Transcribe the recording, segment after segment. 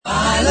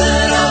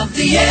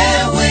the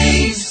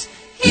airwaves,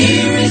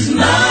 here is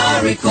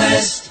my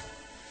request.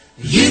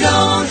 You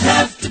don't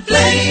have to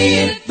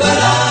play it, but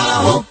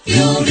I hope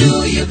you'll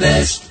do your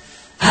best.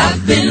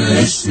 I've been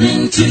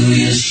listening to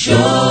your show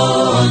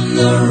on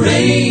the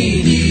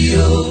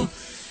radio,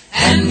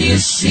 and you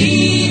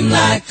seem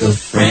like a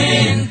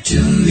friend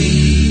to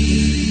me.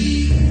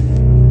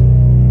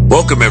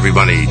 Welcome,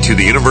 everybody, to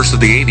the universe of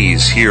the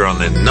 80s here on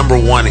the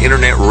 #1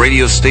 internet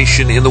radio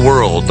station in the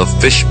world, the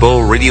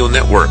Fishbowl Radio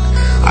Network.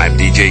 I'm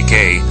DJ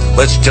K.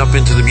 Let's jump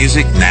into the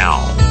music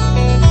now.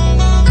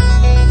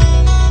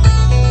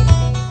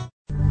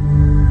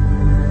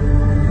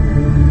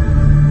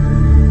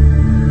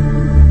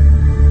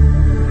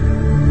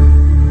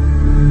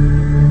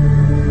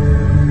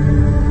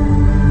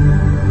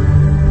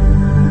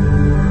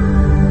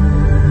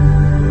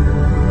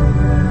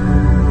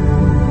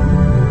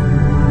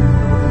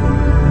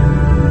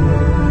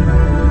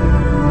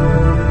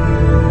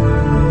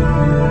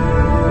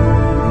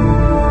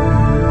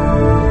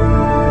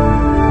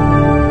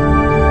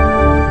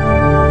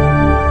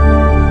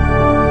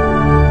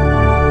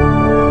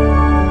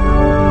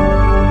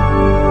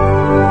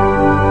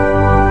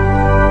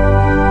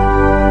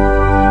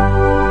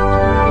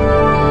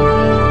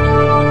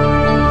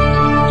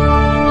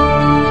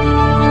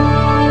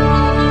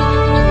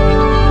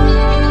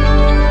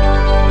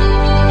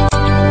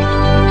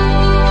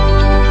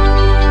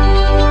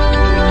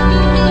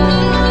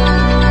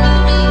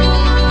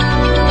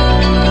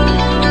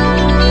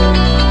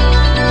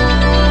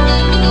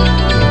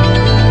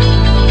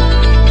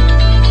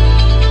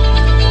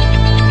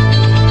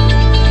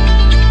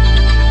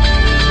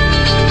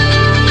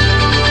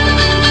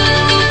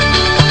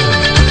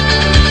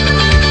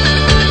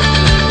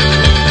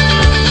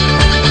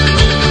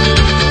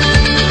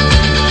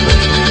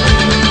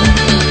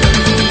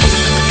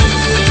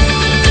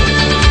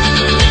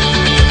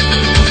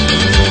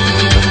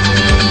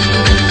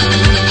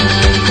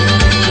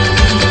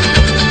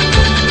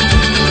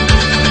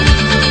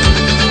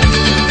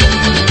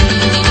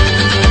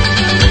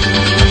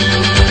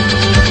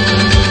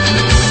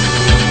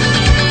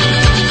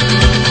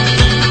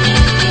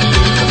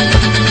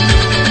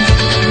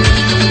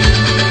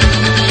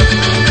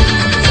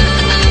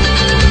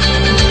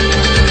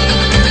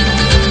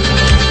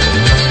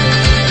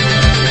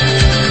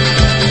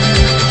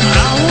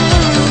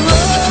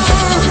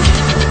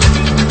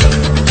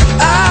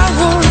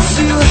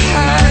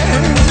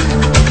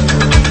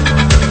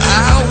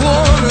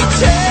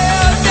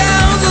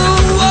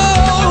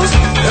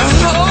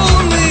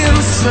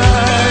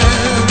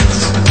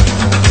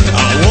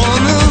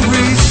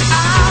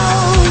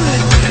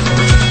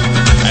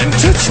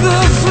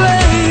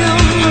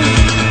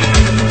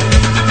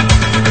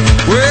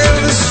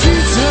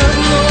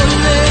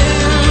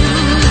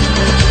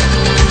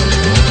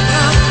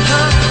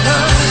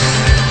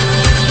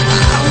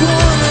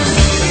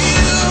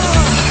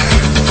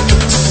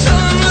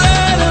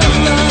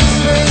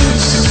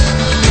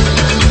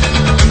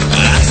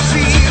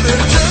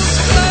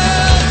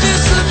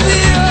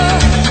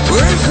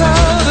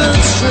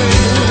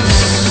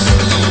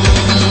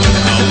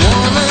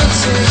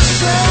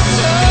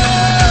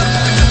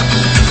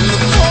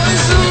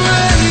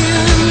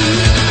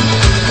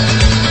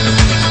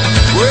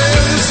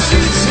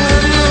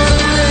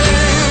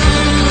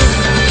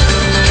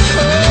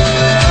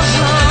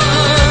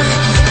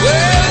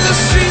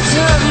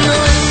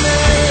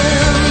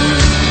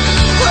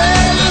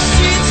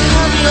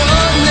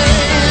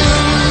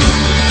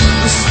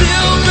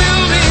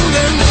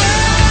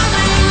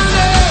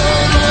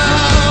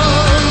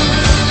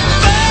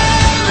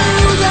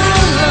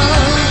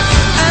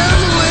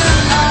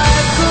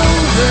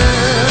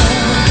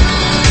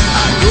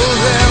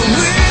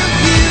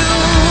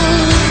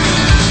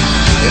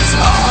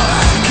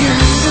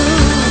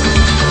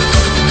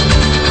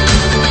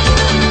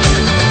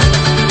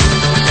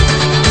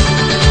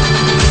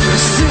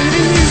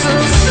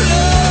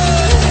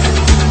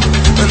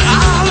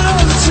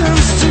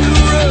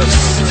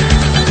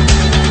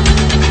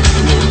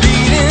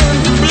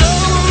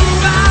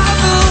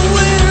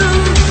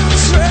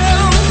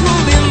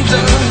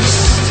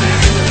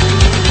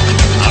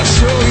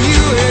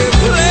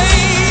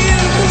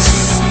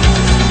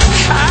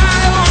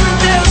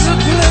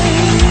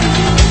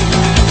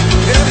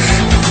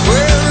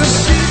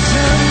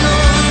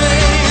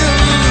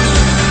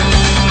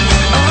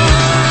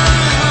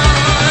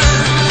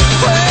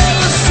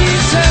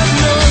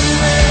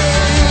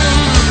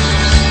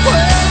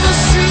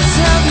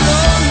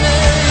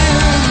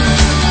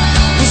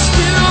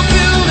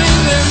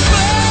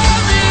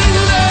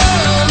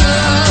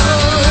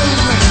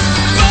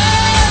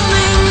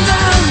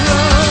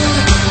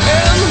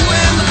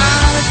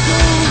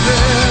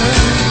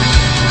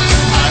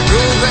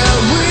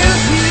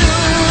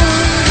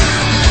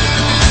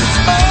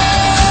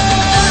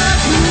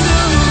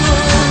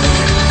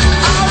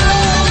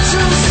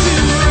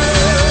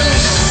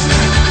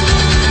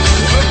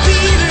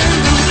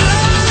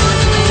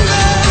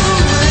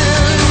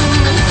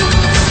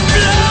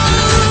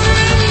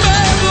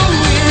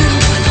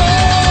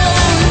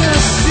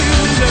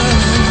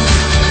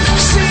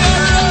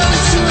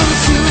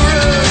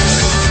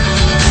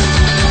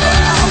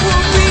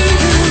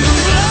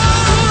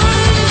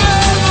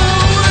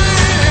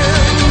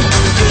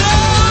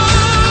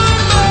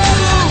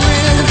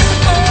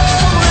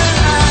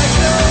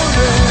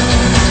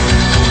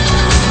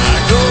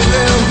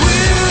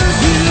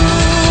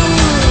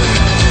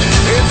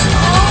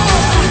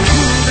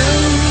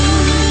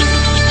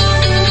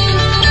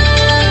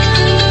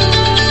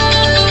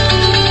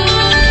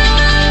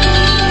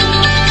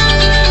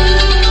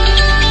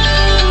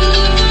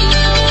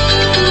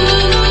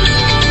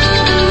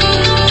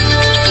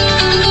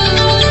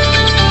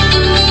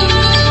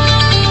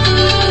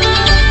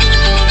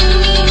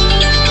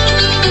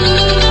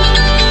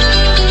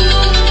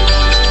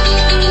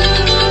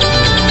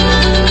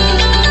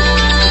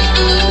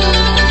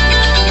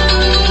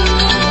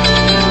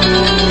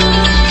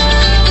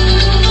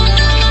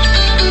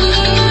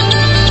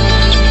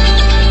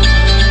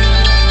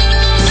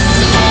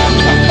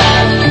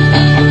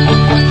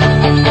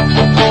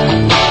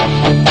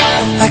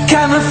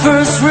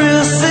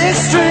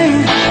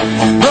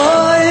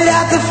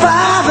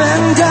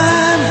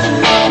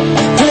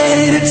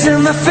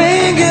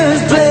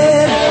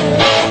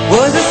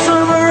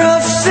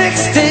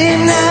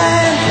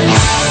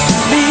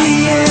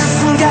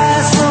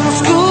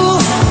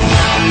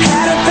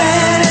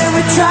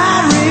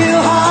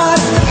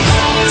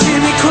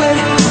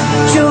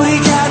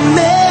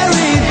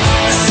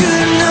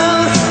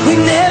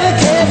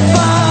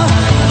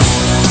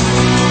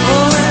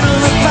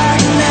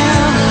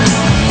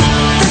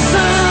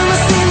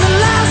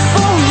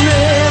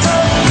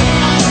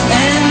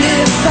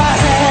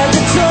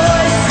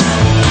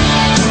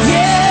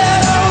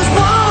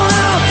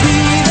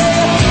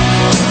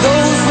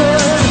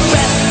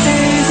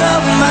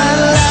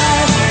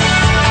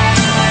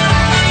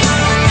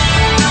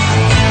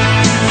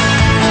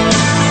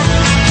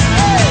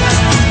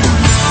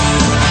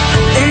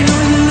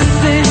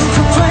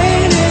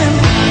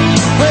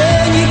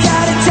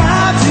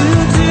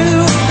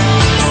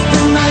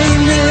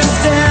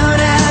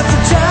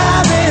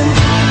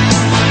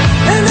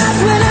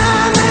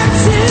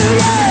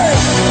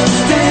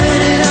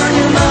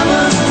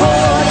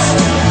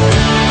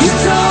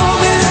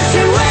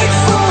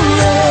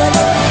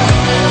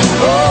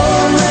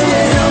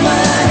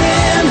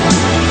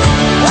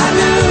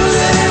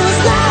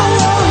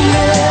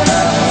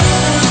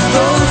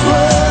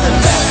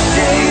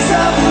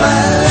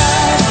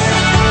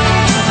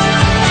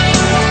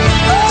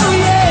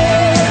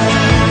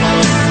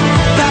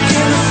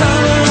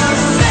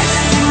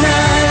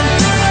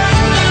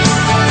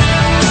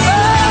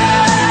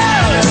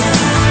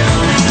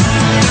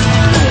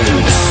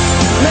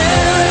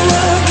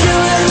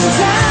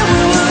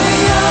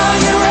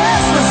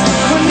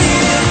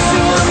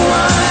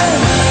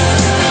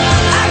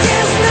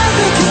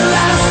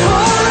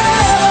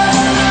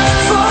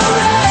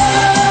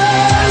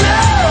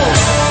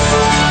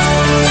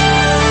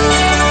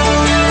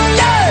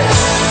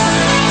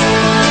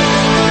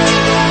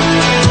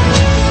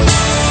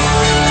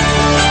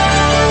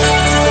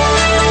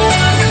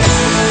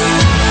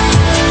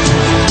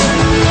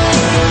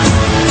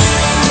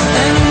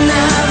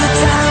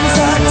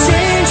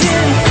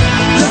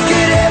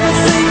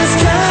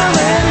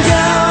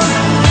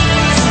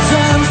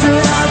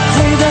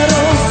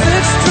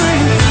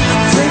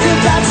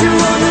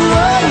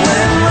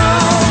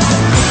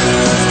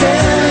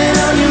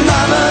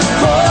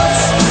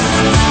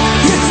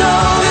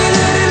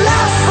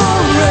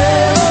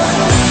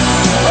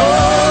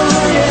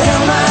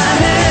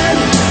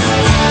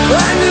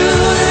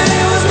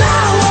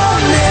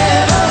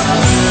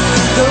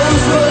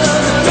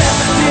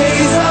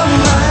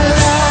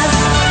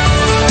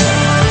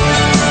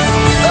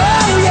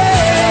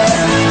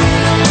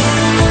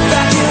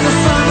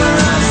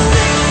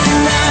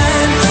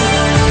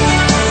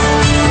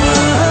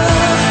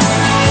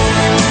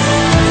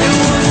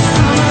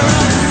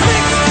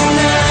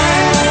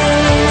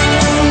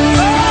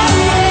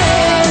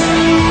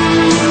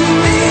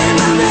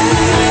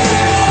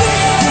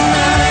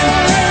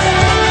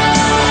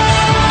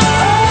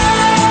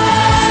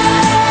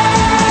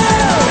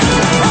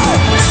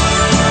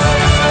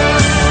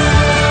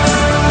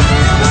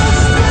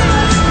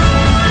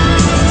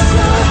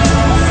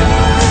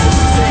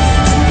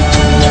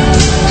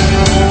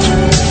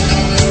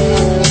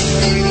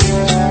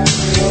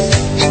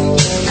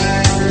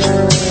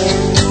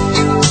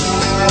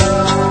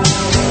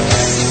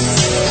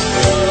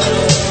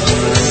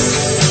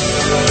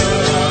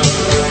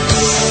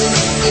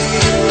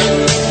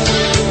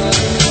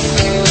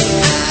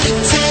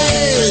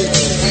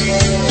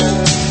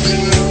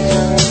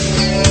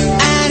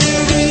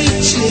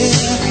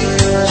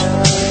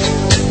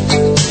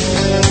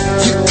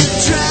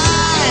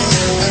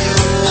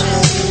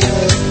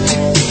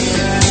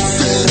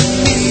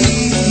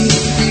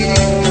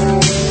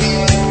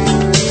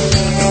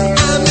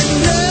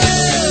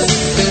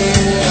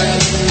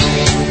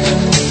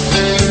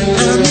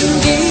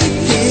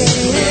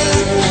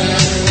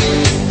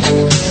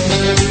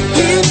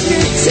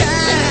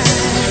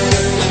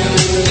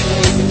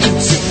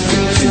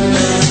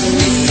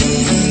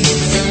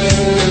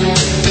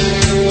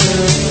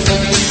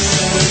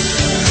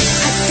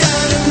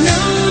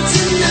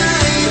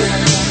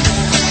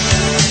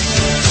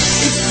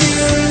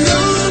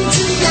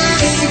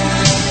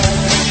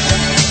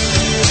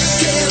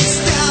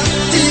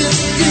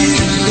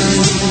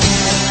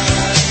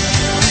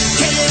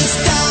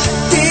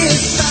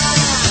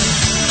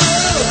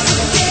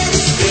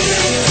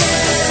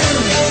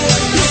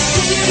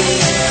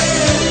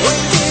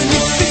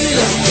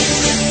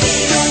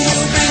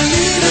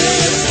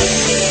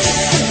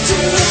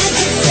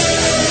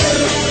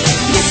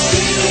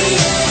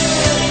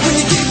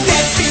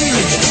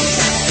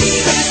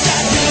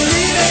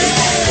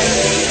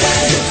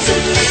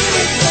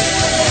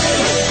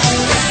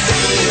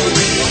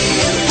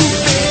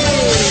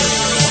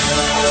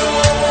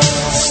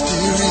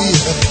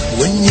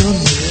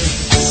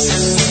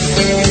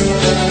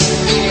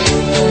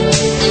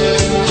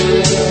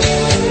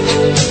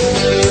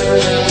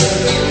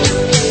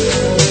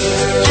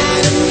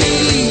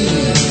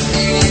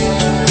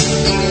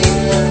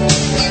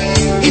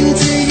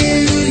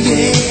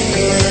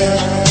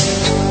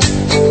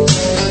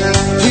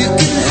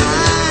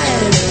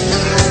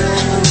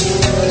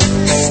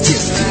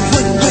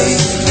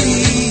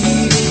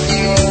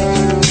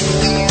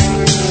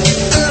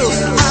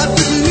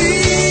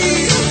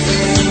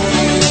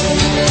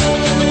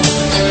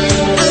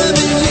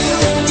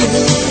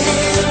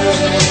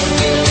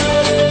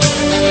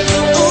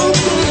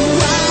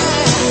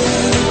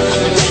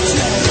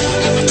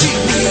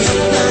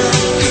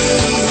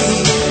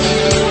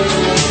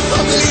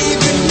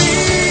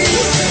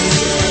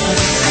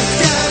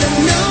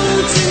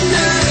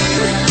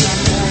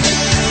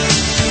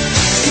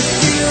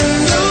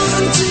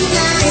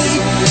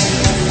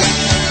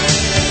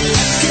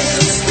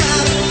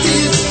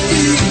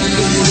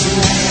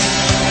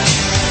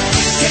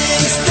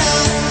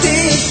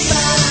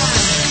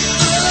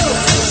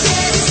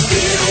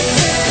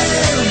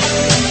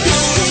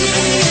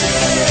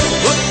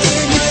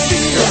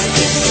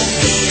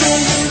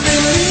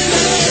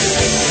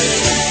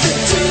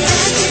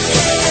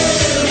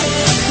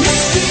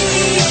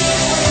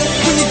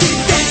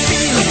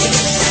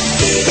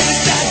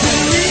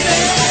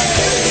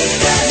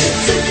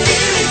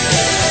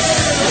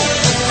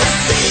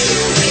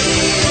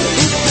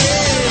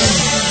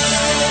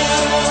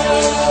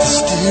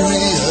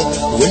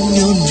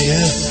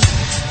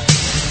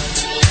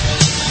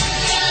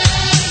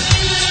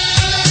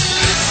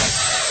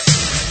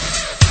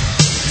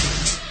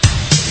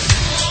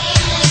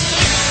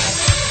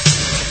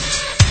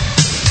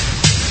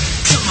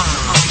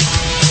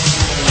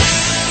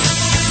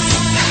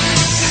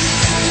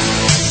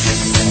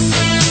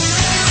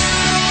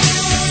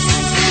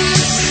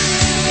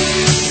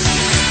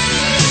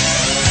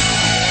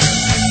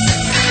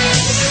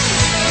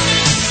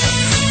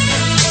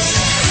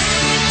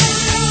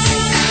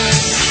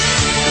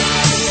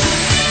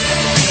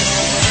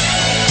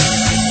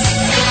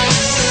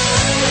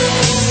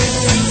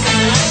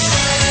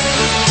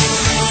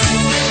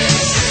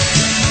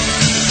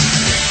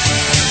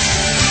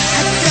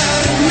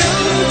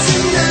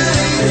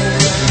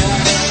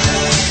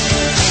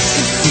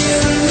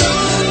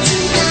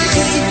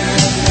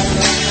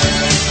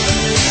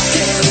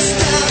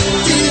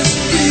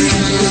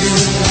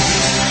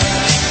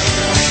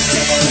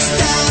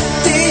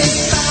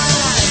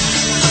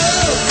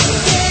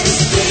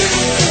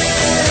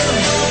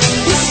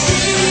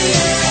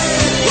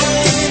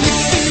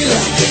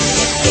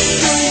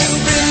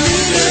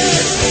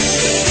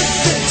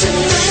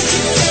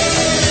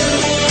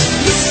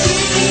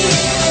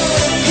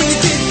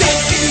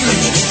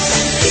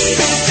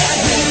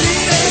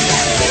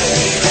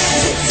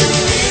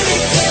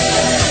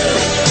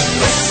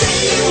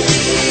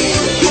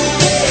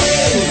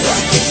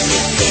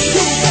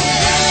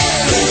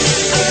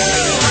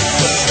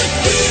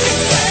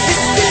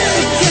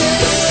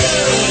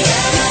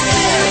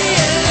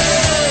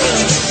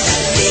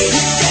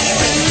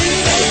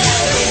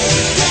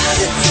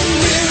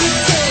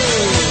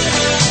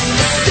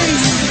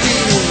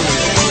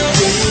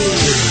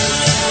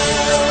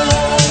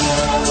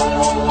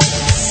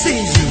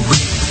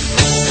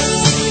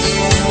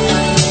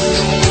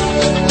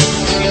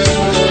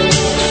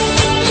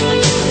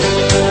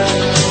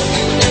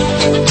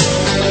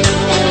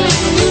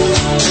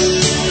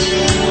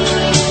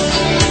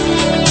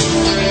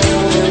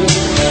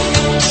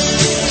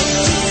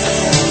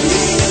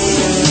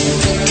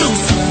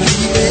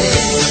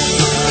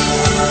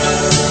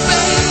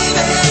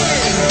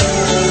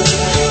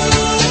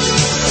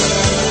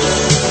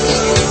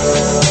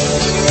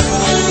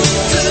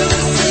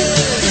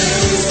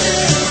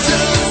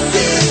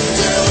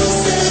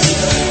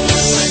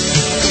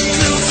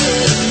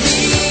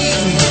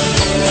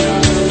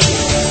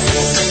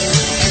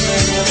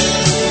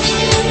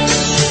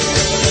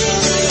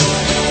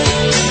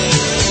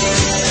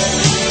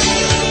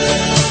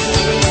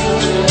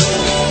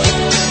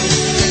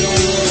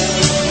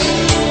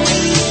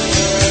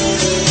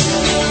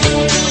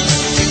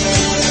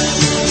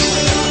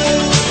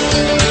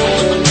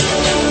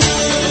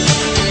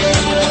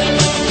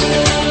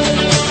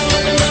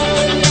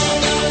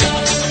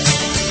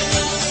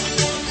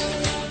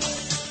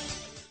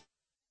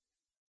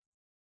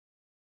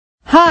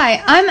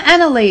 Hi, I'm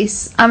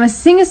Annalise. I'm a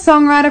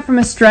singer-songwriter from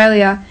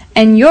Australia,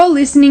 and you're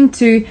listening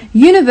to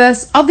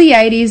Universe of the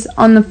 80s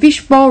on the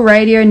Fishbowl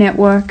Radio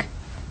Network.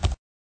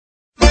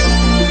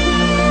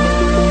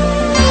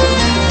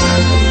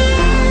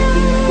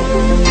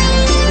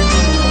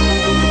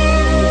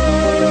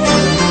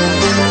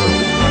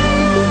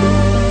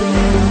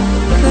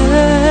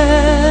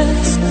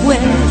 First,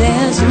 when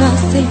there's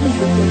nothing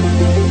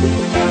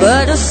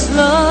but a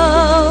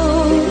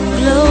slow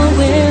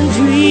glowing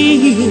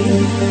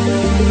dream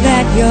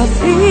that your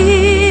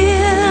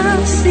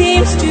fear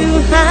seems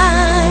to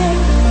hide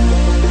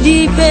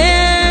deep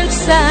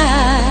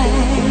inside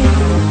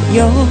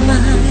your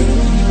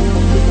mind.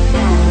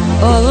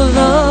 All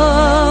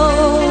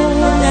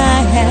alone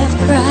I have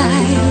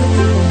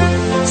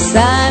cried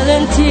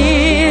silent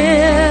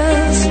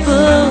tears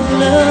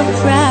full of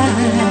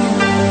pride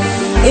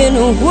in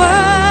a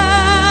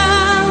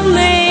world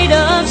made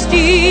of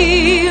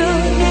steel,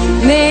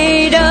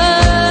 made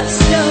of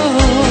stone.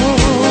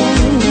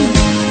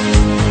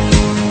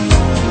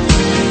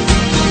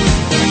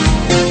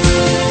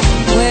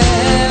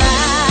 Where I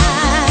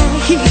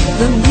hear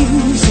the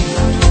music,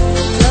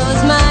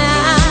 close my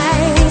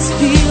eyes,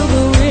 feel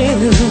the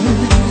rhythm,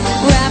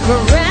 wrap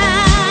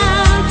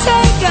around,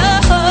 take a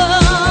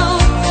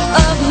hold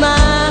of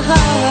my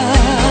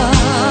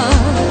heart.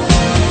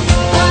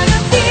 What a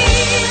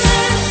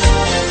feeling,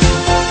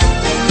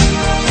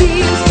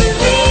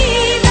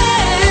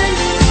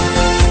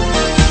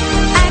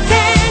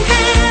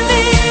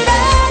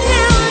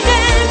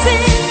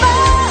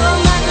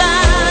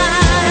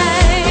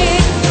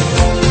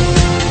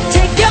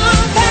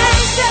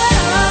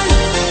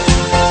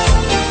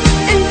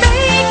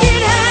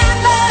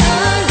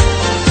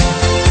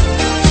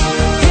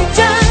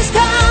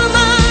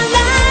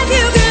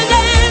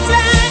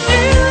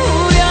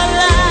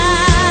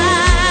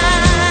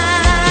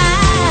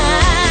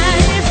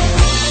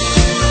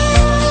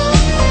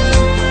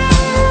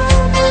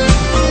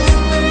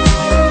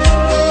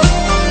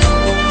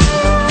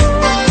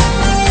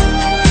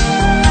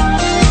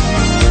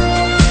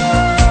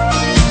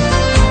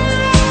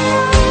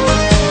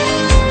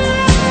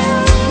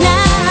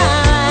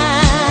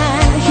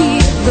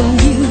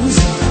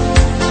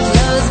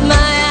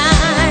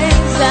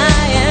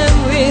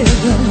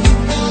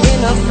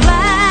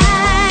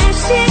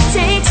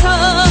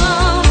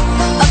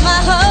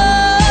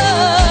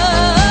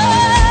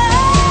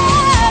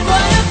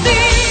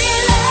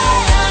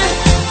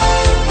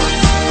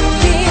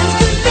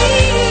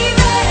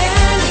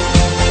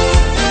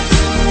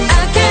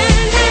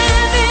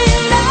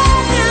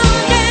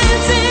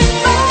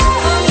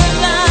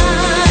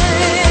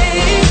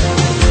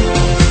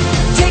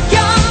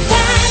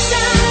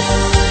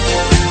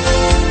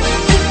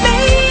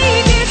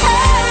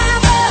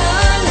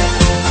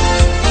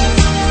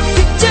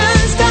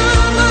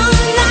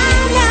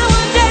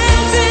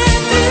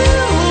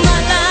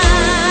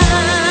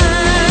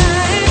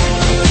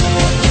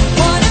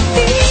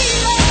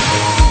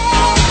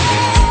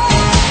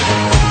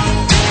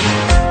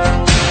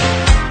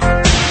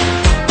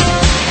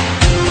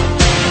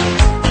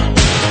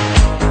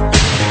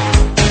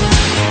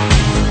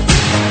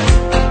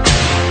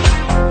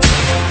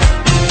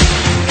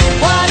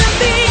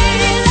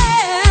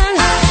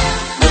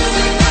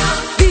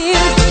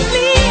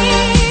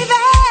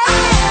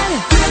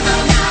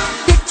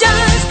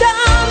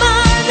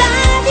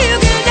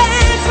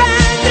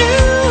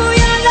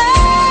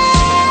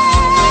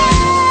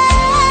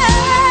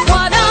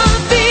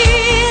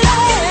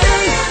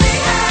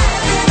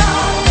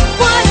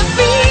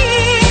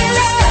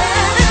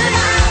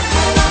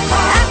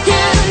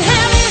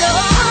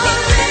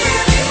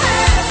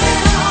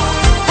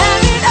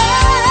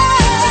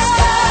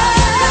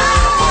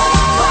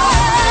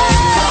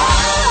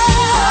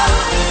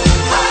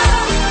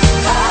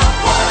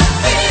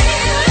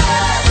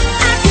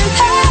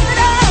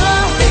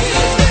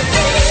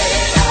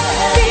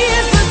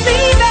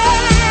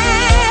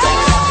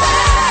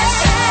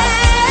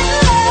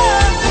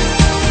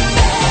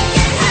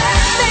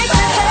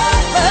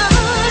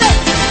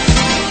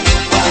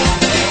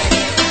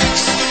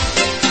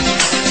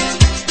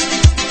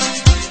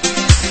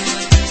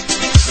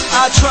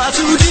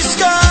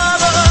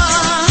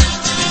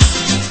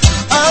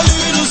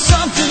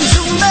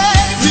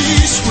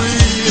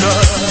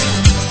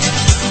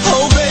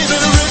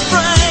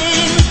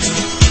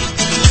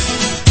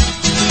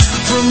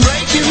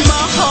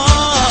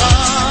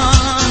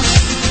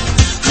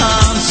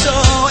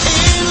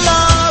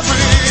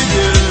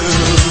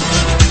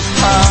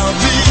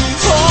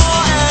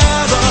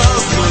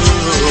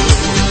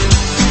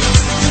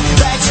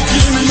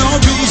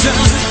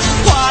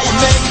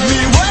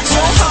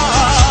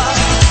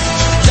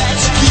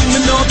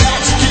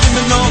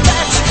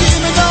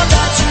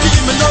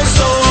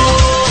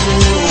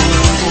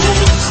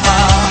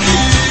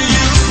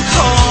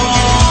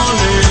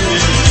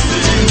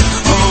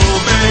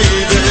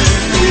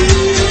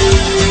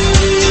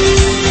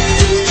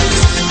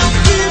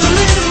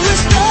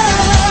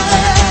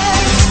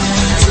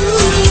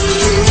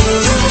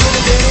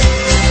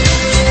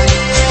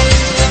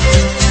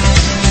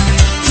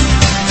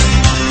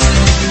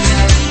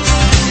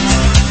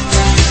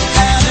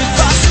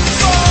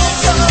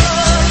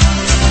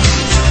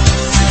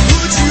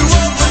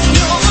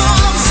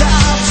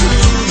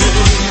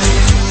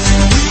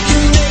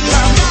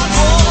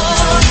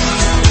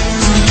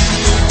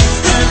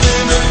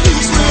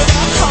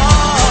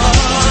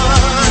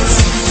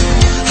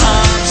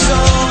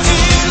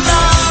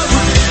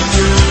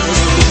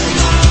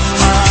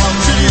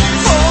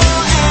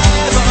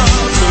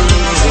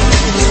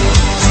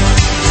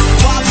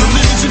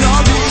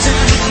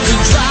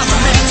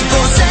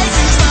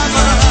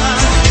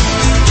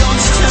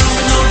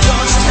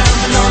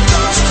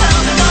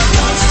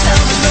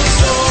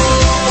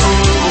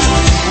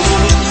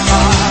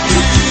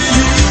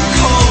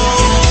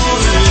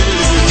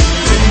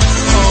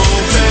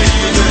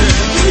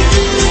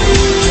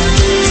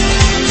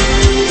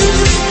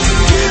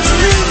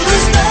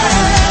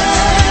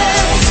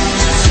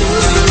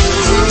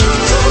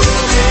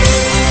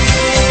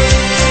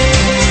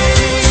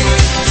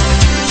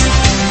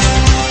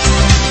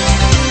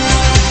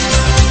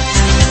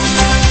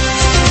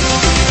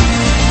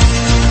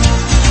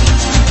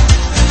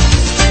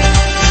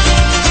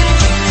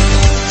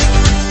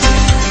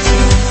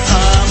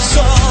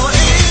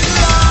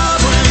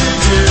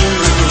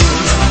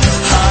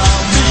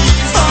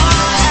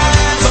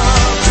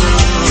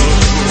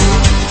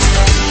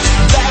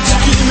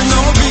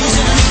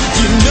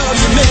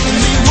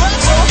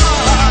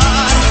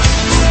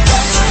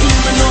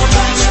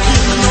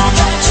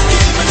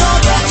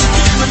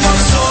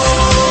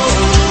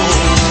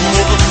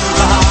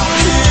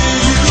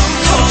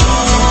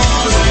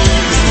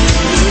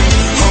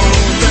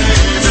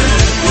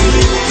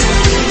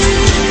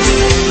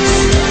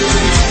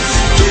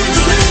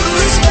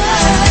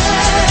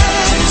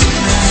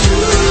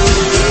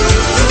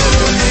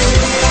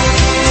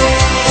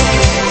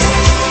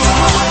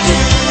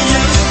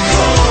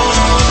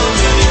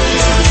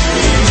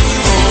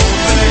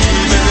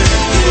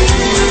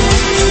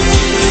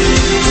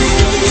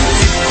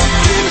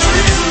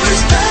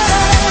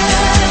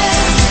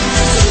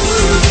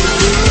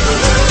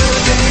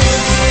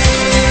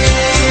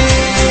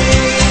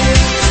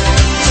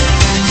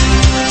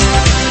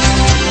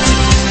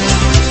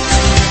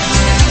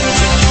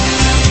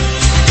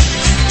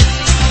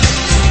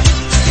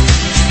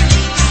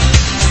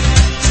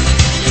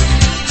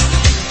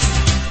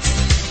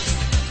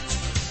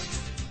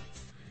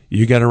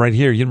 You got it right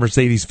here. Universe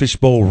 80's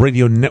Fishbowl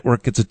Radio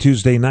Network. It's a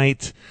Tuesday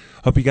night.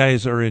 Hope you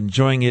guys are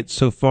enjoying it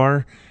so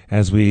far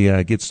as we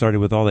get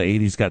started with all the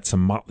 80s. Got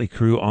some Motley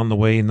Crue on the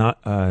way,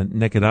 not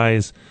Naked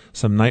Eyes,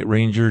 some Night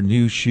Ranger,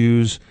 New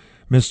Shoes,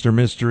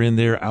 Mr. in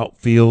there,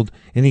 Outfield.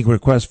 Any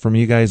requests from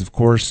you guys, of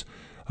course.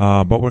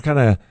 But we're kind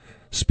of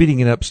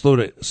speeding it up,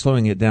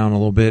 slowing it down a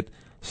little bit.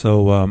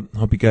 So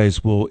hope you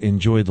guys will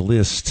enjoy the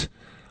list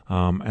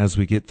as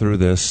we get through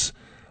this.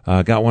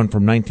 Got one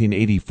from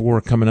 1984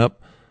 coming up.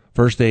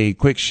 First, a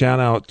quick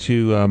shout out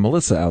to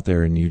Melissa out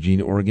there in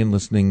Eugene, Oregon,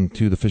 listening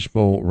to the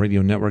Fishbowl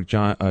Radio Network.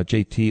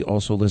 JT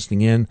also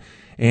listening in,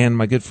 and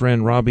my good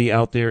friend Robbie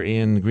out there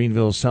in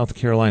Greenville, South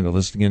Carolina,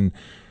 listening in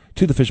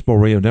to the Fishbowl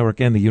Radio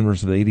Network and the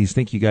Universe of the 80s.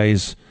 Thank you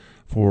guys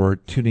for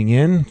tuning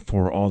in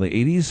for all the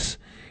 80s.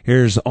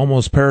 Here's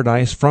Almost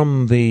Paradise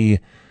from the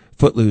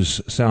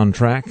Footloose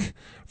soundtrack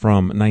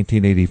from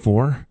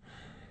 1984.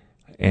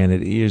 And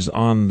it is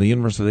on the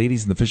Universe of the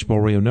 80s and the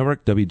Fishbowl Radio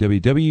Network,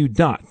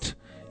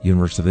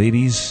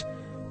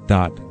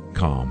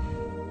 www.universeof80s.com.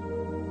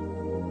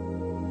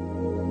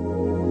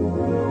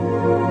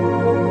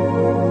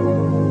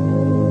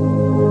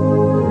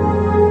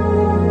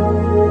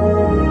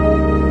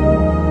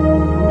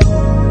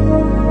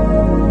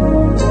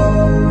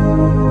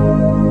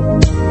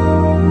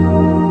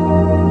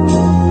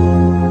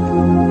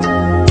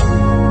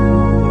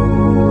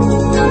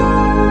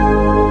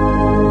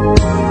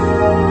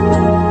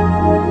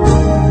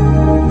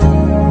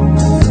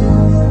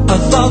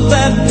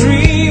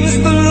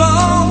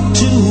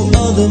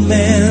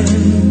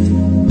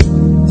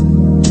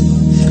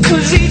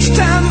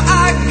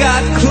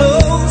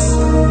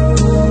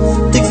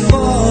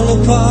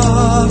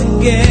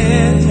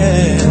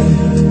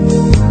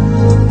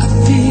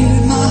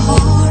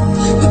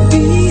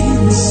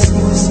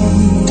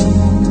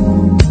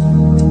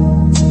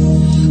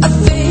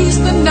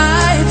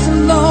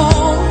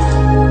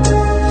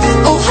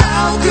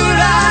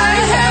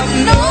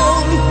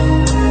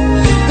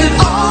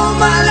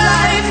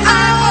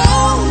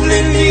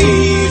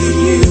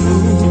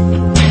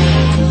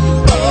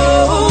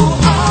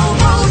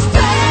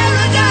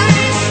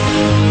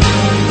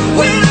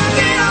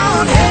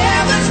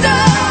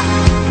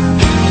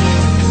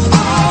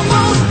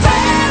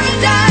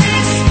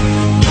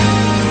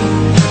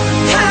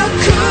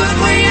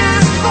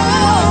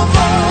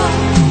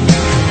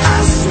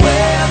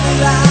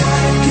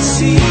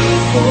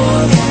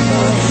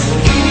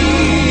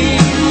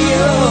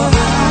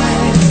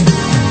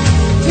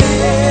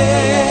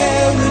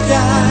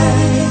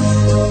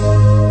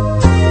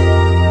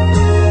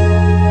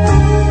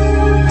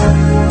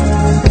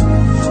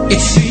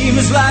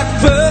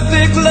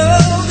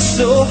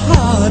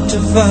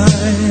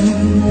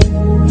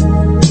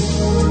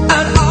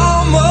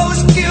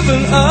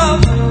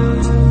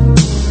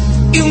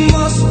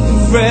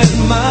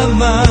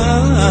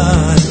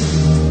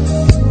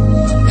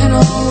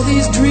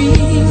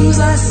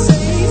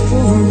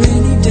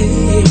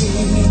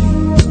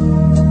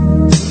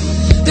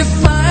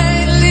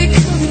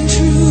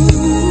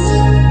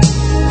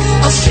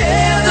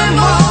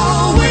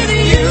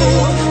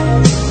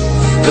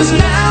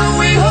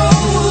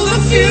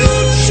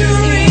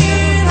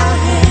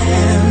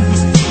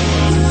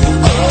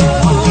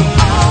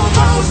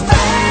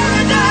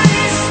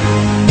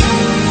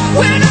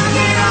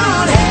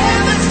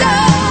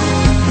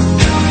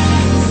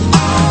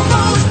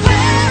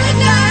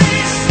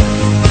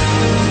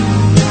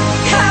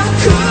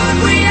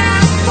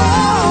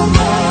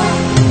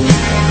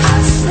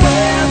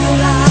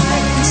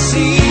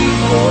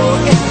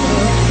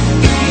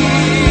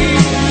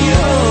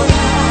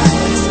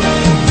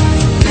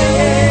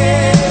 Yeah.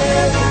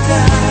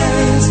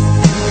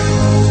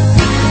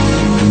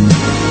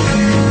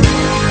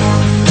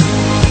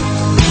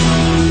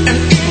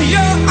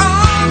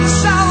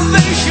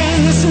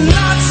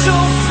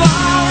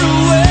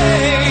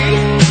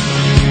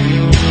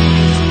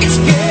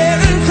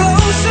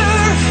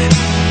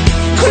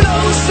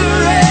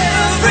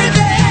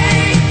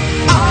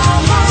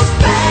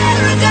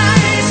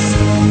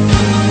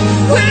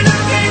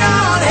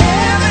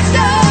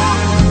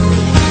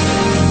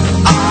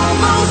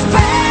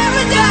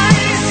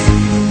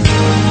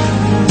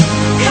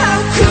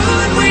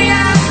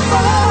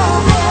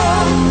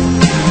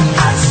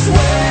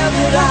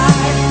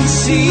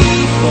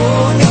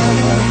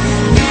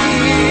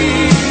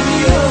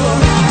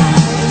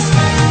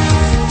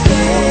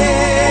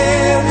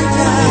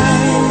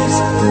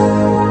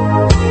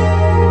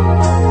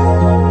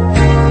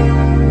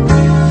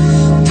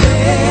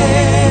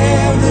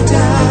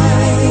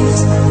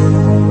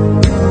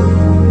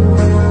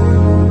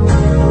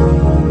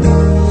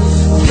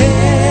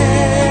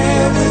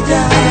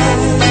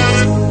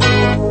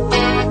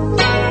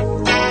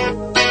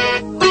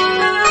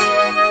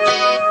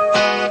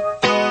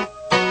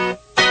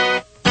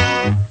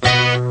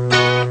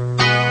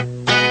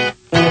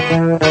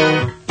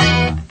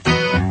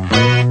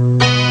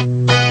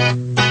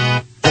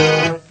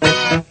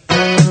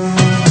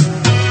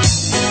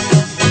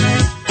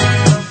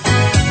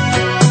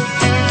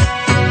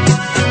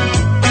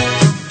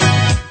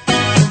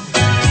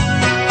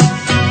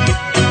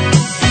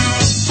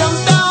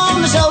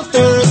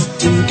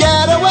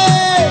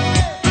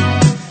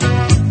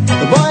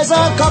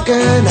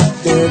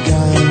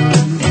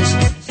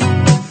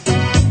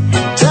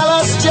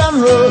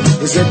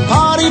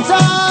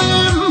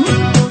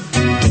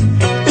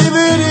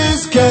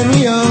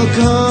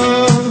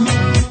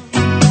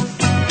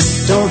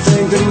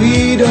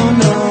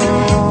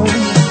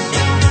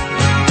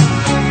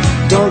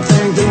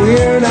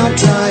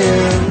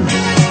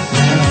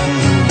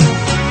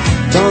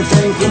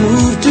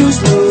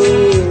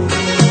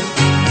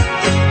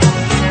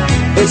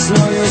 It's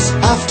no use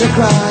after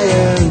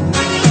crying,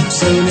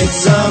 saying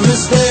it's a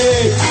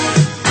mistake.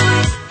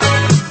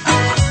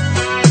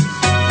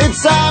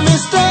 It's a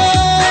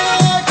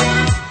mistake.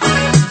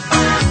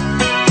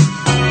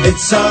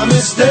 It's a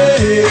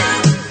mistake.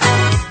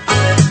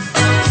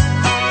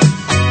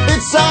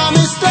 It's a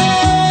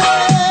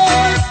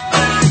mistake.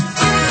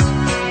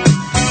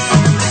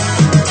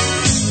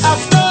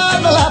 After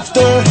the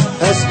laughter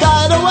has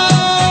died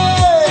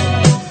away,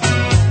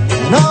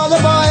 and all the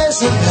boys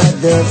have had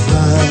their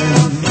fun,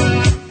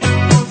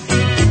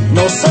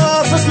 no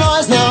surface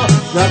noise now,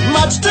 not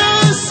much to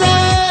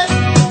say.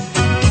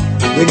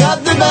 We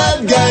got the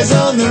bad guys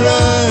on the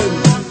run.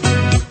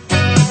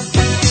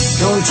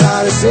 Don't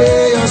try to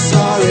say you're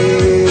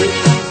sorry.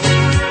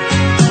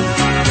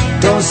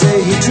 Don't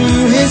say he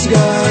drew his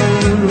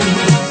gun.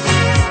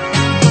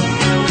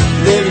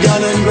 They've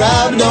gone and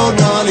grabbed old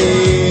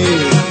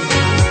Ronnie.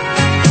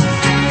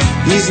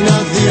 He's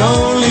not the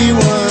only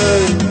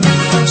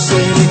one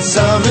saying it's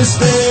a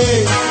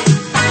mistake.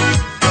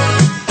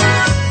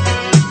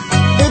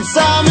 It's a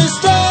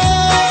mistake.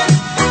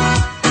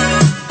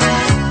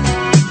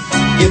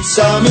 It's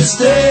a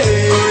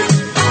mistake.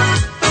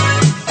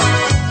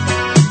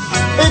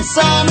 It's a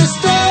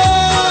mistake.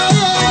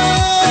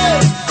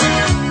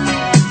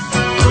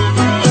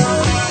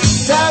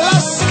 Tell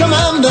us,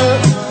 Commander,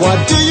 what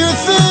do you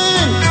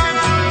think?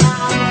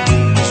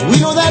 'Cause we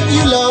know that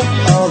you love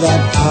all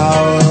that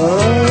power.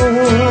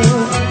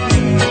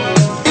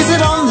 Is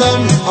it on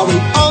them? Are we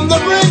on the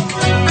brink?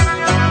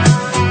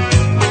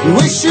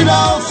 We should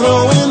all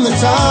throw in the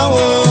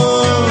towel.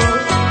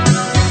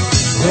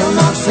 We'll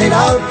not fade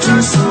out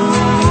too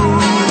soon,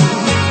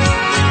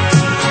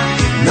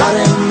 not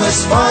in this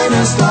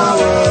finest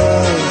hour.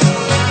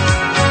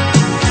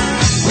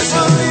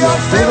 Whistle your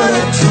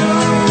favorite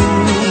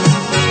tune.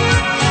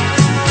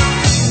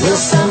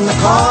 We'll send the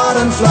card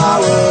and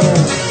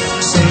flowers,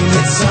 saying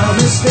it's a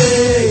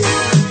mistake.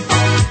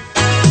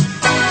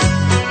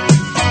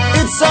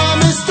 It's a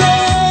mistake.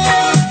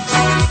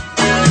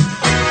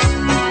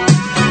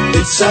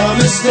 It's a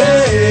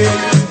mistake.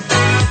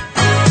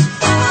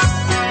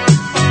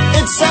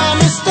 It's a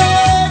mistake.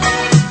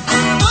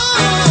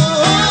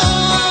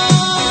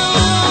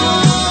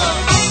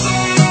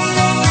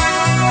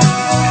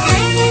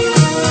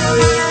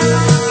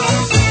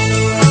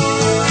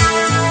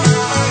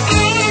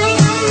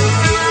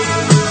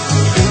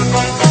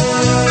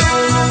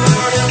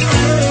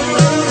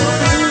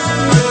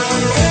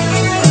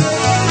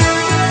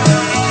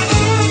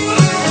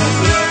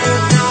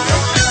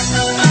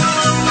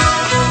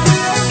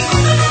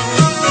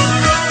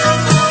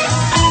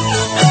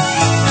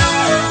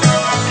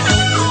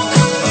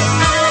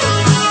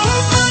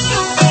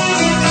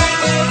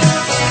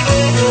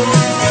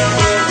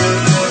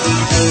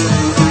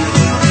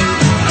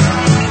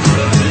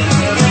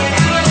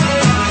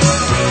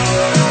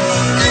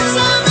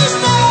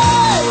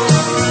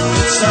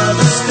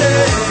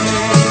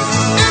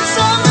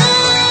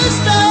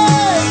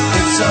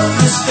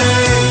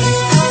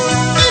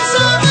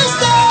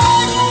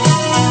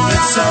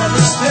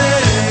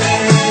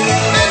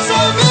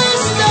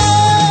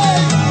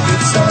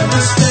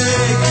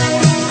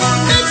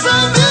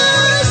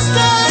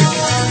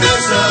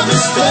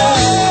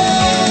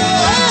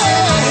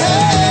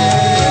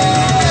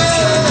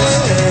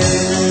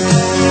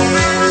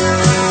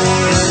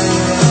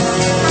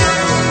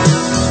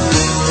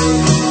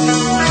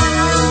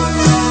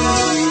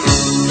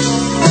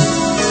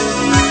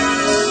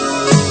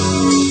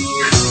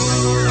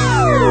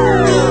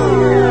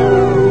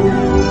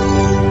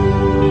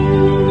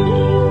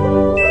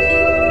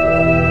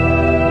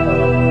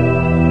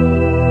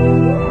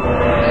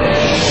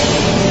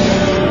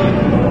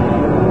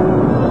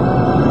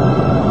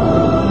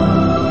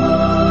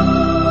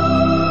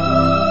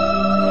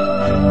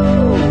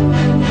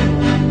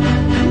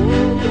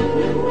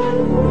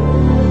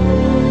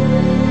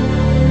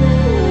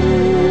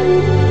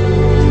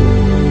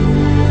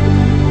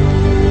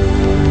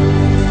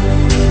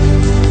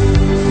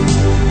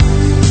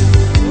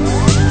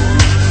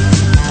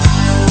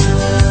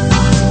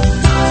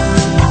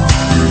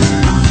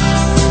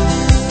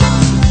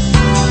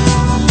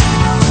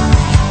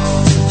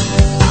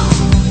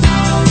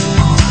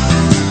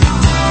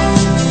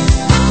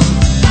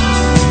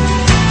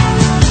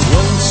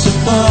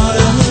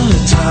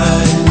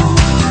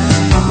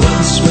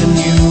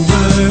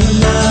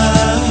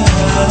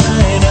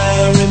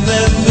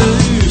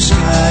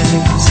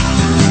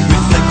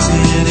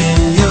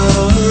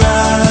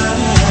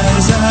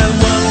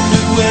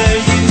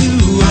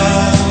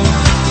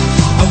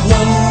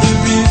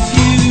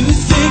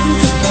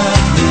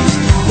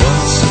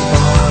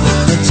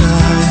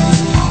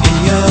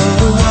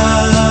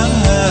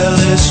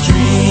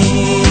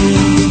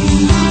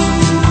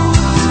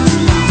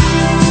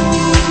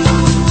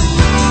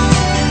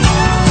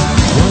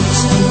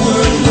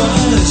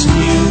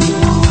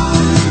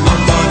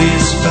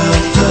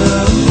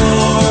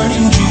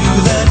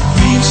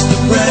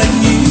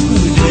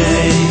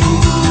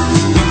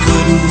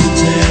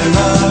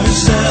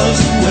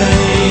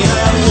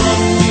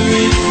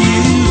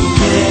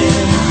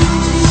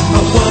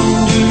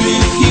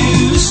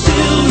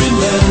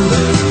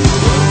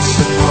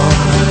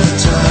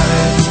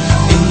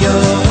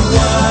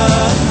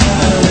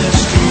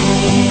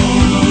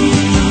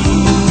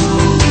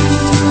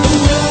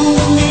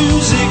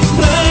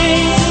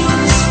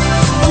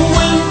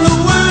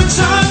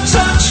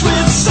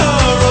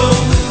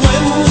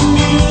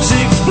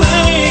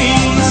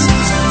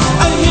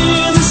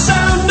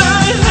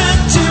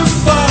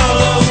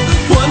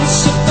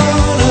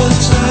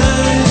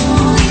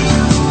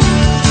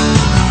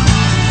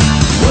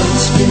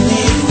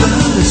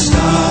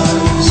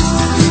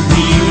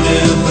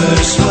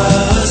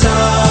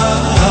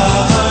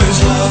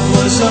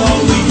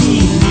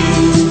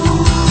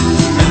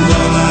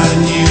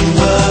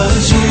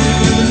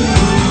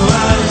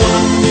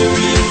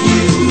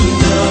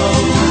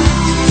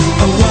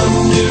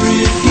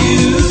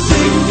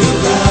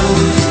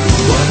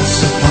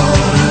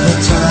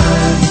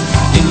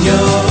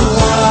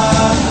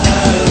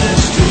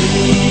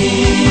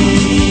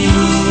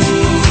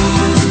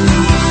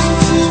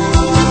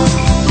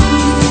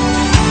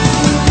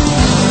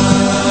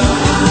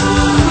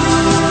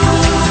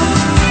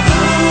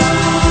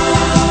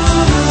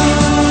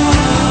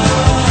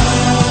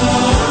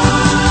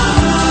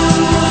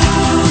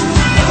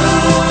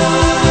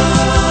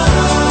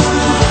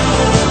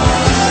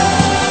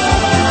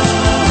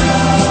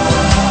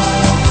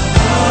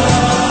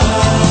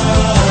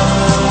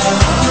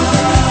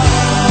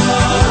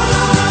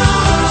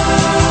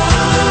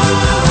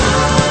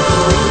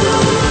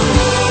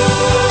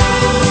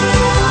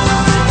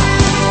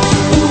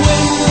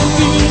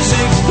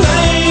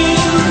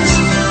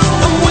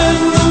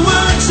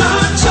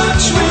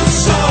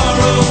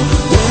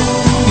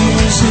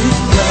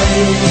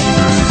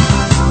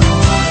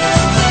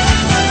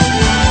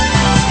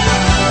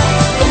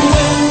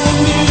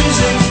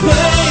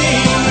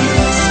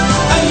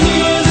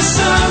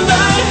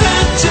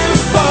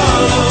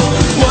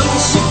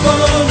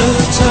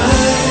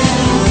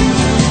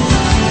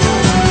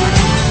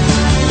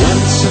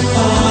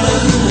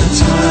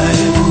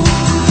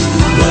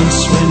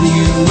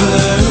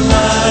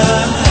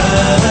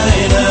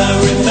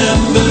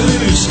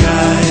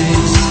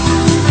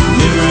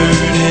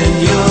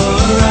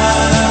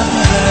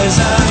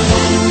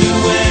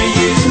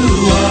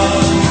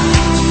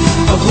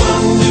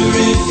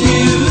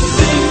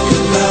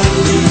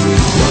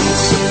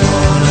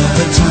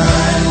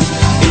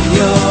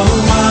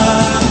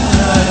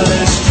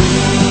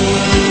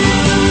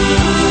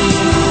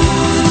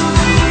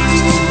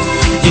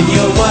 in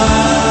your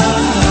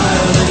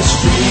wildest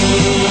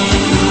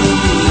dreams,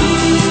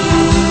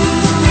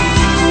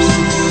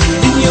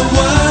 in your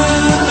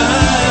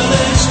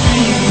wildest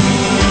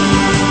dreams,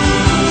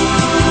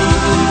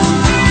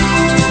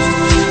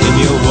 in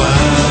your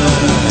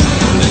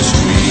wildest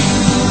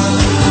dreams.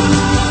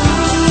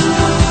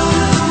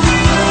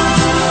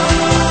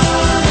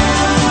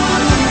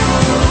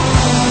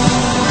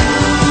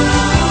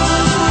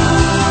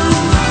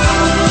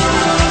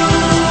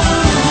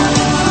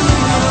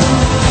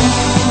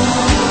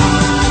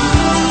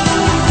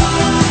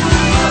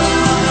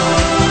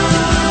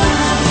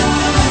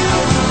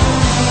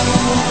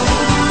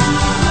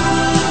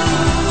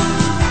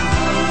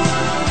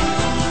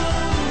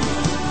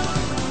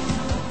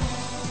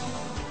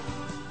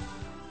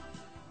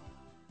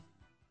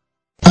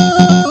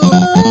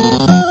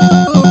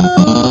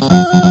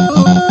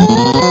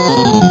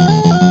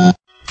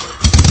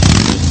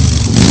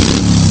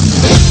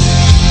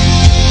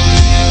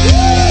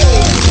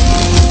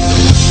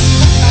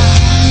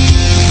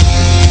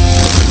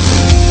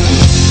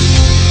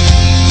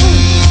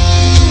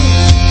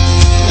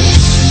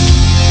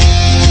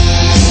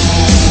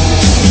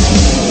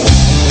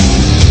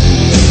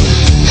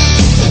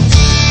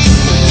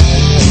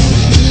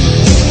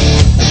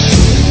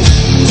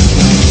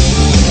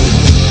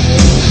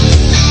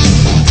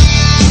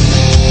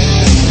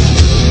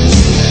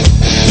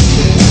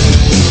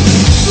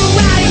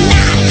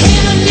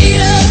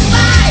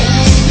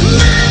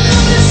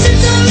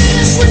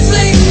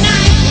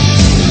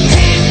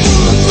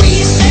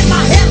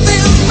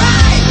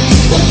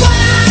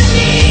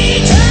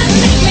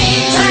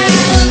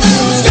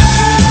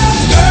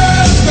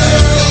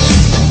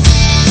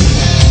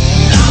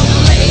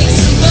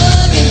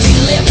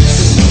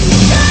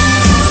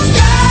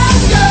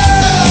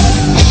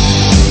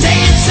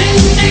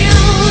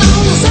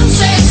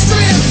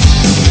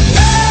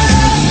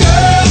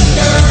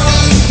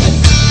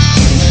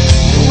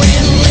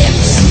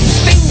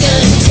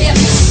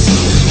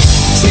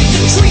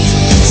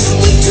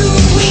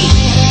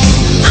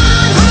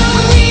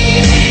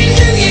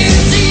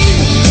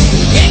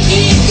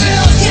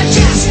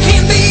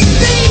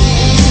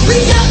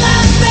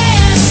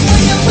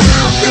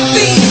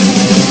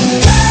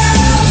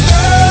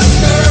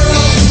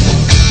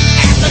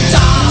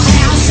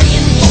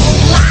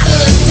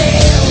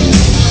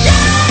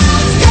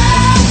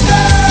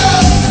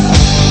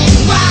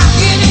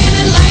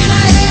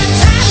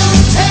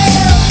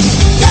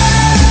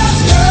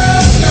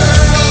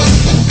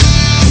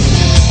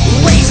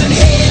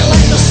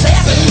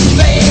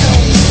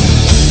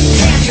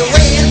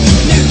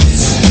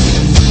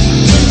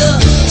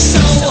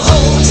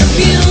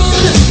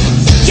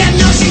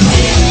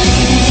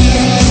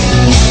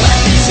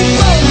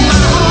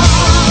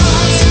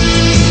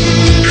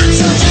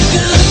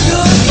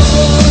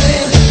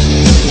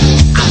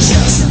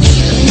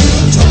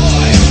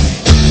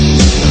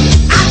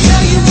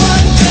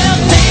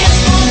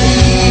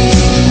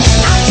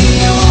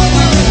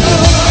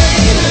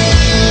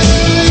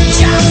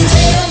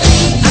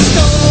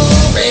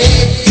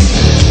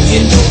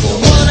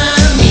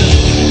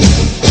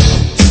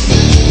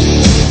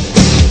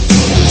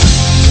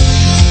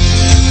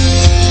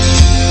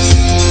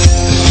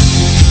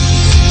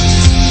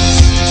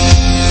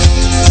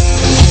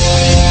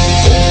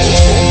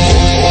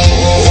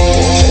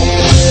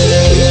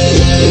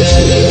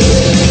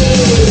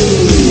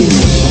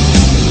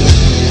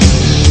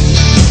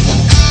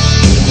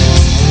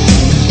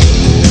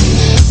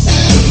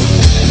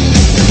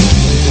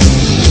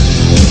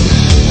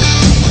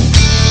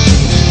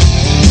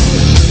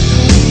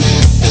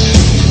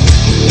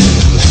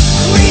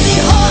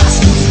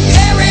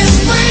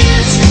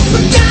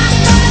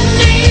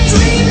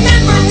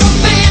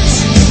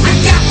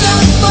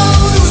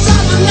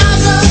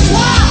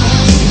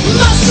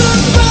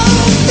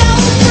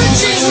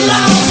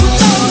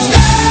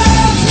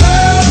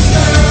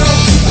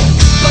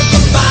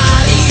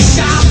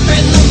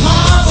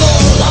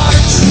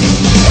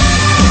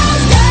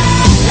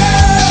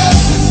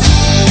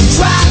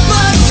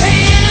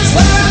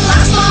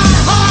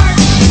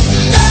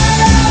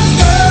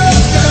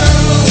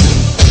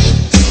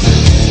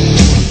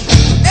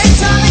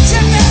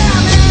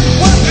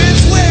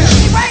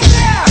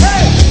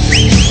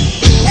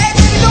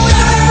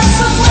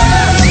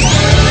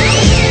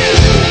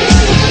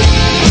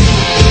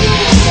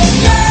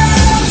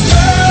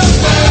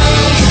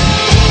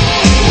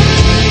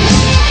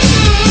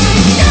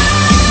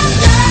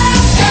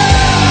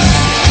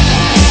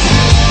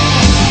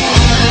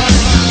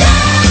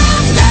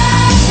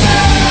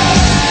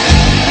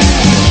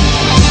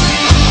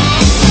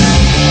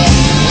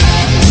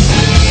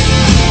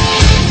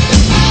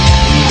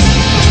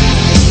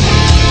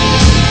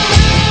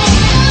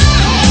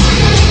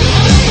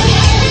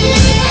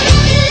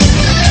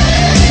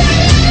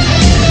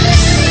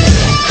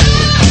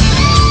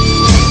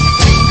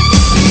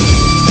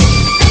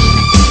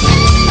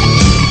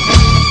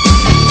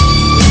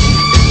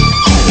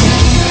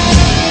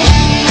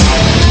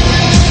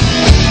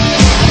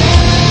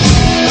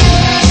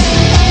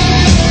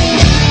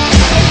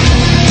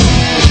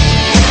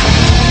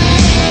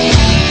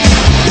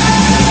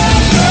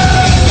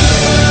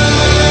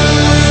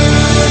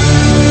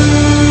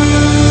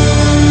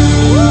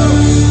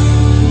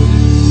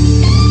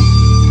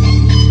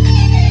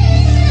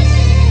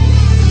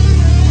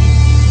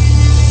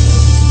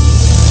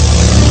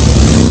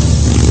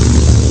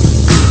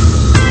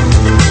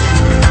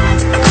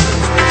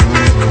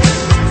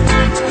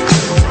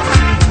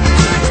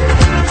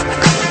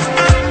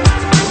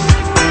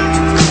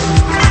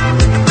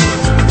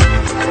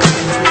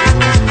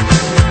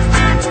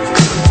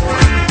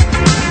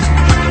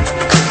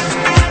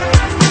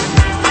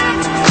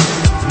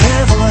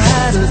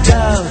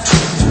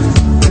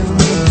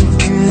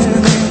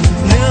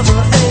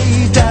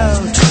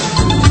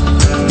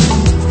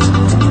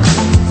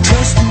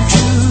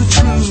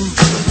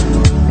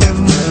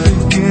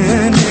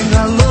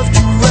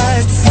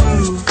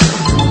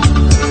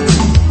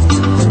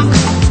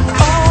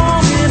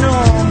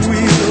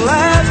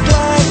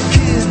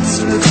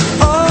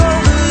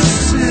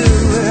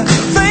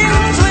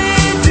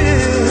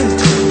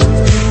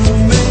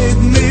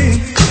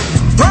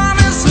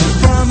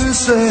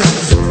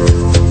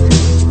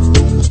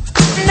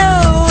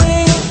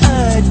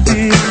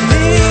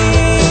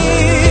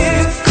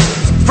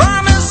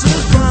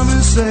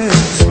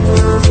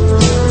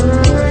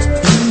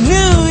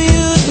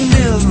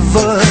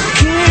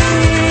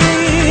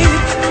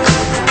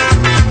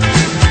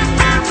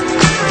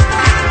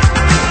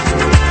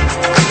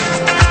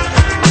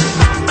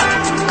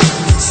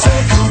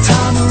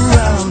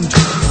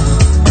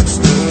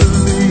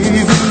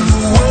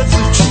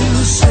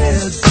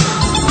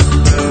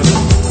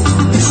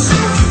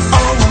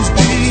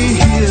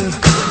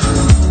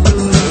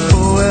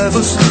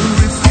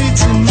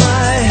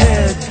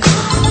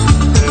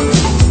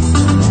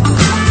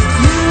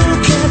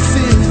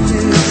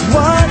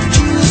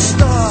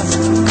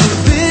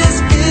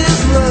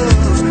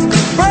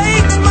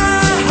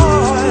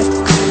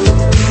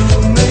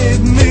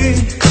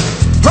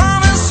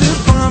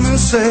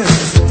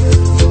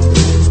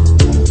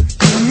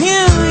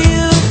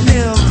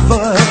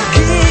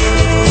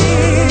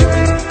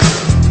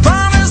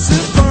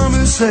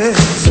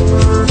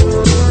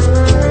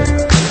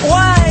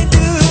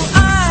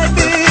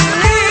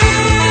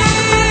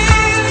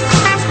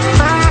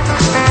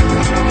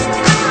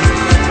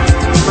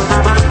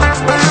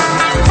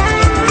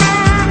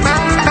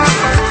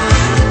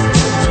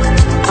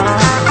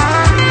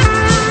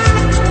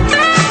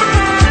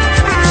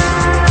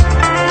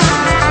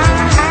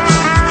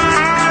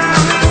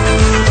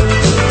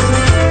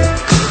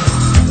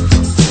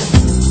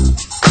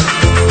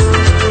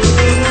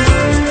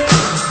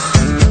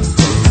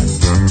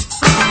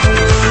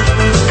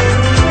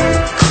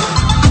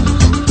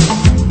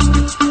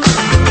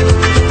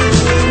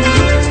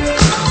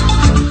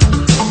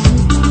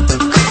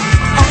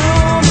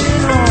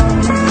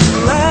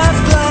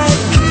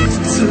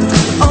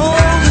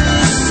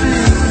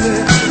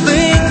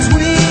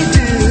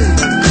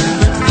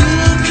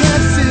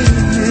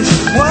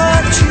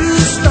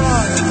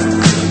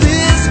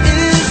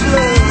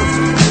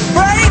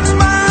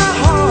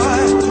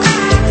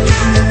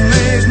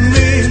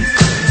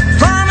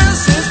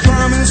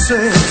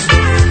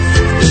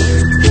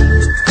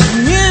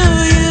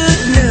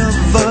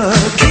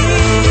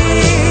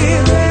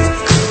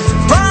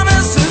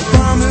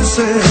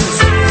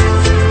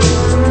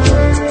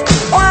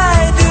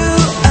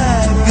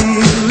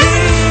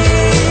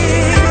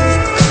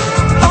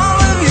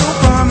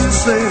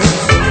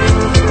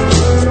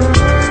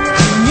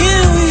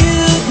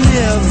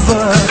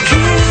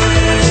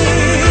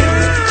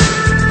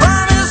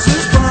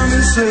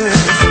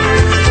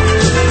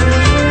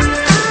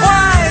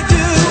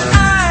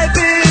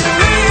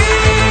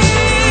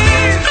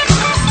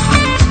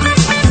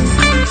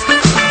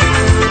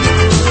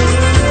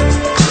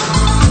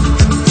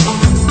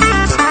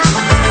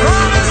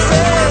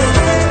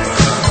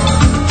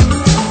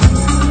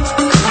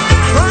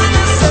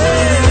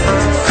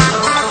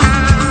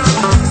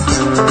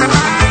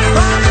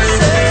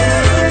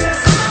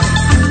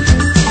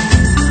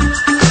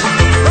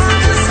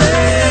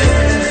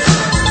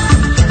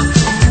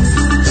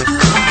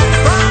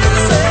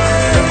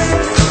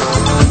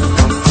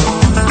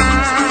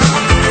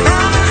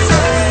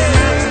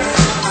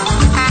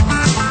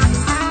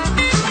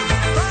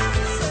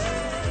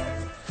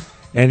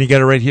 And you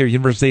got it right here,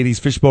 University 80s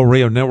Fishbowl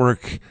Radio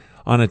Network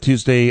on a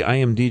Tuesday. I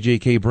am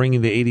DJ K,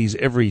 bringing the 80s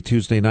every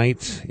Tuesday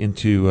night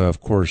into, of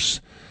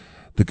course,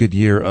 the good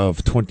year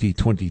of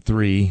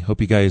 2023.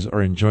 Hope you guys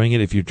are enjoying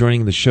it. If you're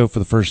joining the show for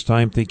the first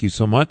time, thank you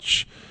so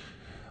much.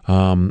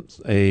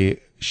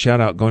 A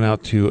shout out going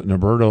out to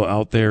Norberto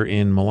out there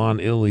in Milan,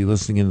 Italy,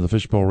 listening into the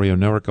Fishbowl Radio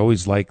Network.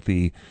 Always like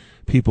the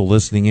people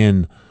listening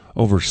in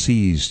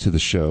overseas to the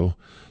show.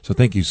 So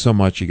thank you so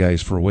much, you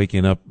guys, for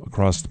waking up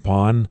across the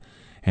pond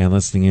and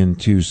listening in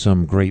to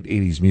some great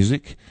 80s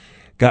music.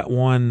 Got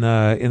one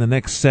in the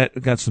next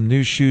set. Got some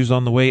new shoes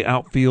on the way,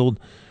 outfield,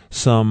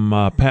 some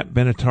Pat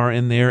Benatar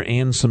in there,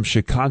 and some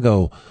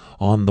Chicago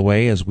on the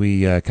way as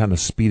we kind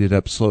of speed it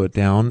up, slow it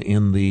down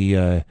in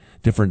the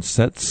different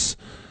sets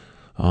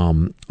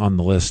on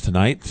the list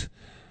tonight.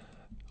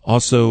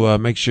 Also,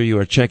 make sure you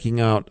are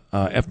checking out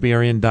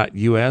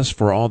fbrn.us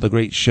for all the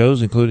great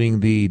shows,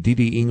 including the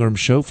D.D. Ingram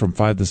Show from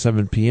 5 to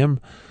 7 p.m.,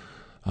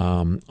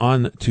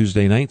 on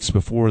Tuesday nights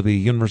before the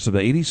Universe of the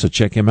 80s, so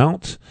check him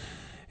out,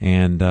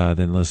 and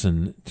then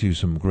listen to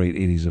some great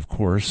 80s, of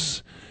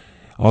course.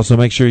 Also,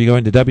 make sure you go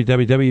into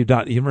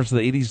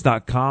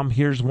www.universeofthe80s.com.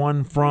 Here's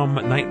one from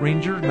Night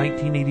Ranger,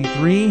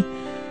 1983,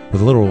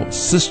 with a little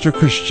Sister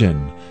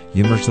Christian.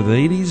 Universe of the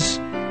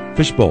 80s,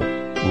 Fishbowl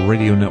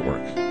Radio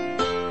Network.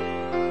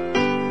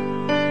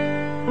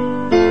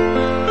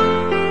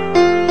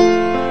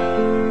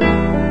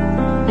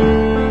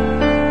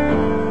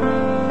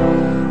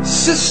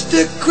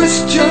 Sister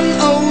Christian,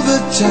 oh, the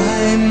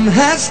time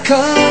has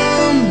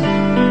come,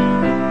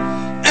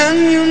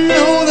 and you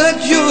know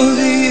that you're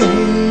the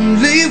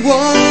only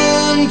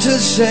one to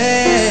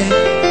say,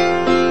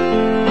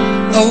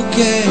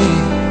 okay,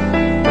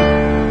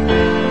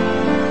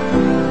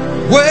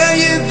 where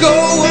you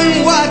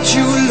going, what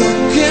you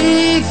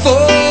looking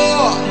for,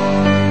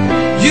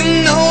 you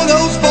know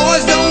those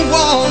boys don't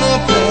wanna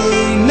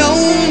play no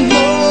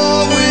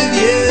more with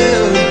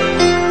you,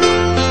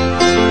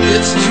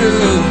 it's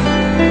true.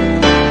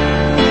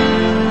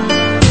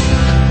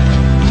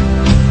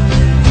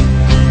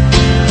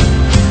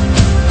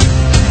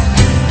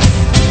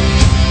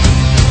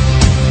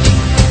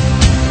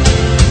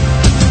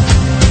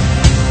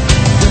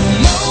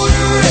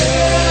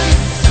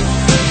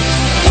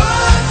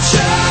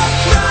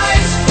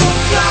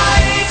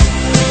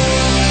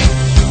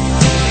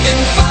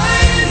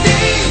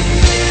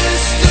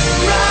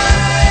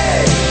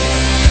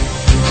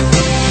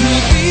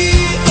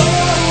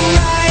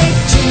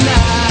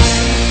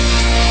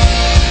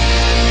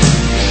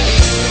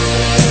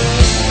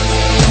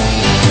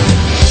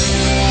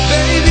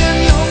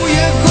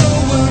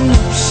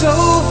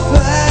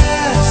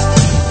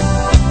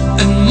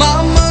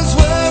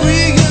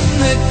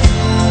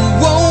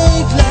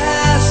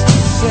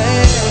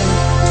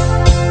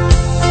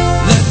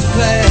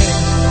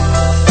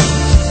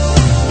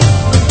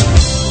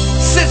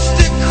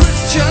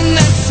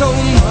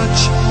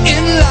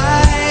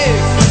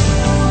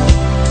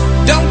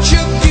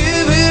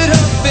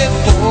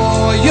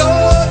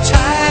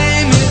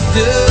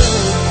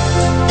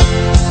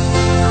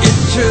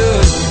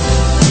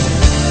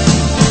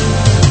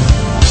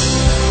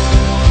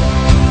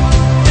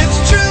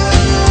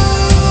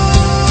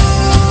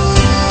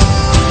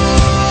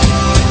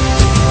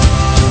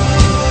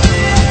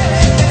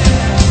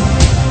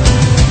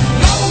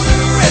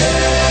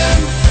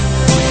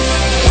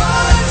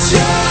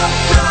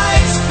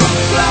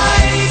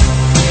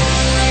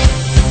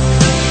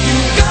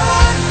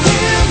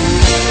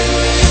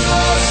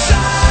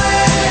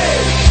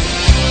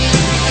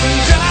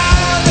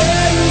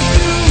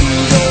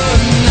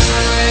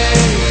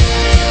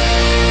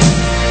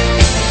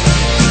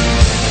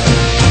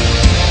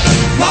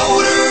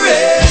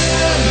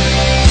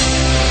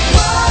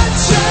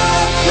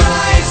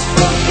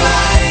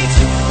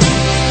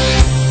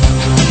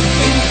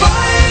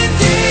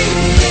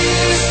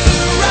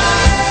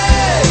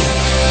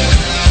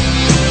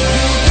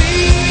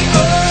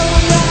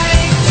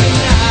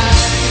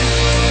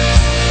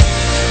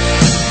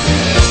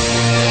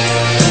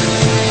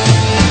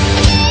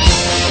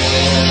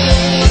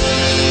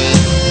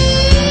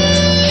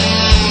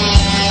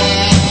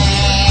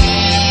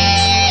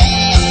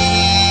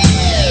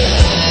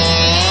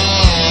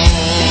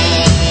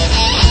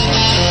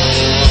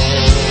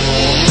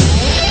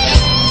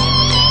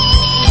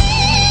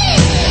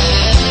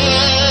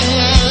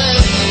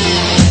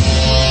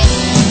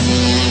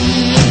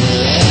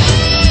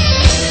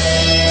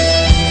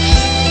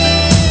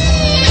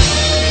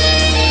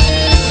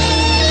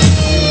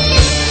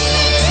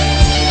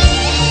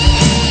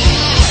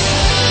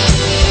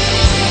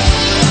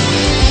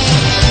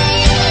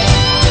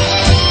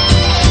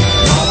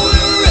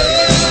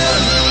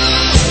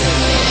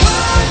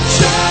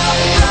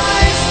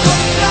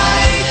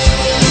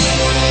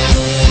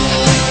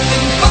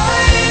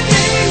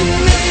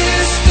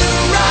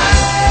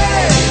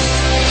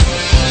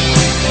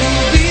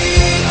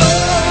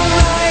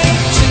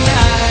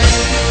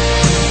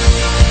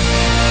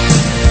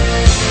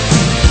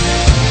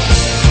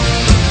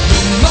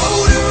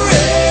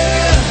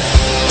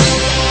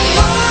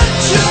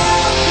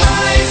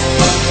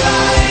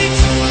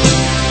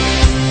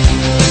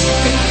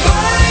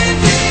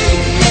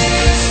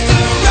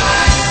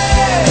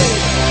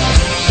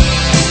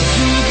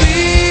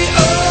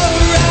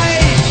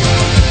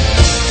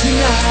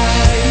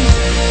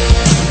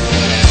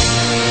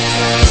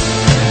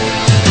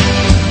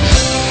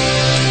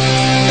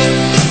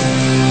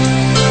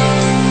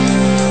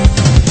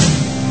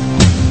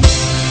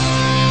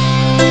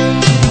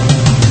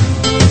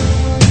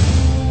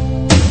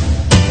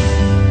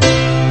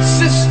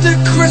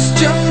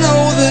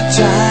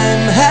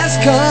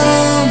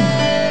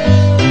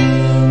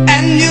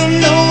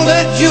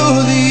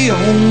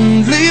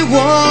 only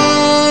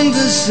one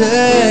to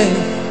say,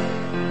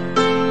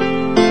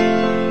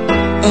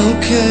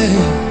 okay.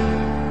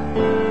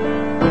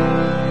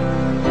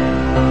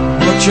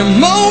 But you're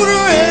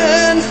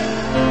motoring,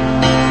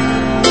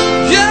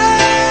 yeah,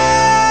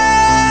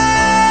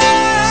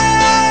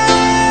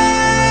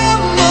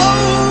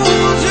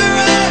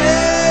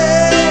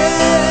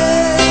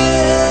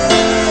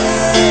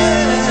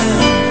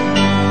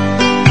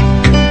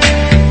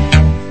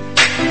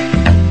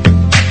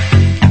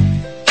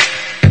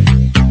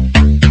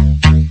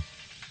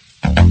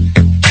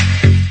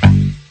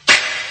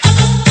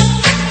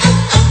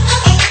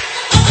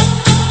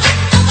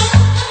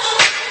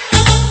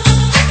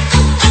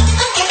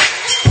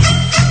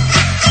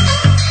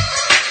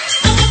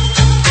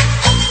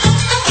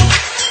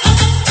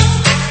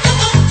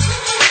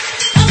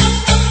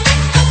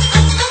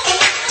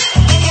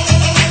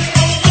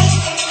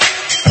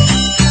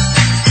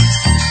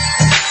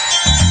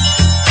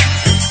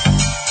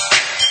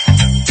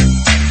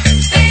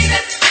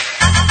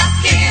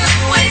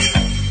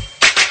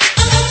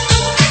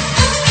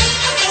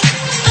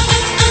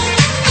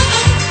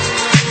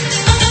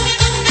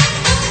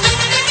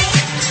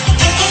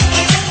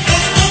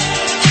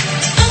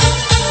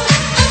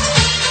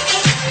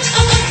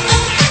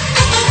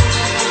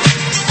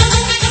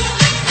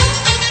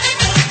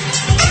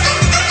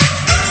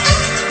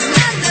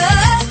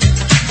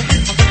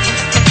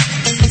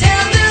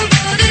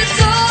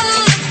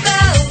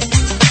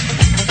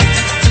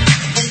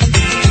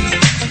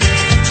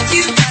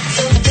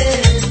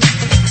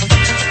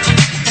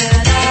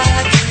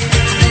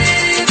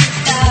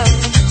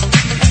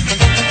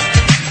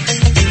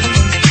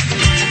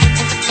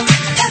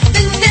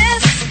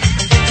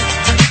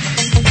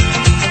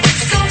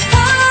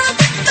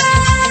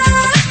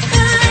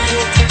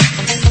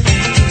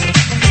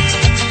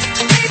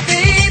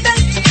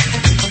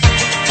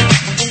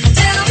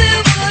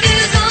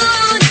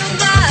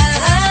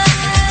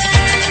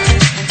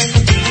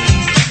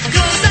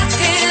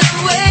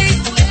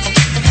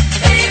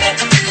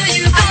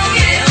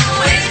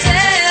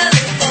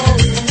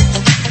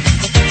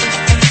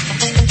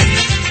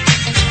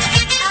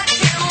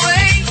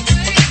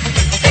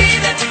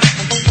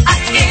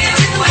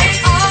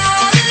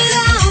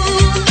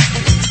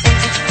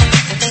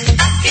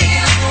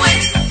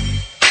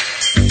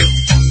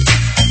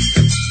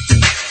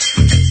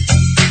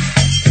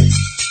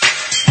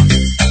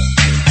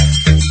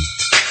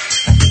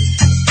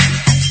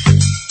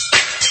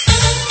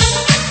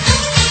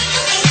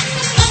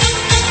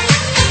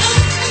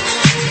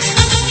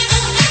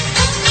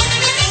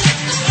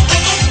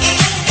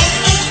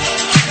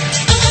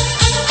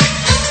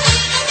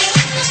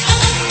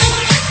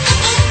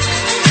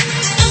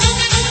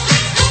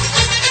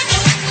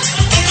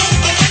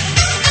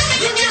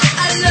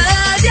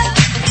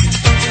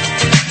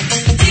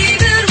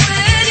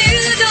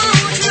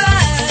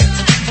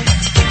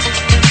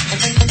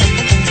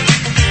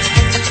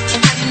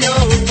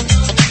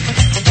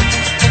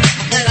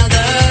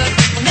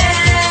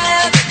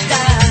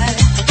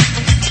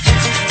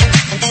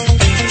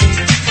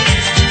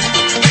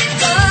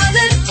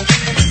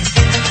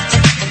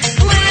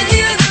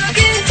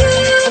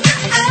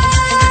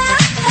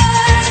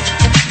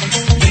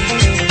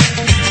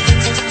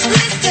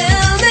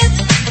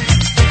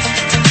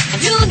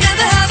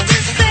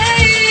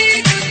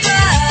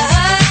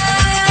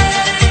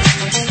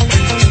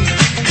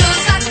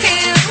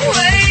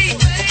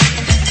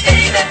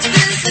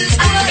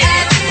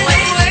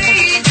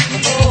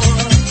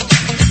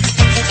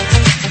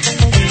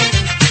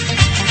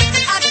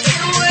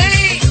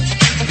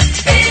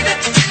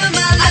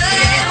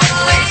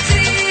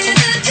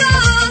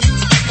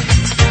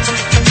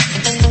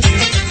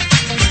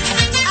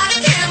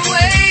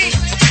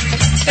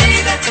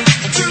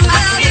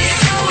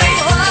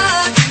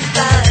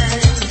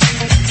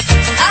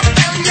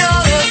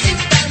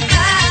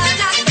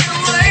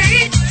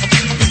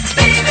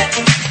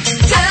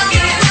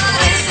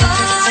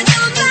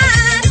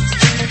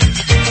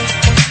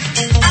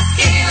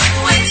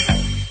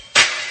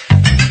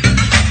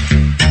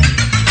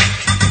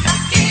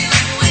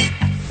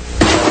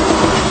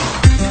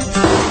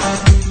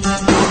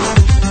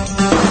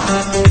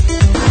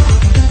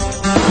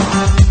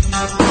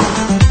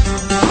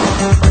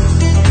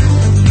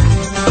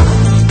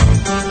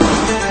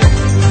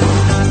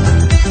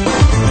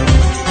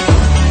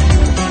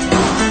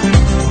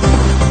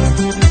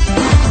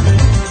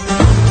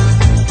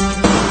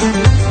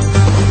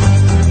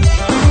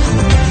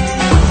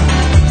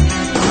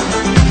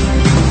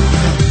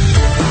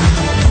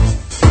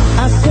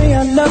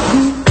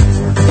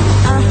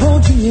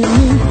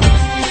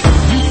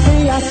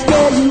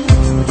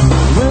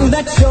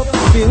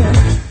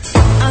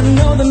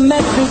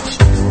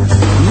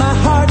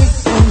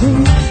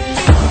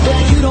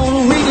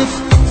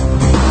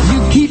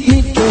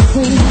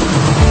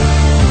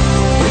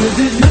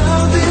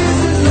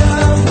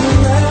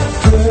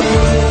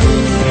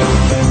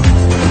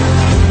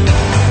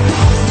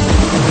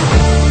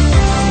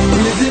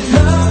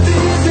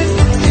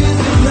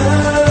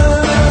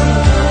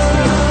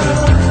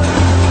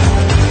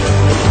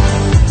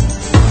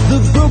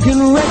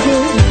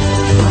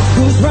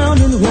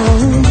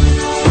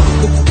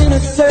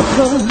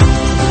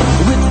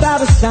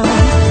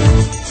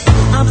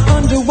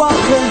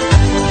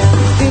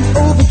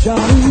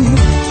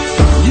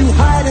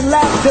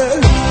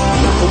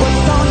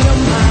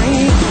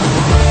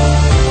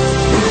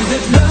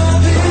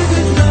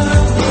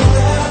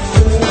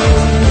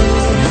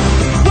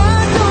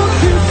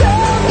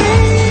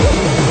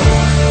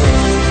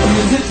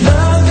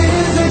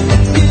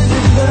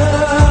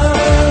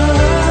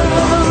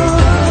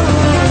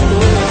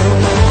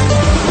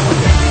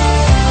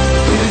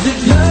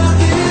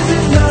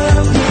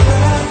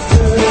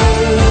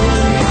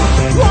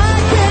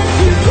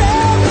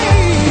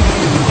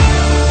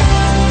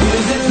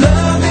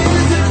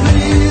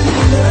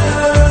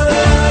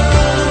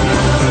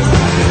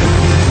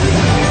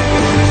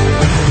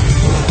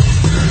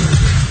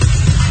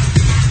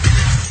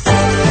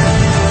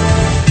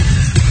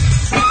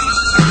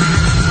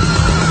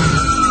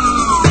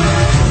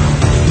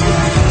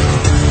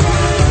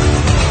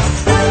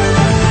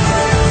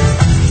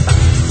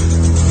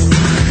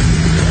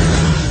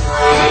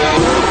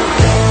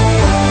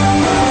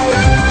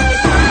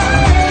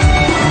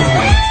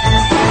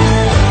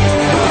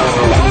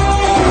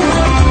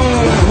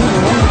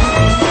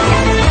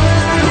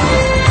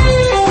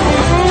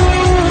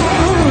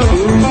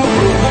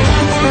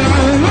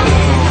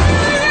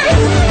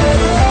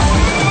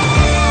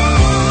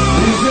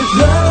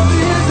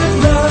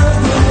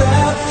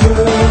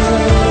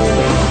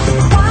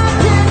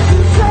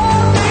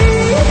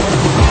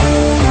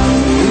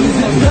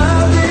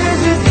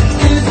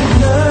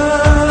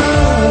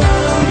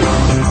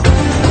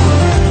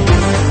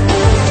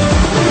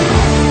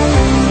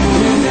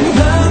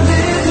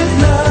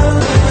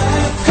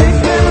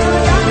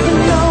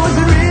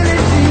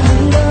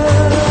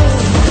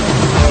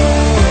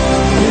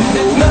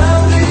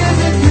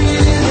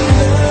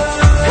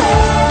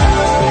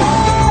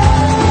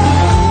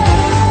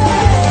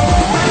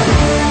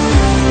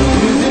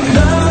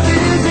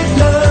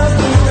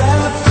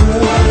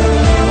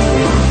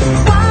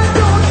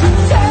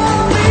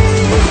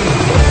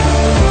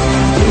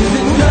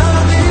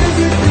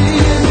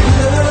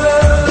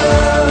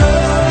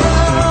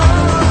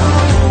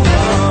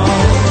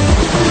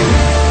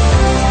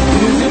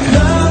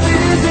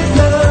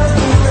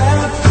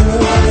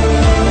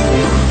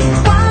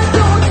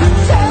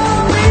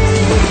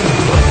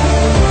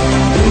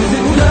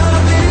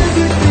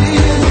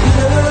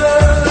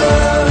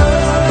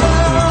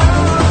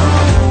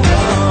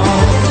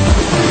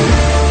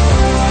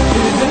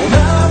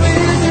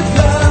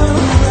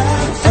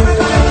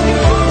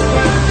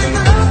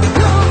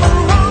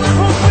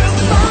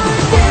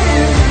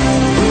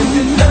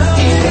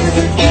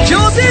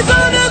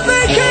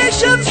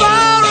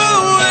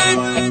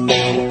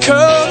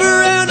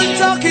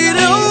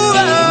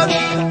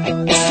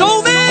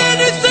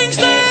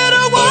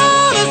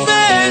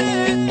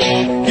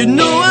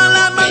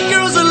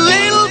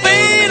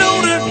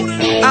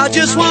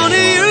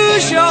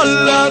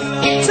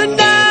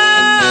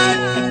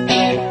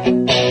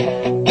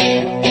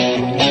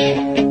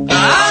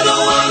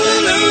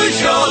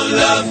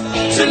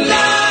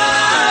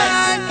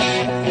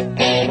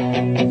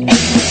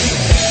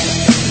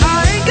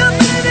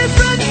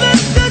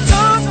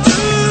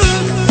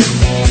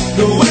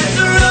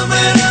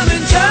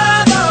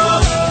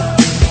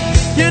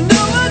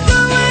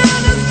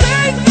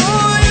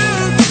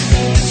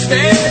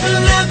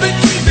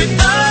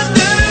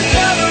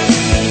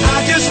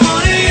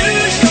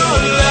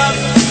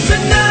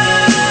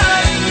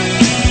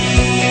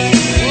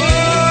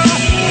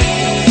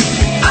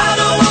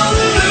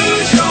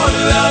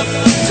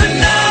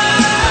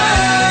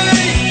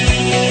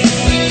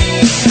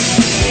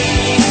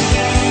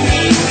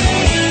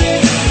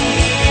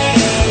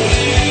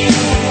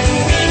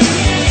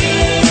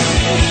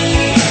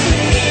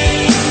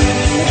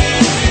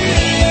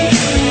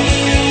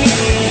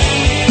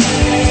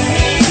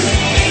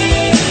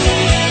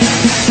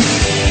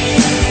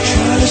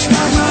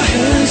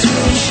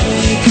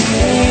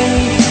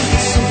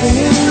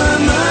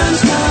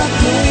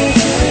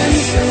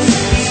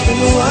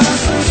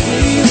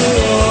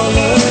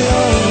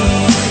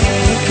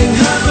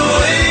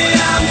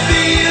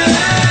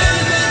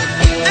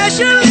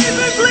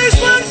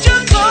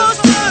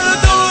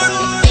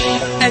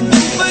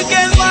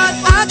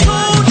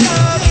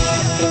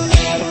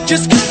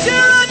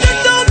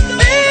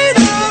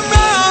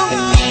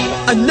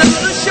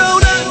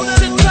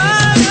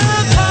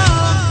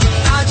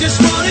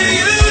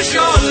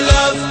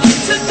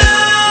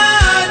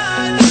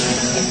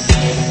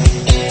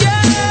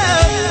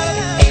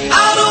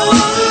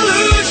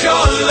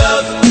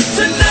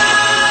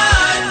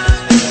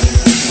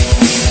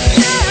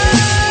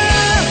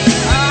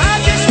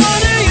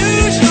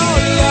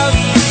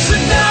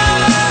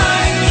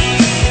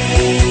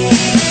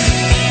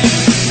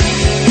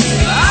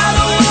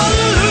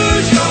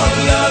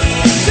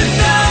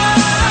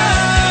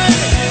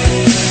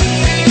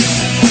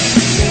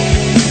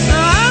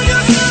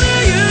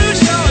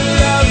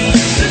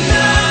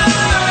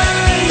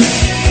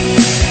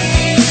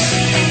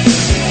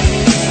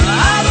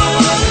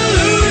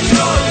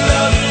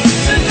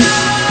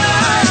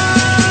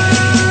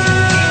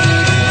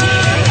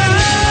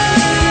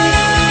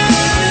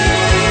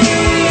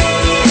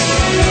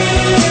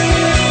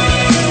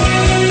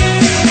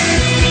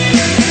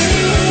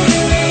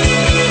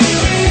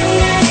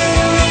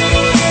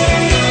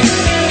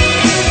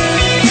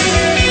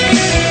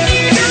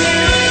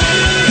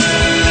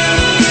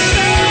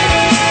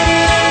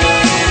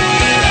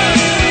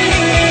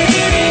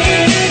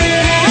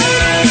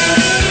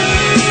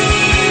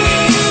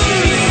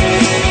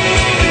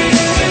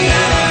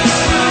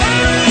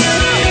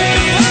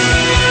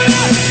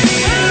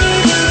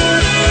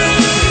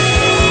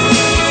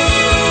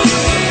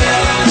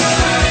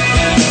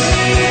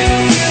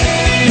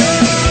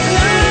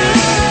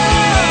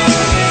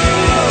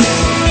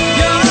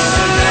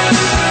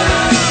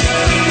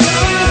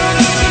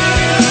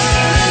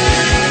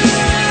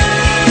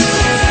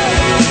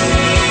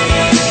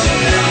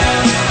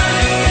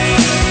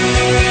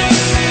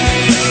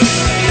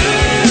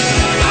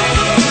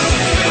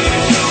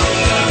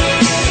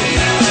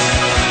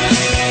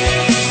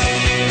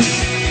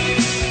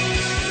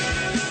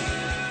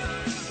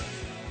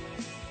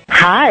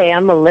 Hi,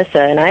 I'm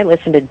Melissa, and I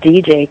listen to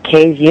DJ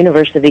K's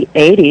Universe of the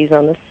 80s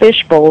on the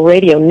Fishbowl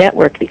Radio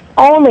Network, the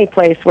only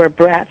place where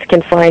brats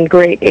can find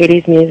great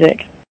 80s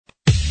music.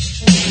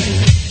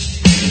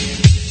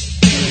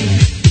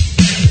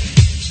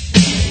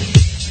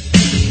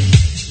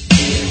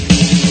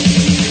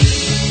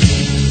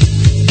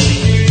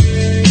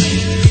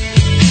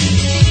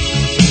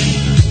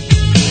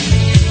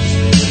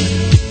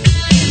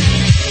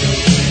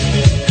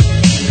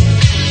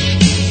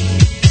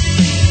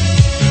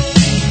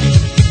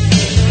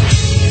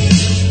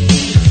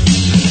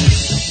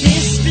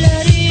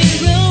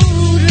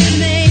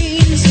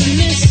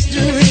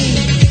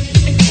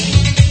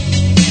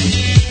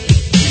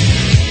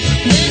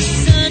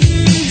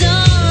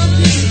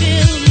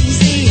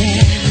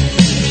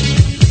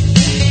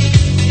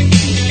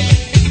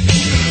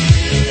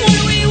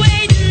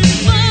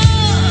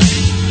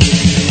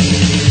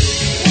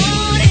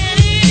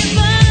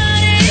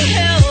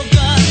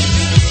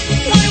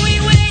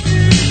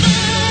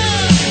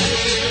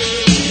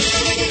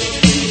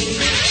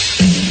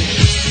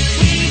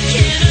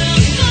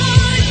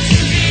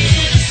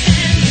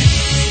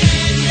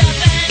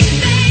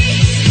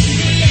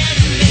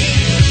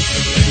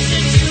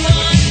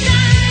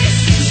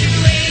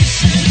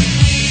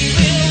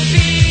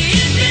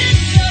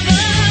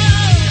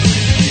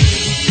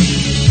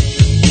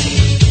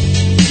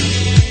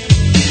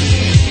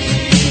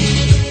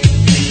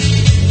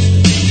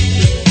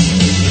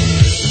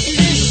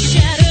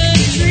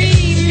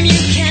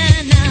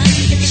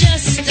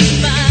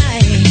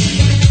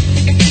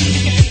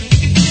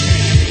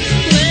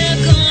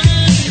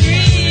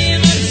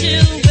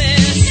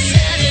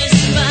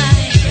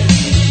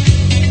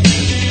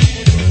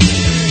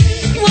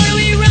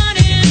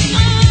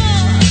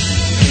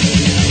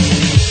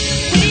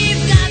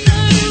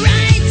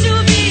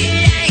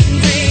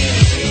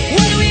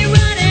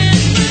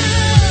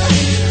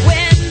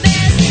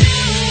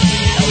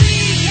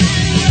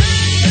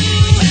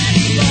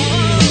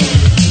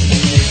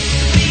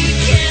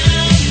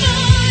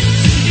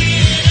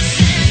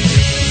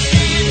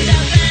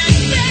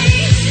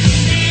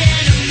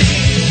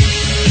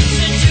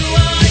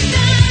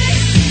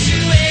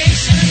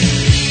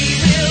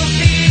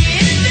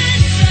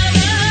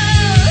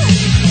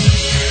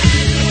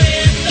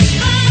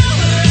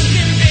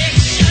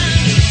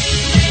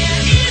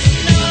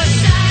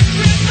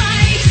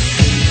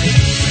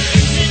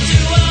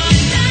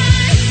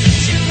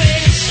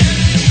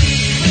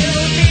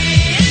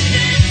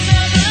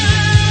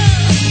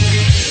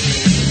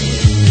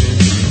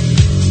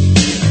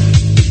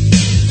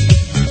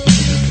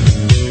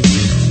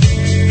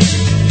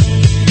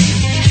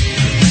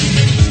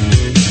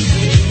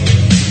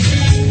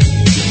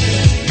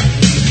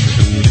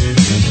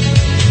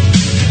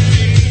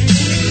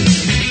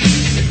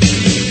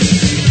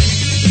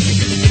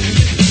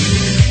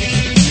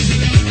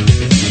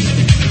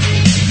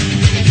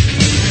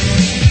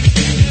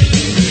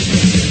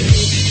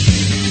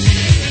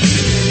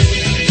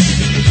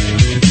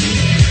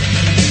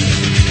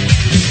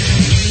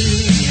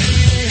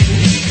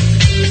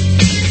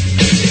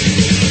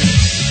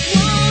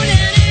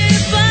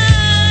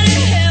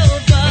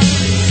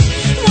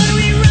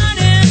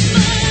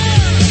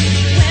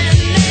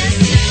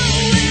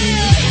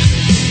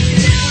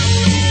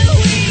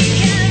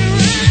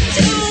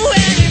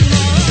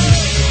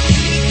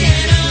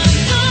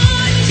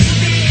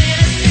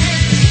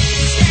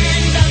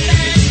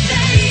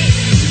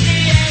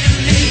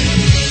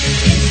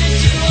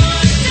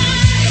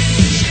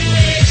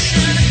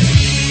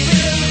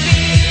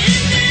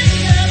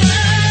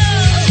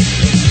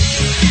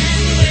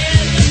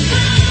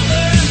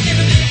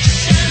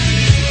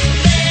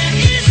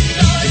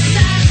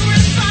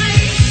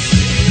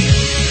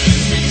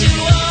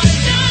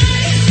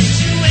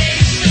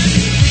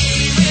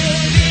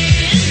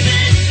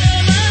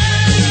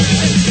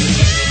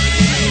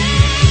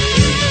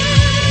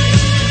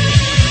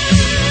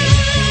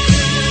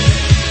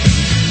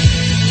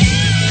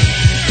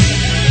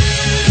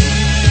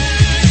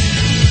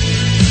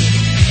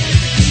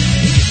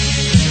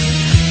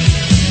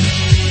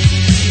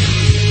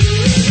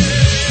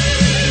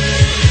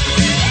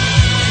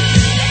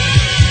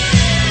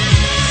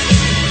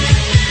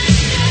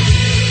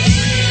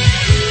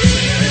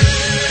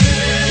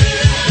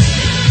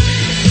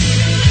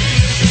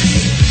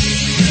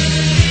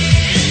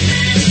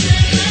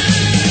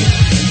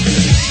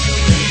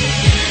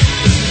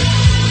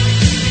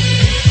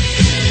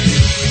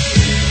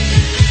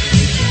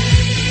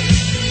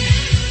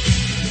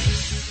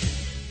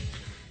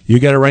 You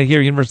got it right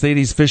here, Universe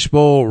 80's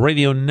Fishbowl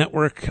Radio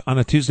Network on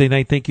a Tuesday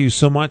night. Thank you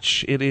so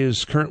much. It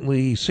is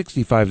currently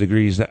 65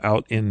 degrees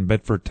out in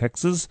Bedford,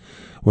 Texas,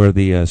 where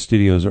the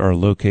studios are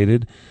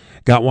located.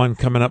 Got one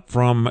coming up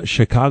from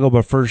Chicago,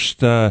 but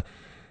first in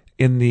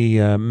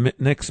the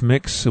next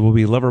mix, it will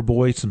be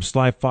Loverboy, some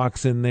Sly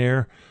Fox in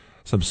there,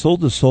 some Soul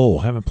to Soul.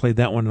 Haven't played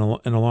that one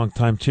in a long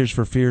time. Tears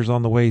for Fears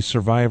on the way,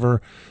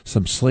 Survivor,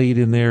 some Slade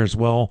in there as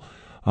well.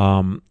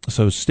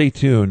 So stay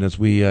tuned as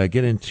we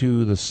get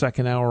into the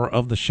second hour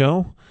of the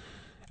show.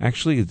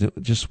 Actually, it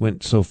just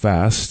went so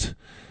fast.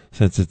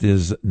 since it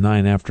is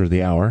 9 after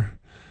the hour.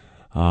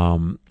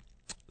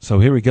 So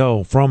here we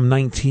go. From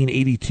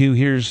 1982,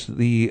 here's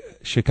the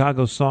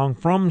Chicago song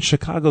from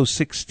Chicago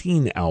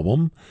 16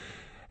 album.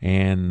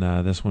 And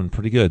this one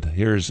pretty good.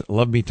 Here's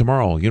Love Me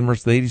Tomorrow,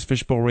 University of the 80s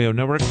Fishbowl Radio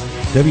Network,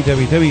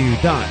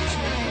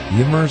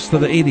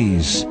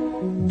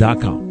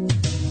 www.universityoftheeighties.com.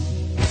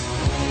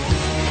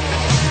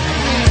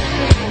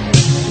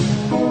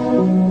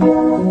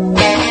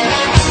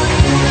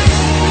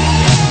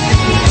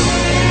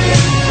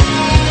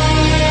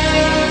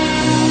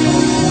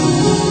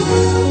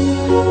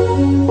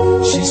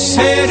 She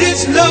said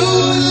it's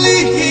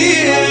lonely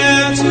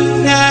here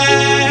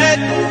tonight.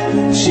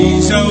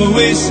 She's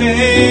always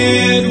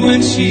sad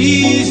when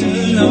she's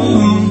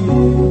alone.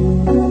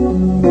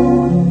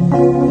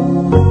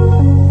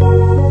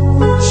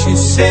 She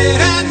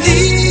said I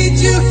need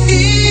you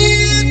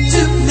here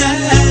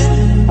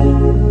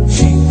tonight.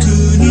 She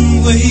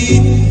couldn't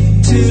wait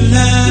till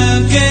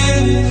I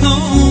get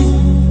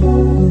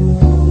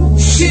home.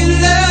 She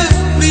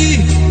loved me,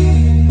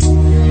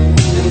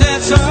 and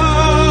that's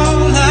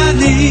all I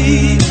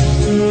need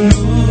to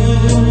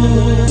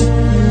know.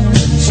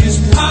 She's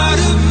part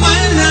of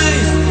my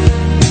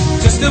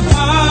life, just a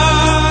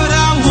part I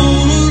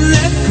won't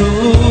let go.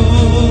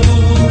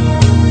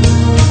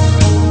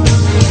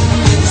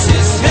 She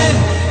said,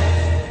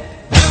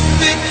 love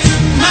me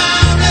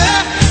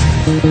tomorrow,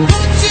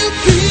 won't you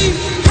please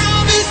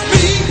promise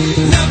me,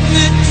 love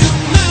me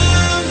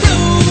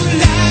tomorrow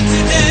like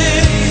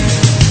today.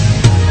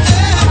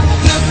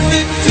 Love me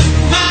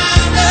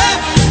tomorrow,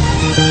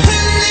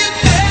 really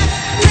bad,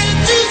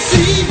 can't you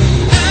see,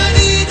 I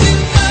need you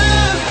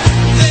more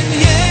than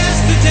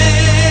yesterday.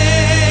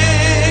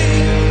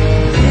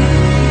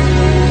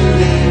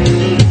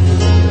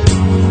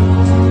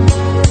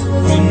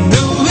 You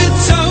know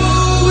it's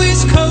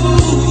always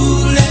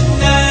cold at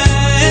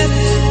night,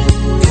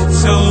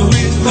 it's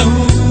always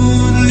lonely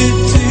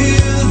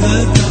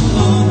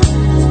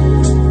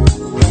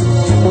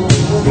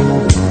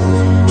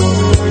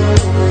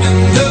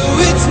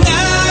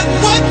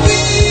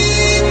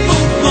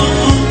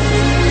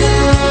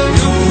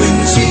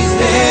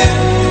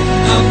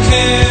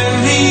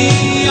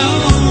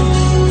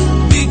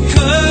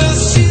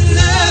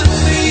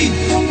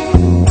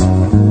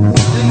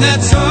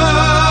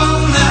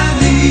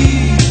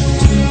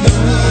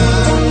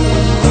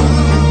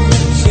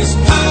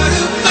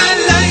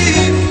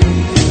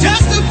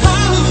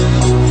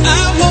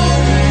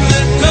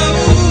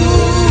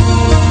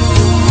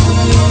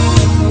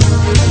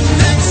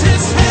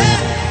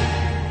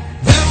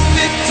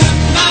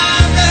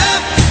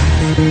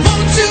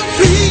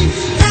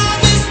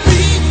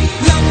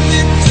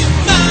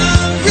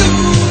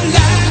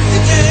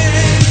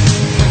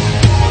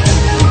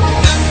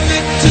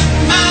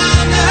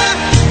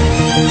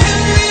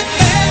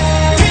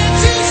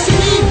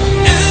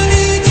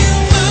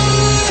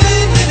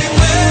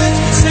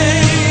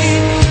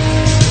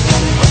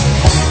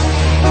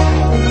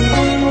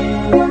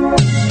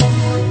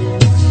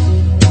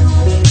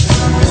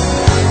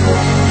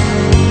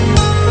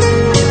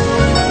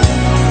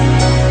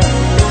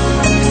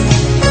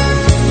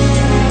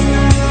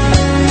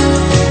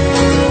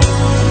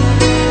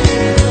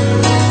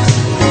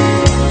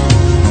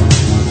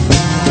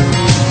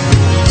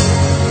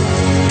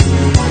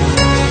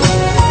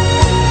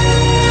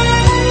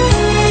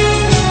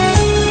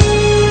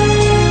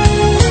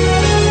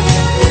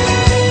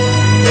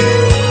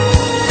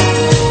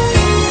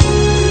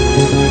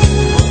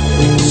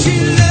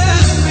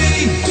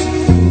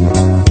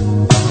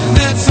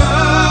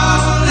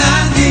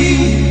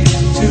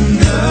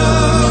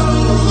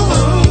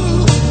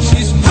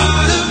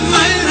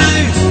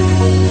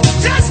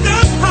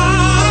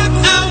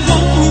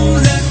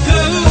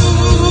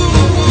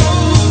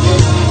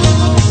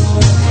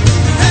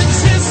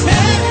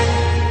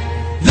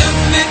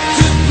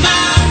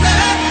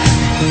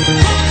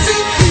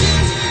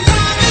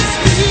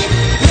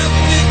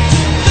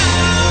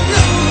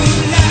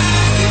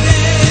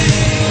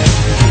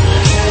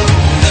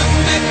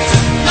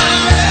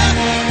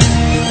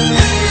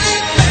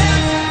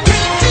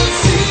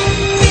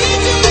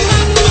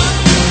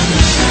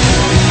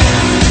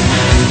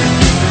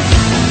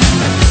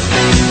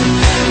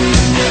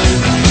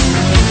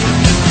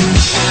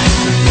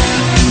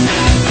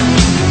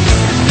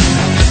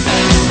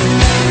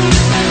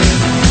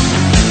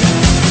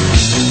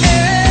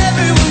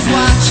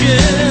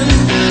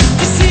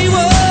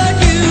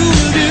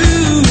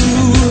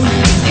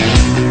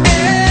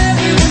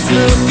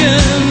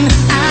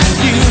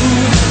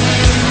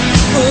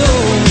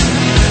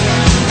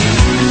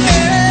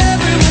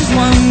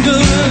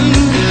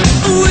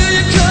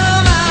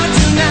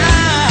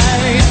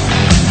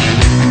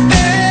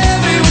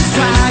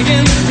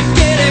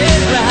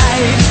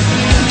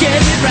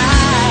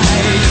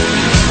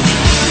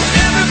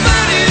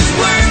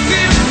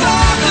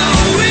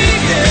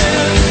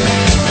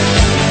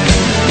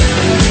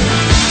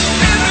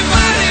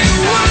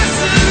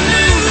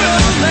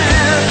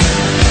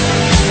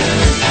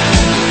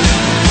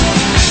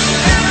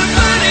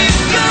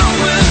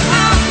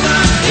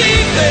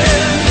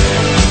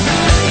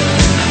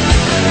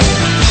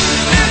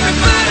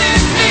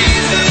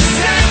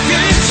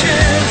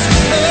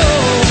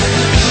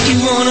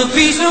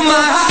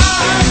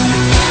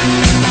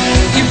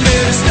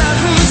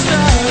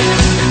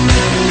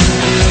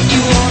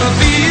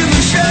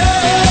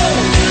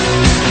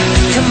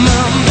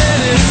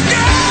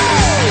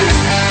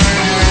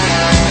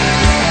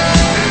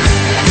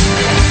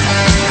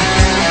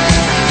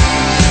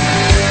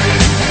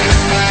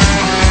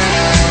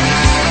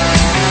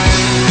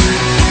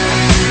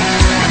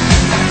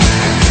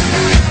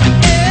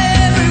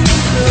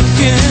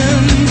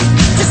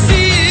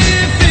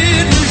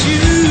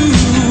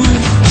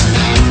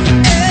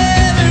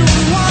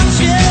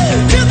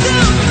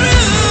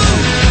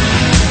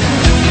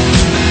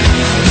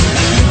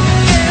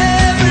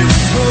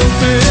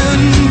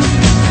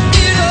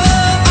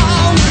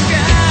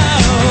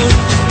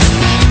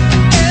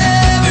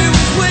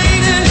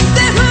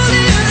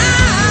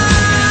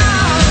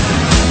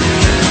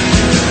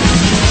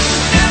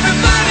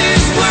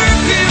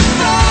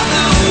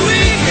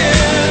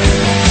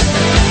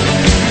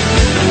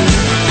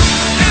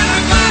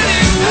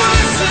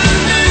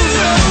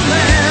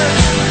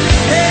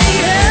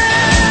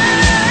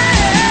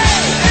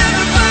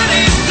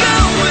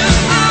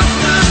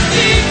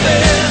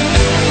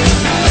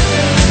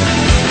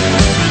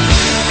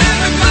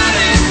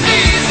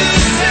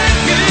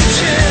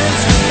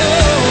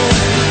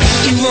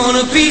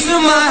piece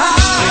of my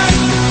heart?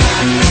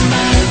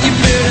 You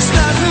better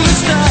start from the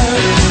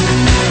start.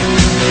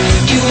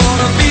 You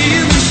wanna be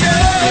in the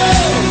show?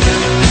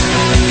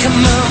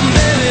 Come on,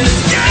 baby,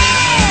 let's go.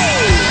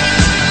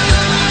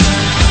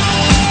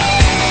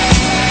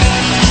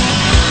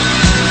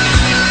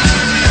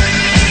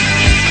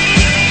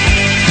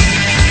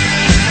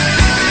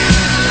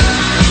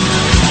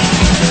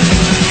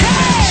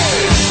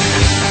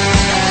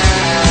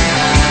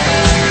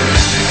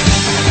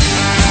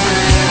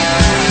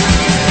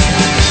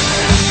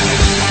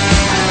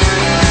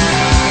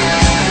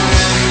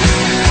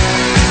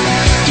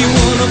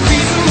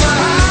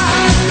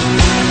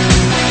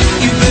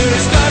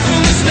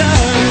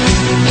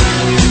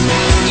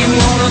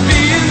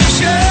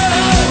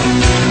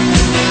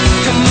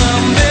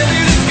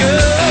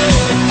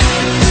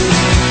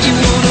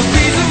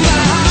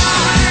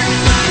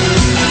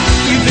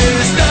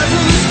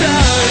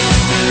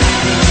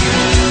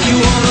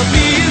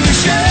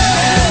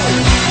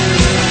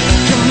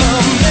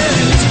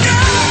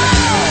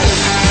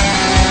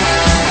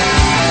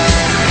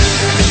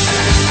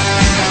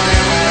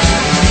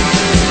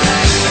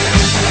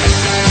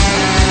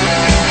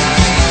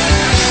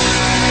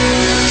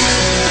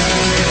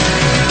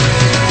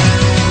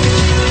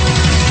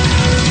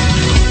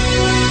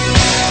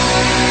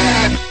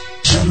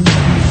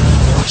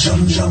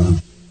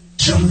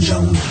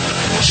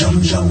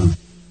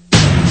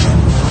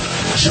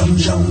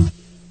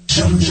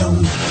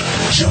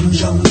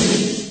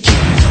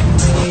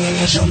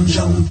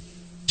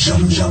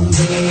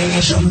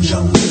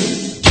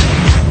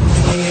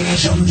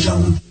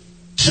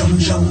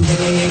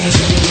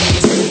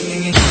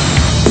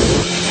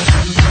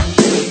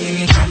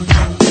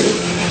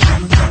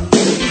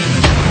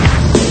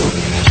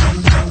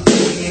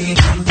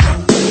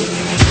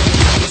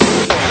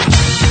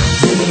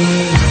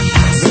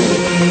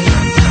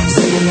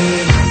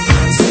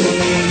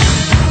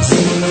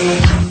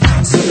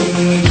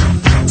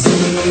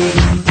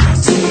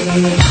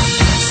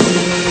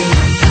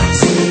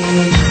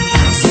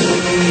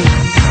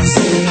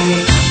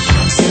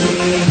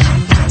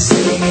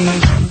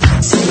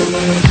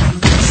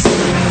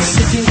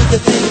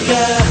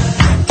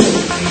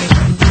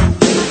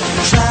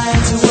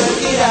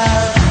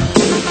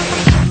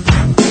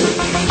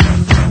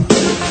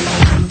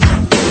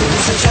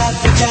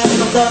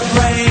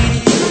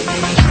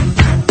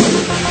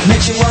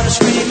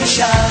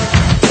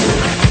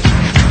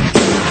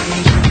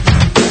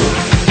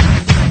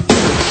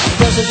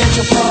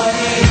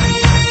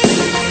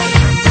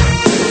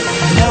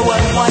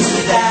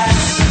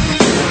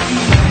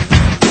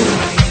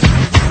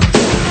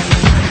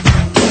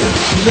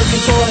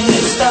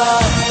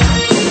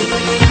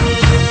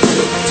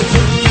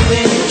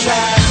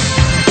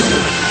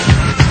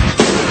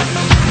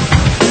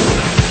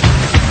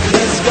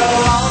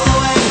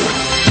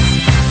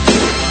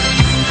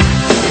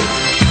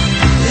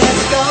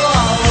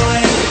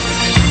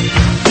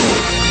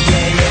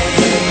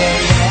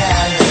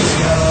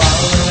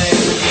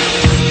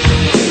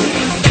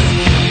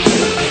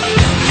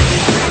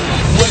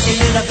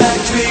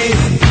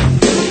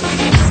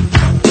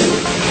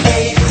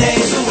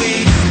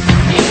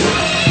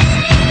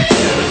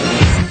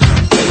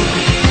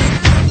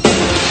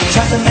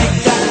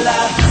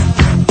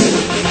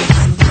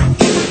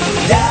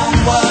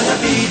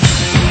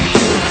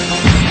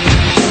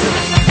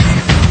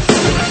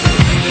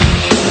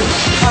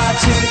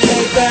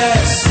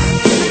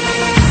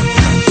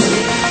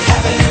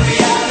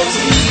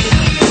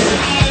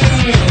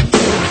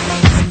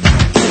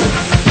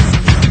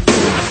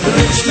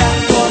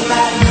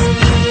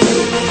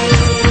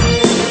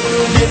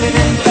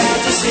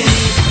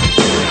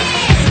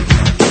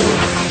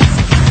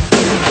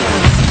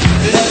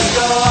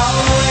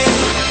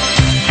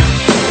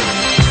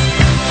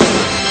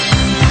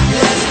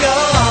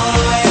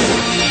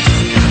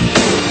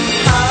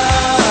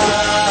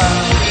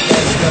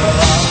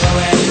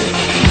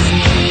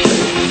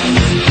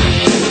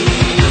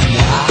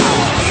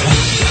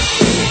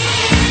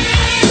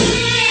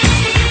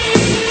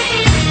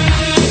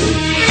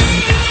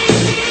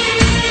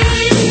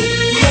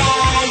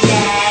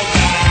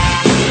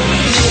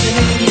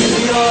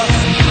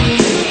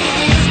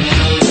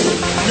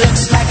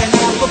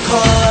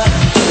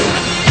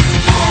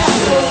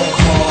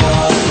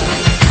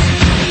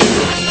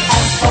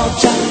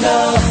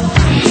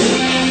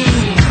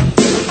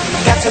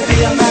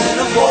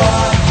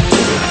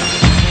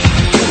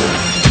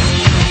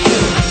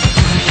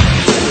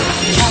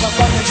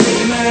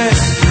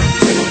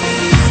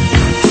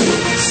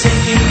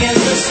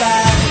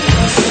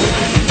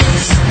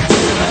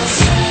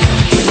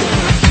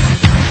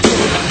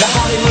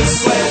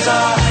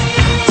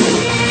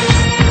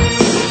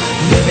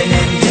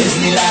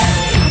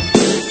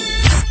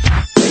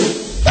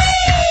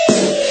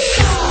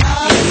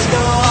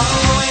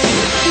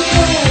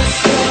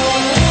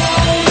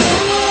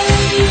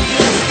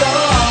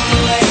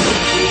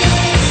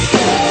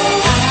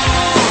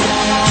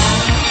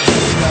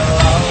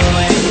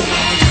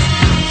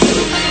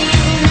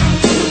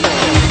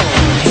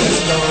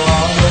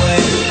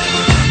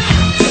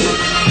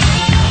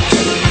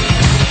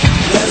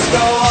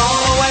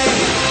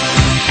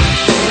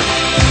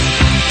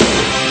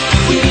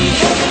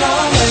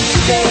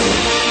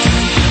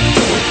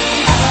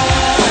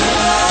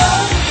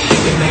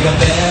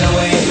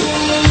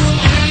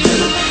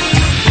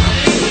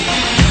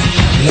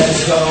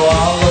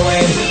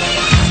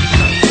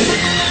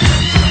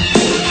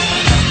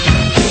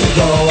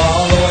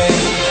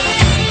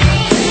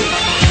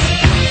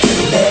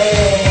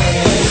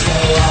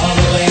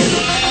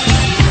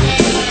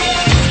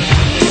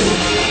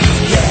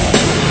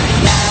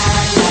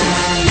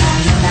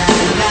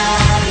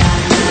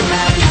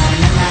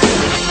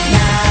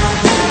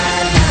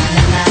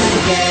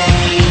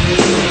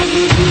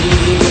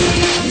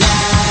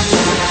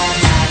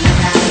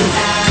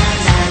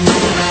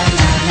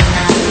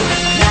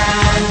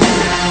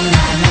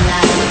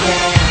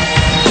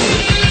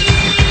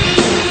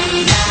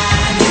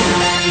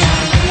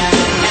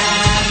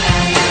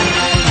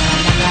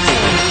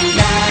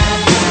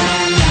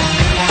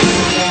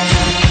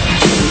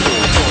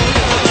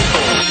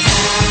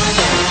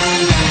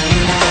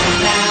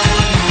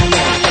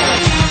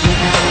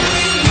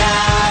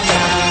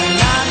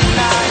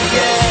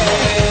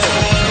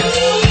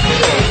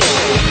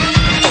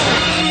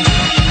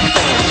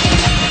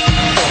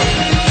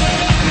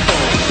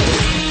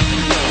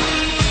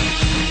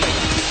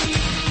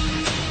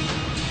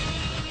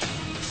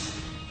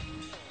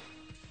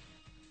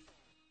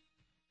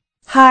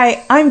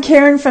 Hi, I'm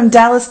Karen from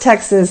Dallas,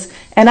 Texas,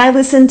 and I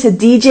listen to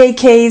DJ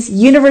K's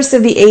Universe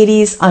of the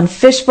 80s on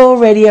Fishbowl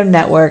Radio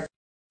Network.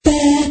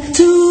 Back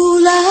to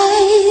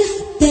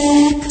life,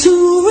 back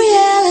to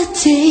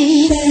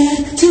reality,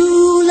 back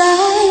to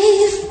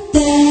life,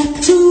 back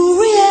to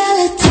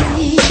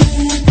reality,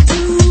 back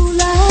to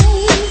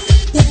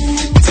life,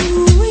 back to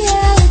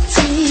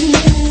reality,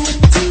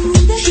 back to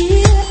the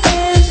here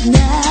and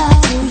now,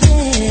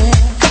 yeah.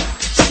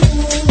 Show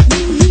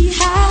me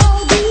how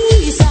to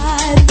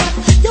decide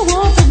what you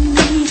want from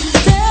me.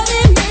 Tell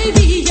me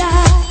maybe I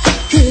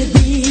could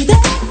be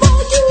there for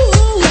you.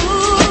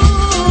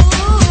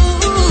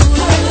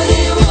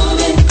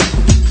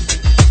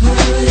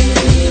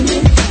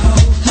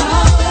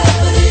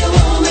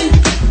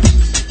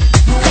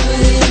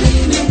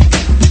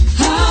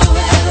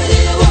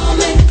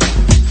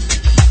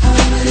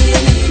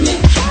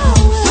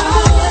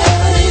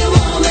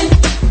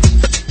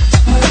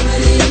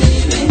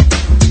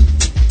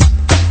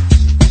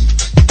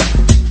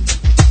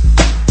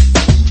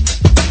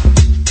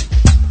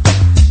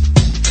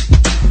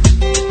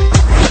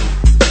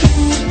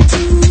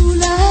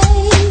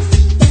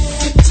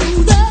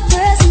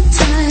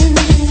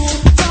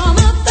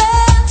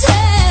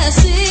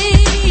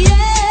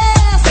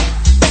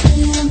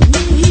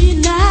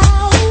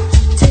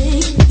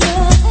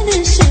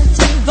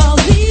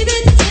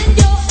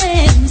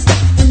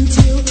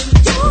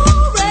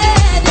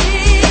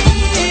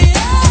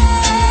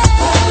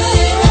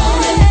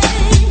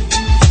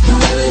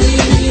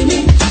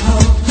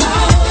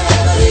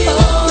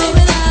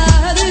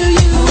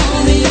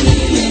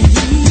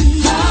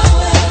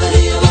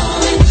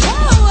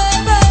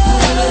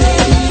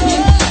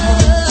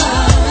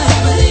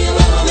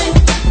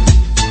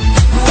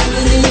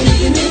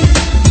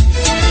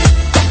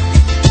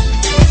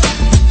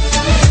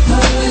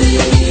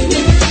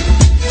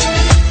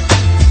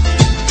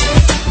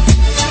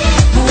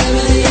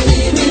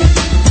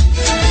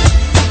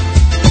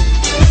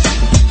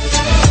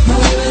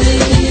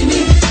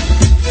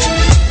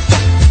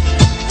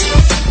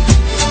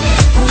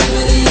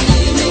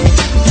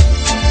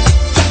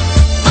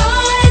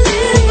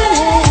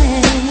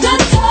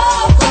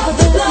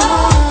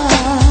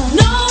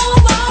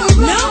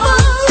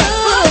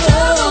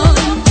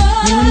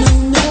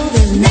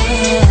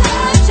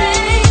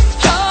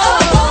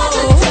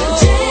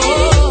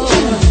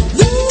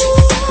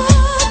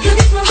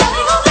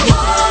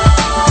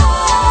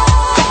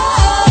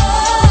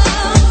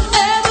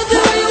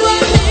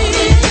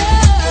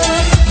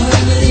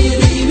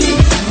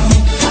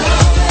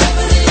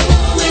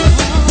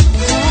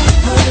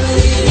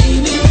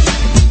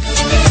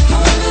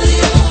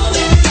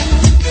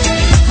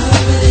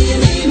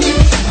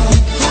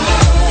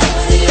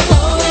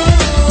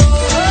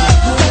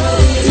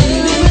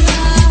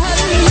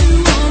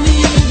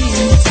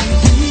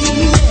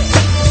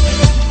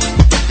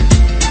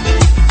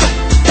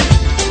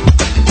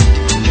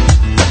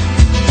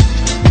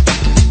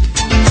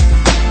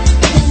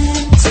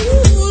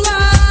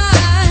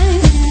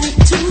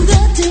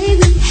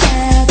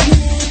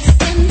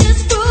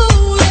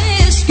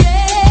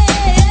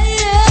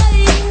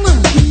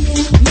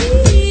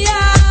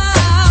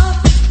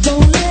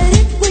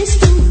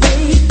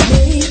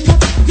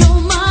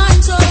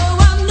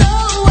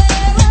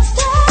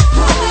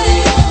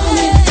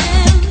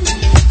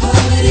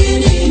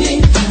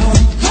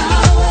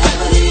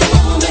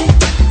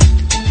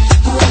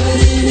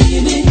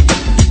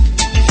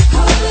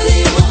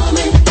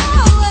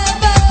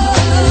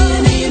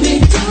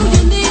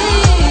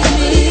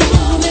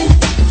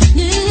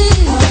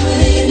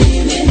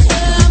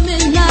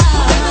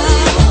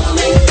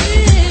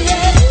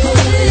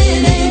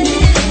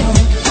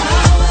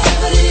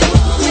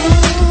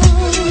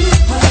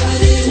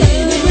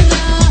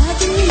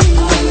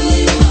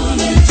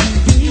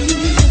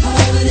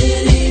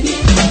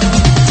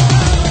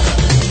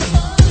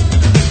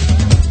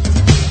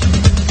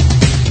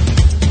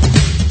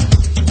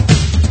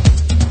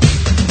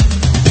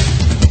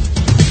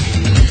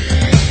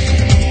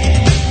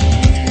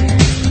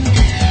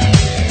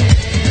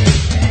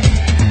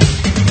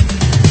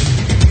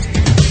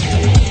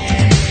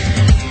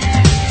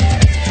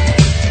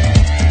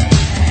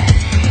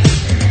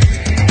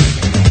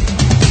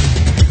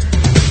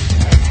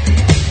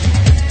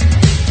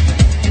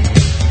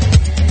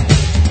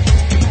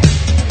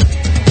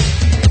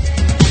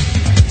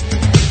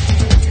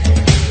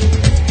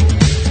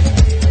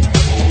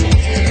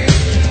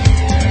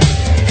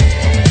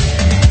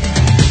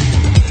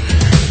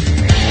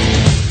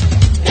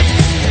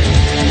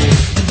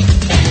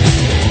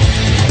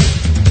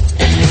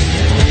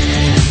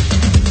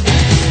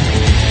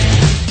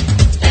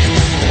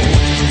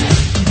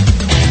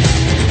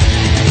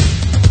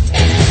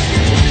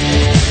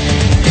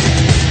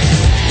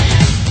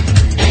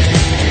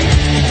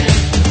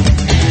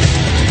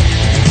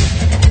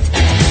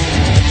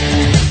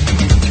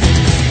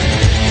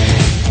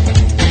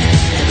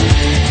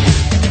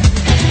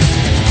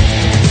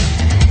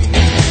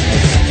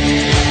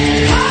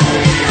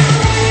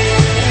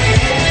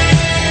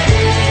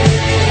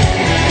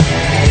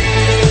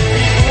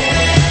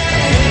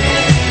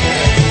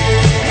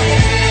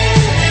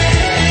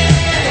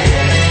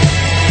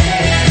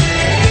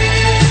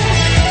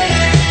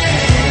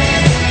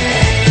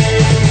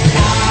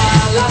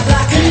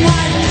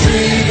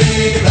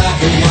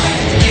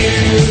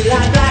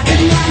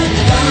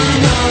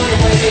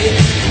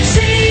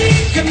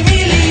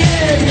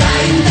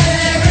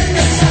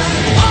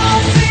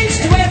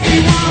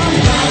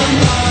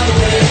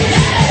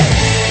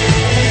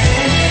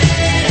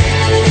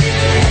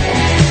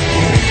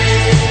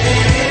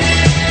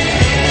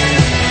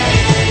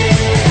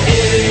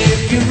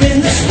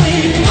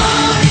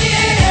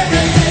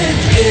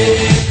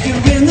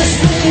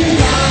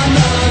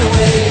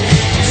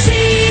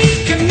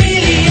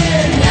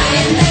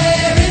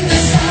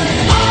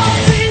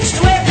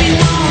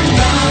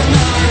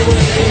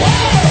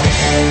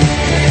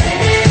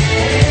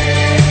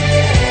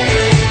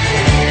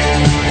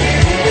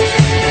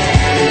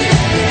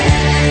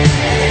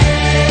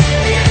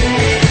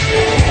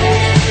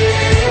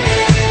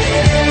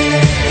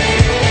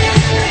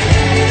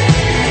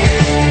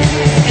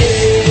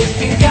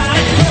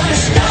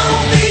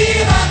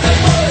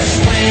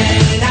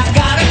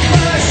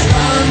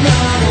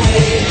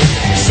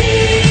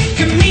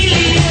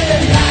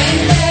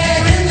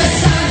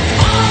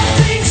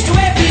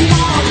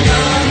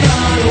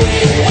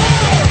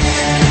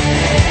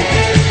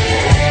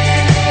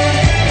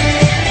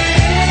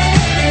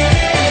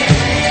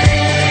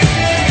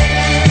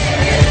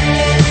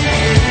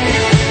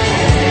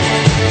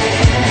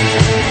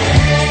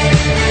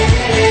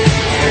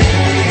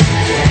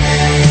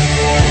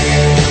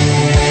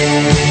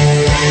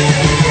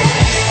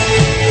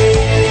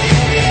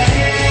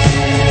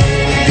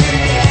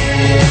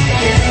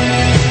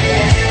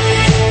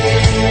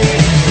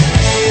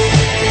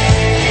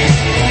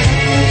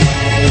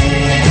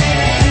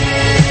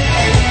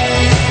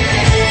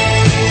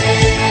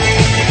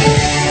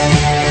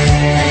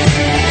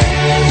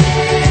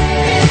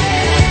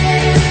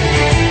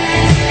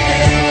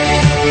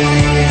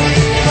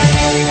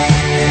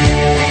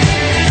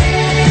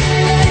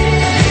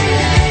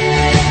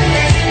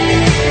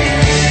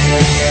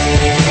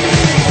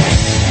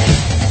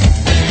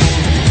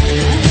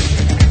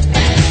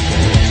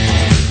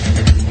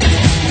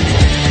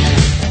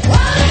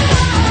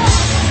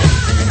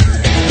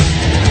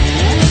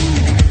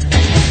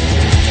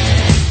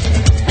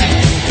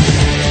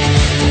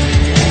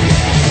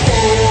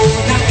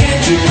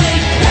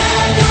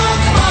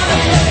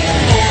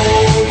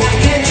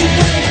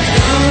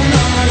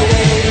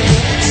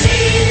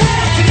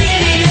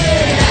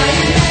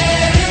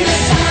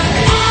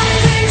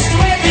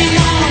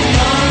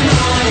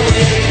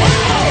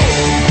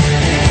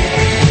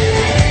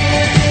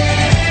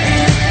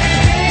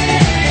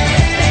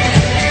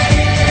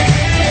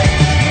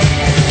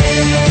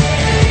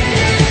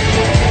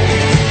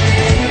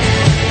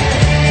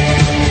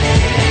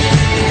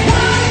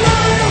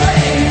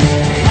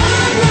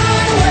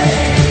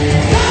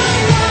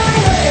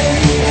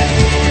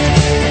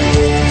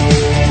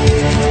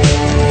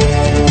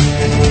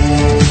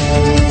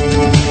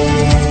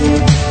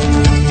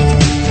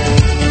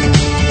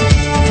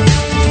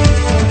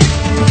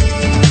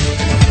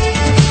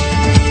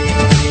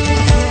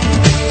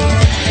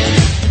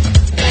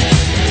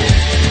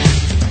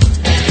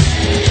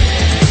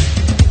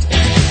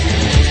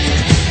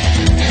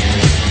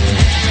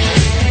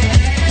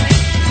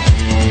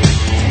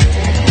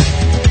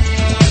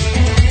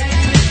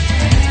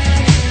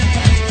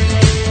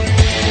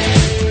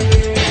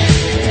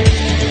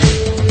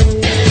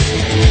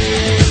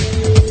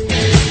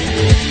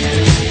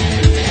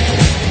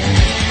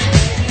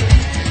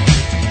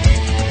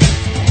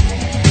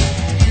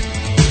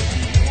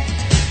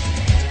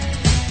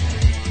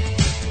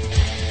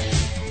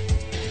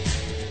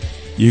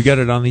 You got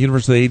it on the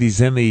University of the 80s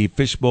and the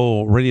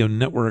Fishbowl Radio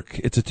Network.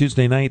 It's a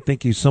Tuesday night.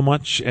 Thank you so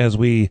much as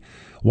we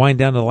wind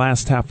down to the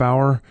last half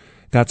hour.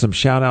 Got some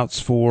shout-outs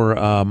for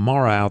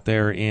Mara out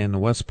there in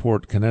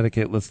Westport,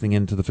 Connecticut, listening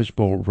into the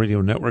Fishbowl Radio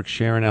Network.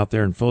 Sharon out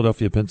there in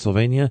Philadelphia,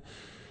 Pennsylvania.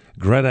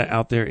 Greta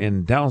out there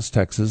in Dallas,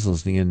 Texas,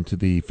 listening into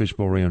the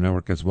Fishbowl Radio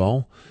Network as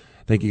well.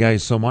 Thank you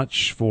guys so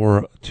much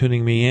for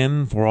tuning me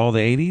in for all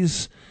the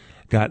 80s.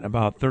 Got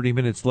about 30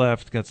 minutes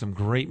left. Got some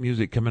great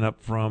music coming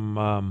up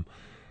from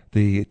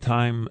the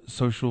Timex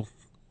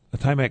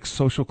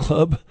Social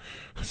Club.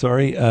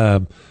 Sorry.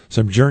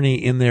 Some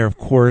Journey in there, of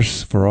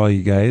course, for all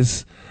you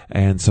guys.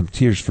 And some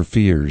Tears for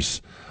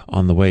Fears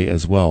on the way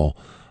as well.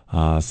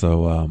 Got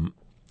some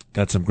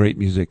great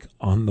music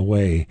on the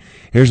way.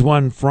 Here's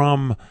one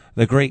from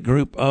the great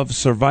group of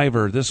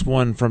Survivor. This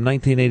one from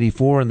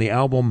 1984 and the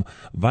album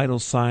Vital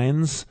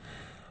Signs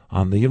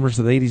on the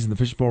University of the 80s and the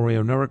Fishbowl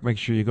Radio Network. Make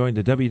sure you're going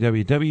to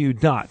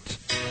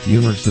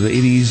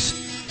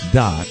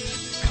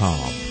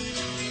www.universityofthe80s.com.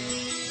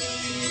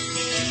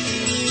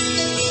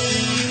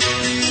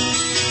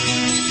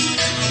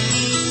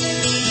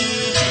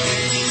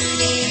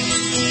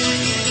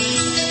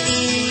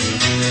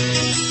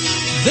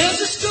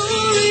 There's a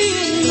story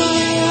in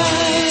my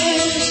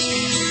eyes.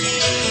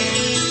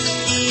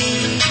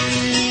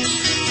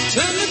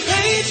 Turn the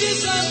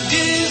pages of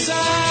desire.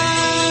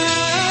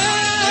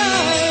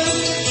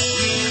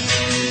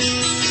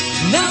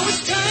 Now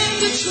it's time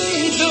to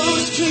trade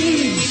those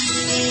dreams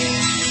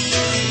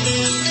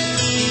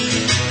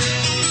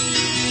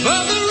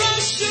for the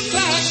rush of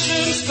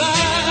passion's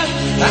fire.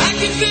 I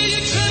can feel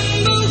you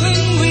tremble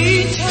when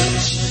we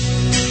touch,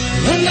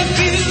 when I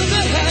feel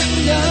the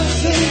hand of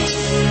fate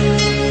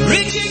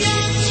reaching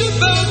out to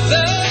both of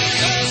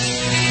us.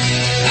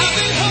 I've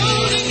been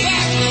holding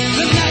back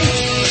the night.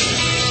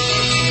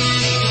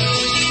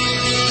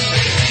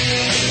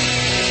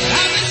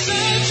 I've been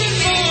searching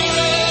for a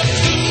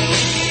clue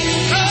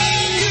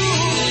from you.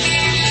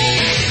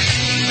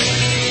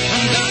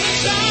 I'm gonna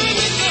try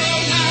with all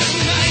my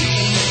might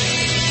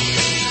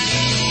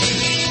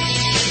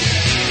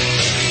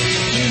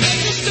to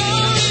make the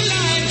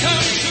storyline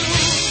come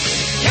true.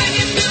 Can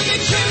you feel me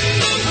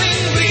tremble when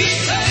we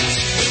touch?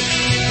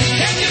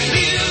 Can you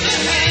feel the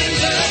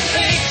hands of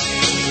fate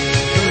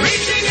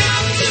reaching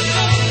out to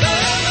both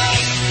of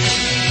us?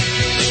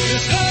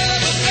 This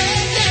love is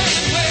fading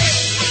away.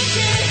 I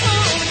can't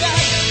hold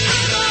back.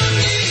 I'm on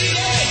the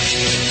edge.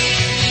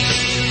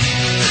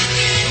 I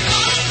can't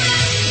hold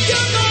back.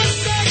 Your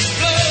voice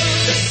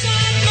explodes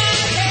inside my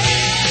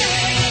head.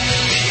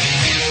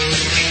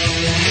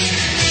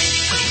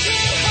 I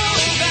can't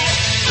hold back.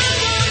 I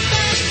won't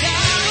back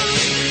down.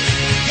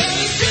 But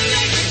it's too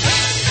late to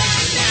turn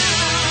back now.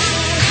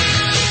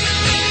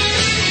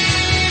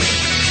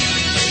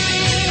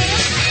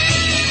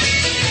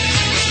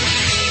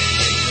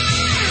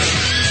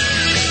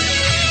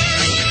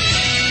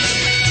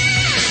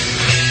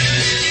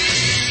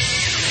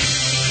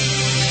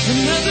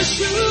 Another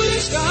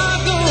shooting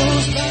star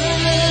goes by,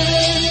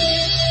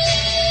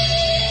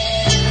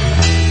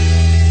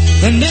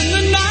 and in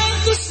the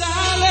night the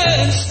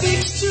silence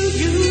speaks to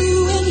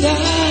you and I.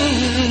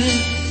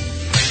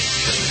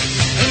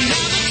 And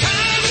now the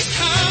time has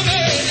come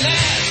at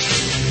last.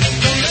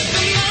 Don't let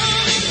the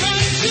morning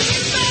run too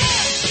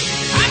fast.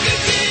 I can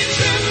feel you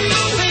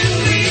tremble when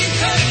we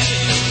touch,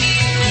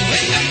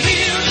 when I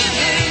feel the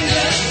hand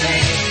of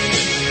fate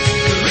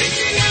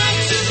reaching out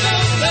to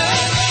both of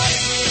us.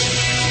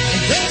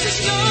 There's a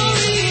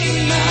story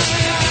in my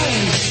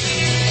eyes.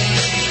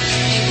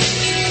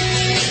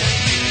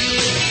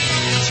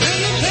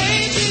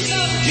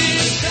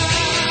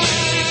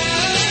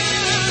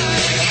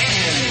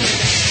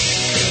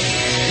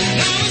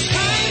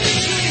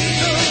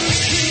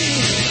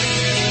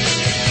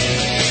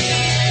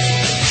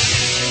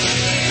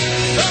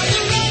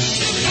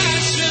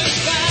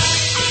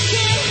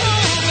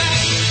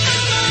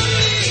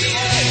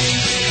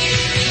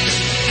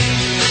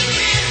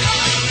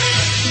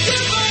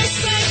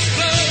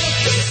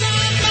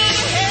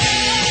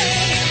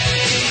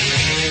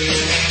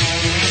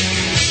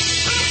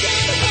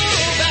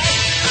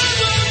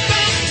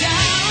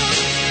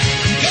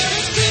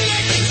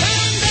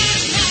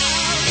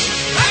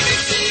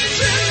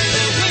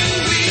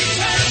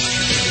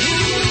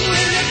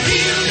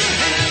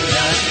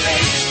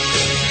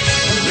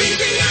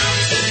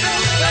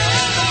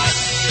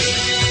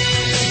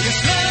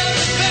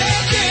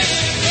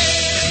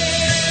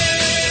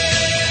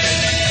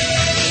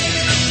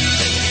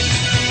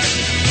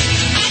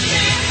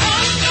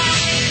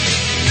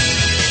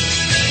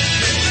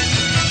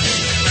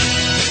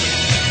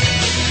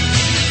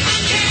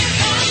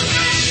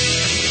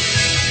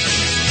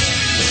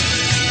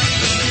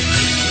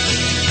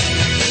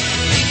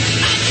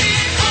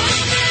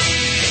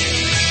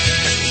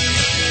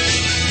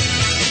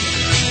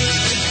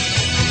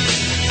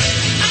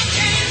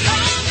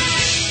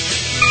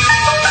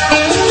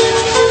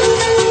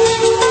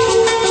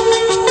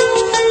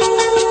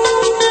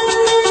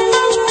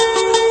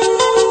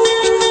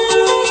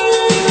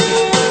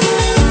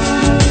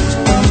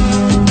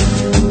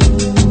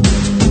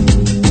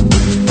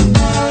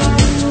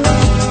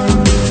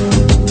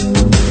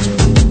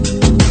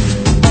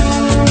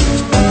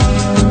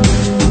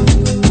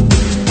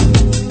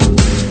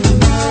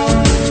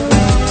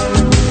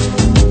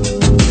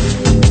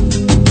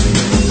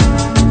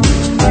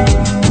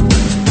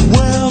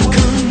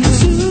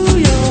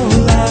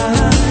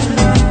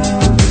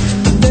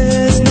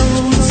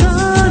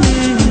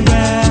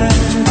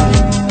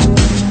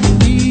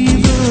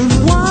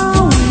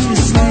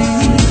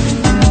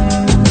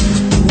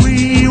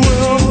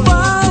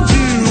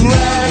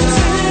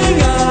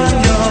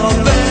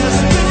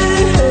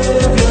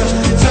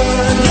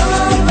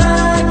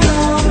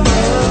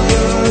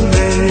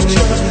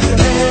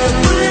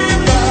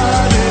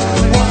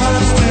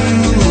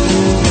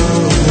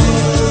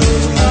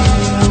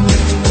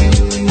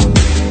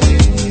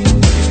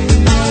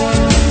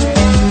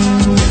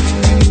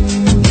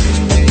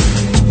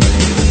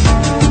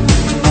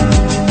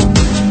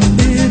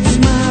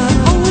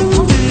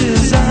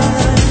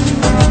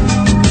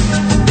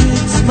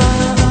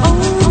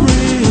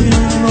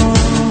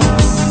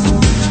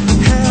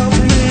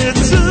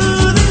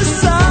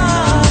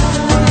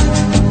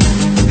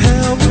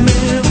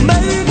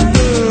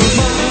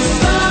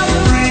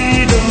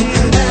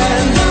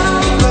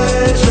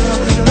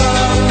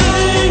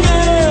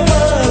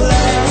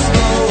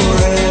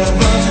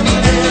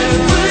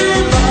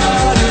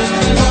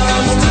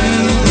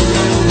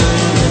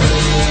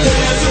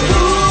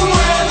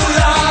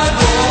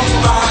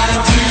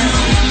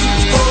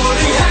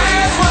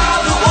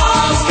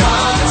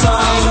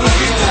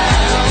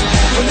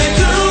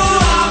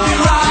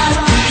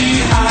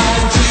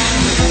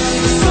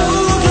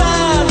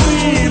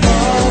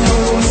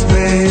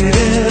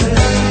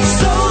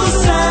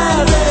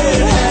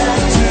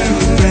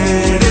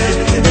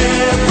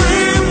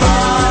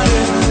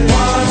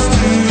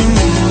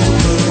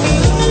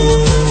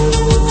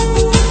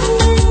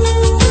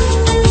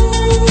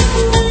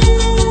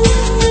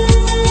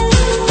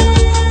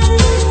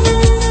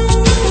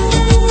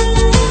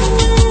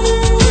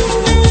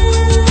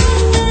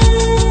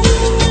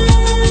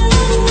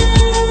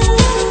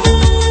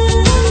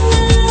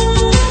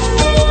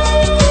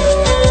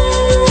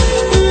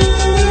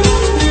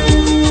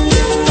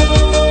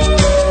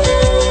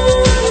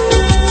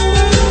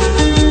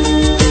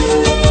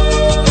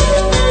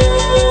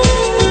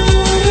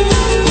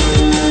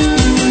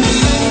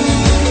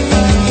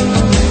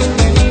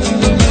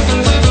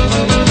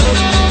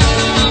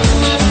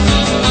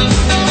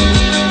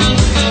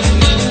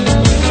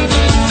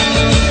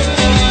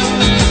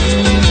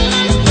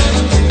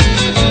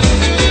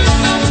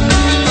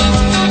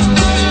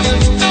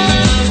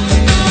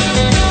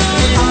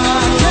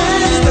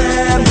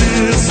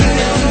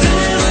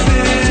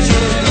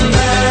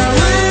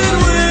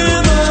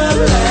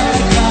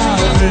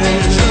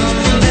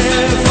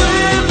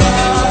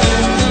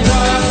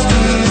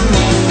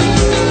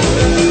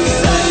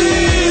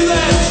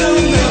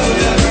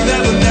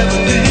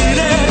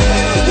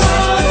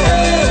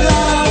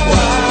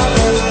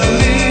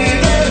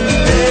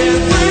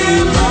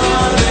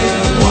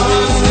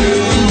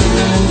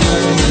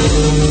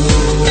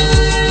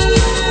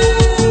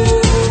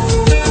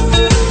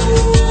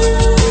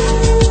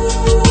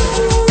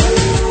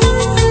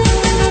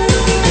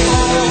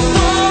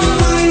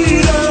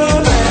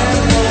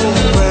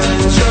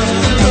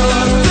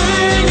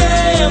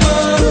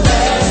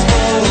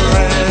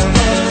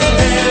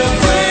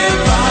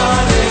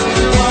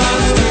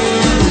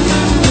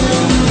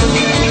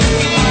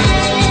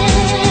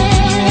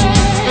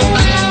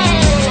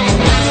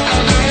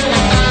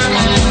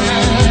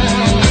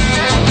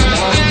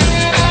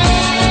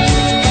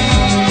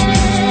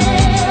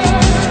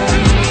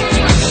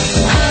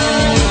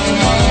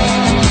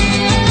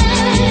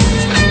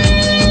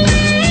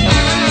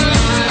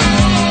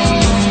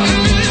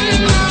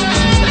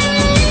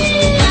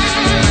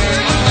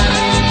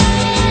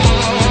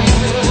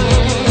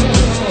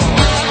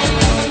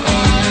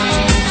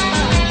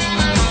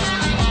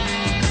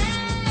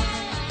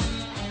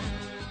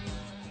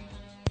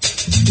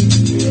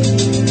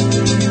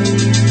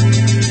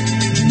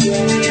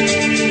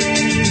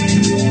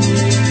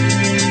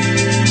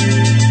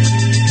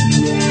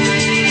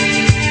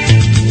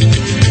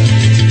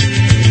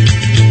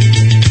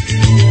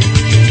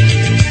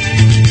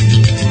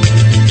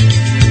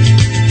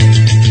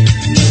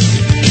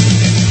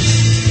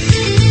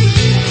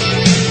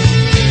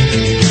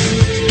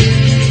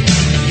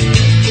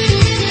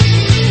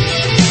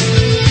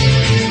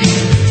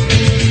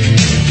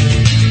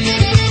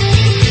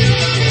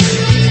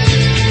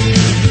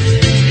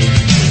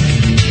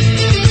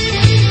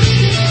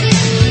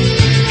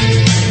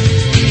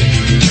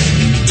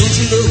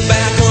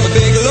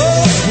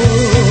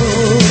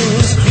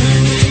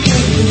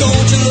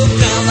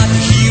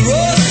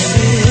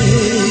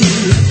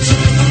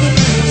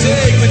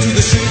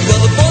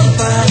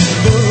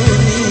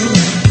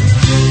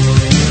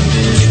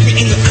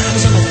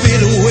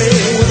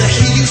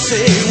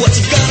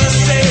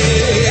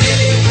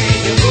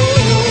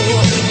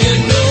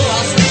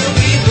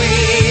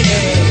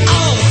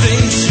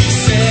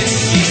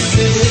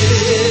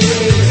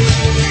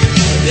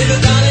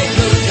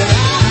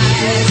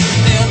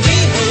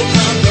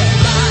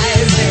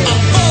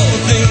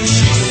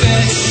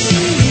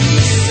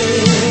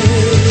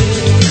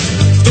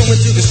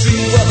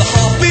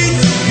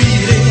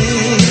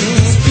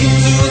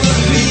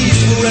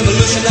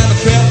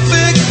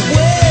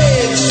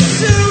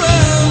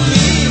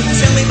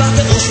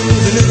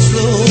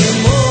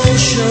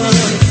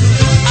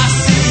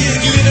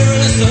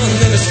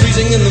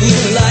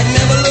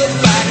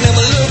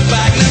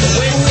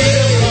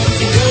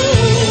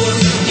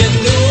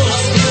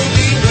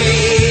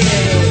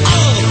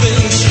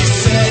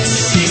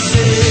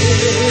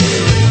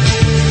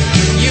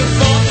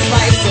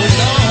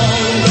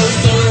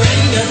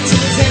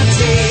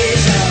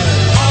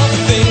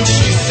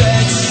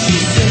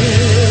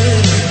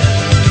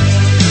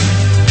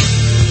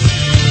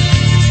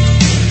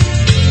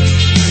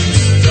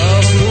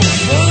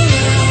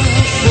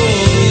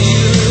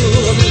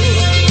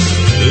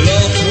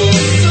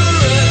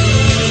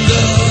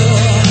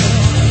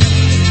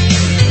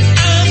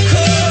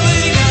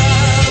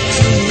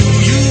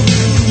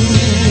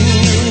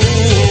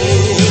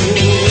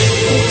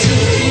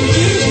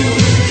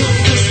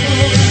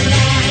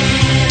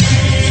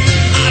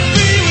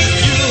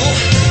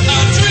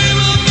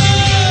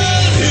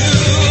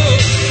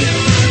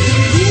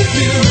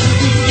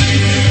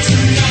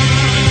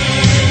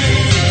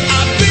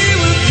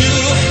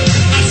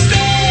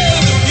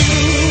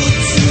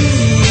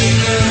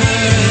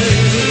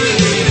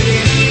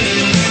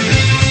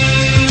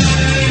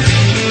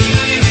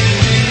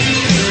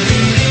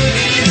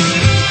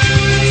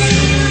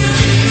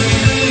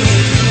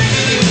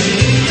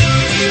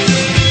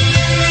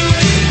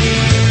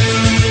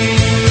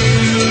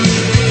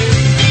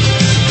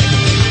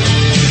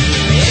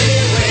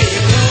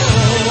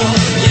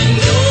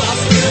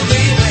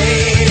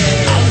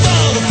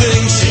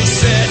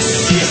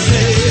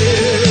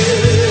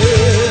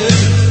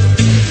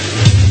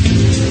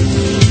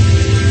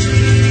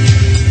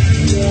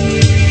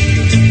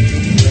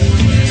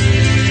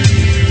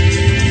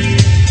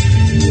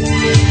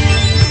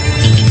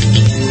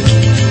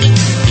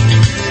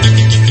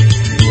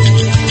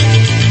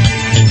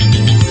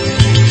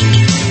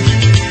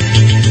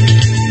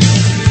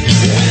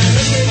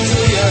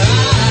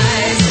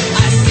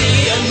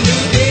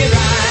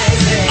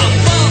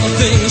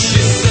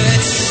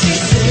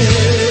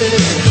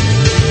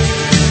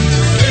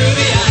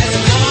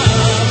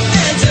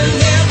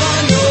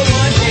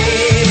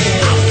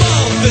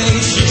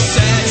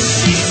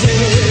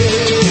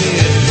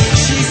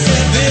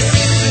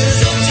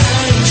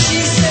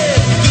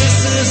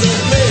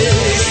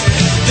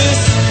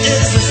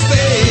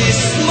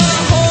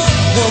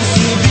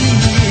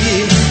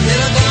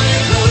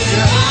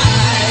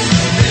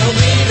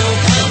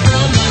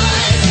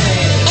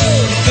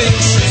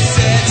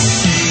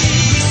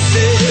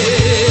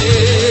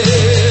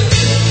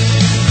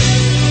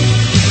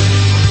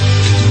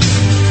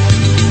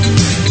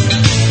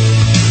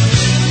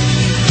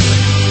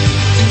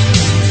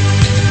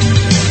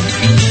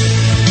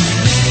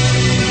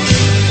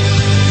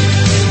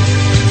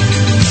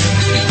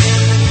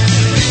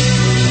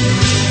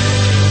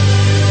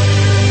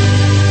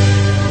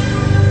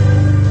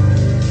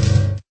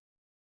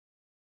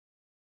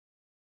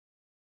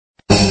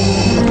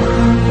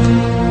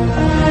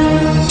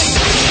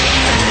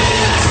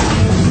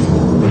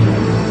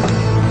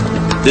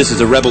 this is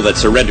a rebel that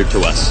surrendered to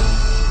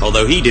us.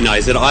 Although he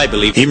denies it, I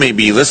believe... He may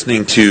be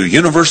listening to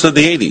Universe of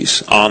the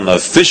 80s on the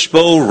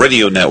Fishbowl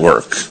Radio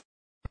Network.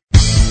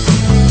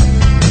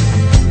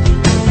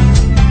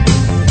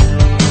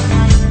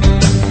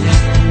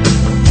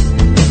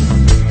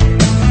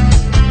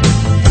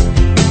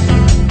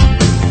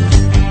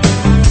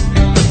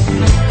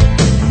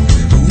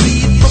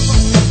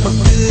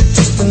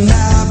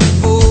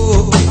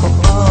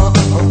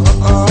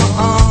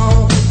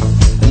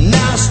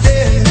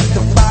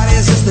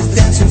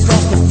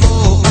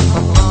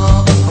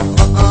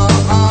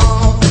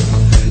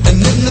 And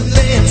then the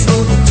band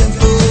slowed the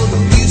tempo, the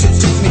music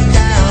took me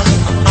down.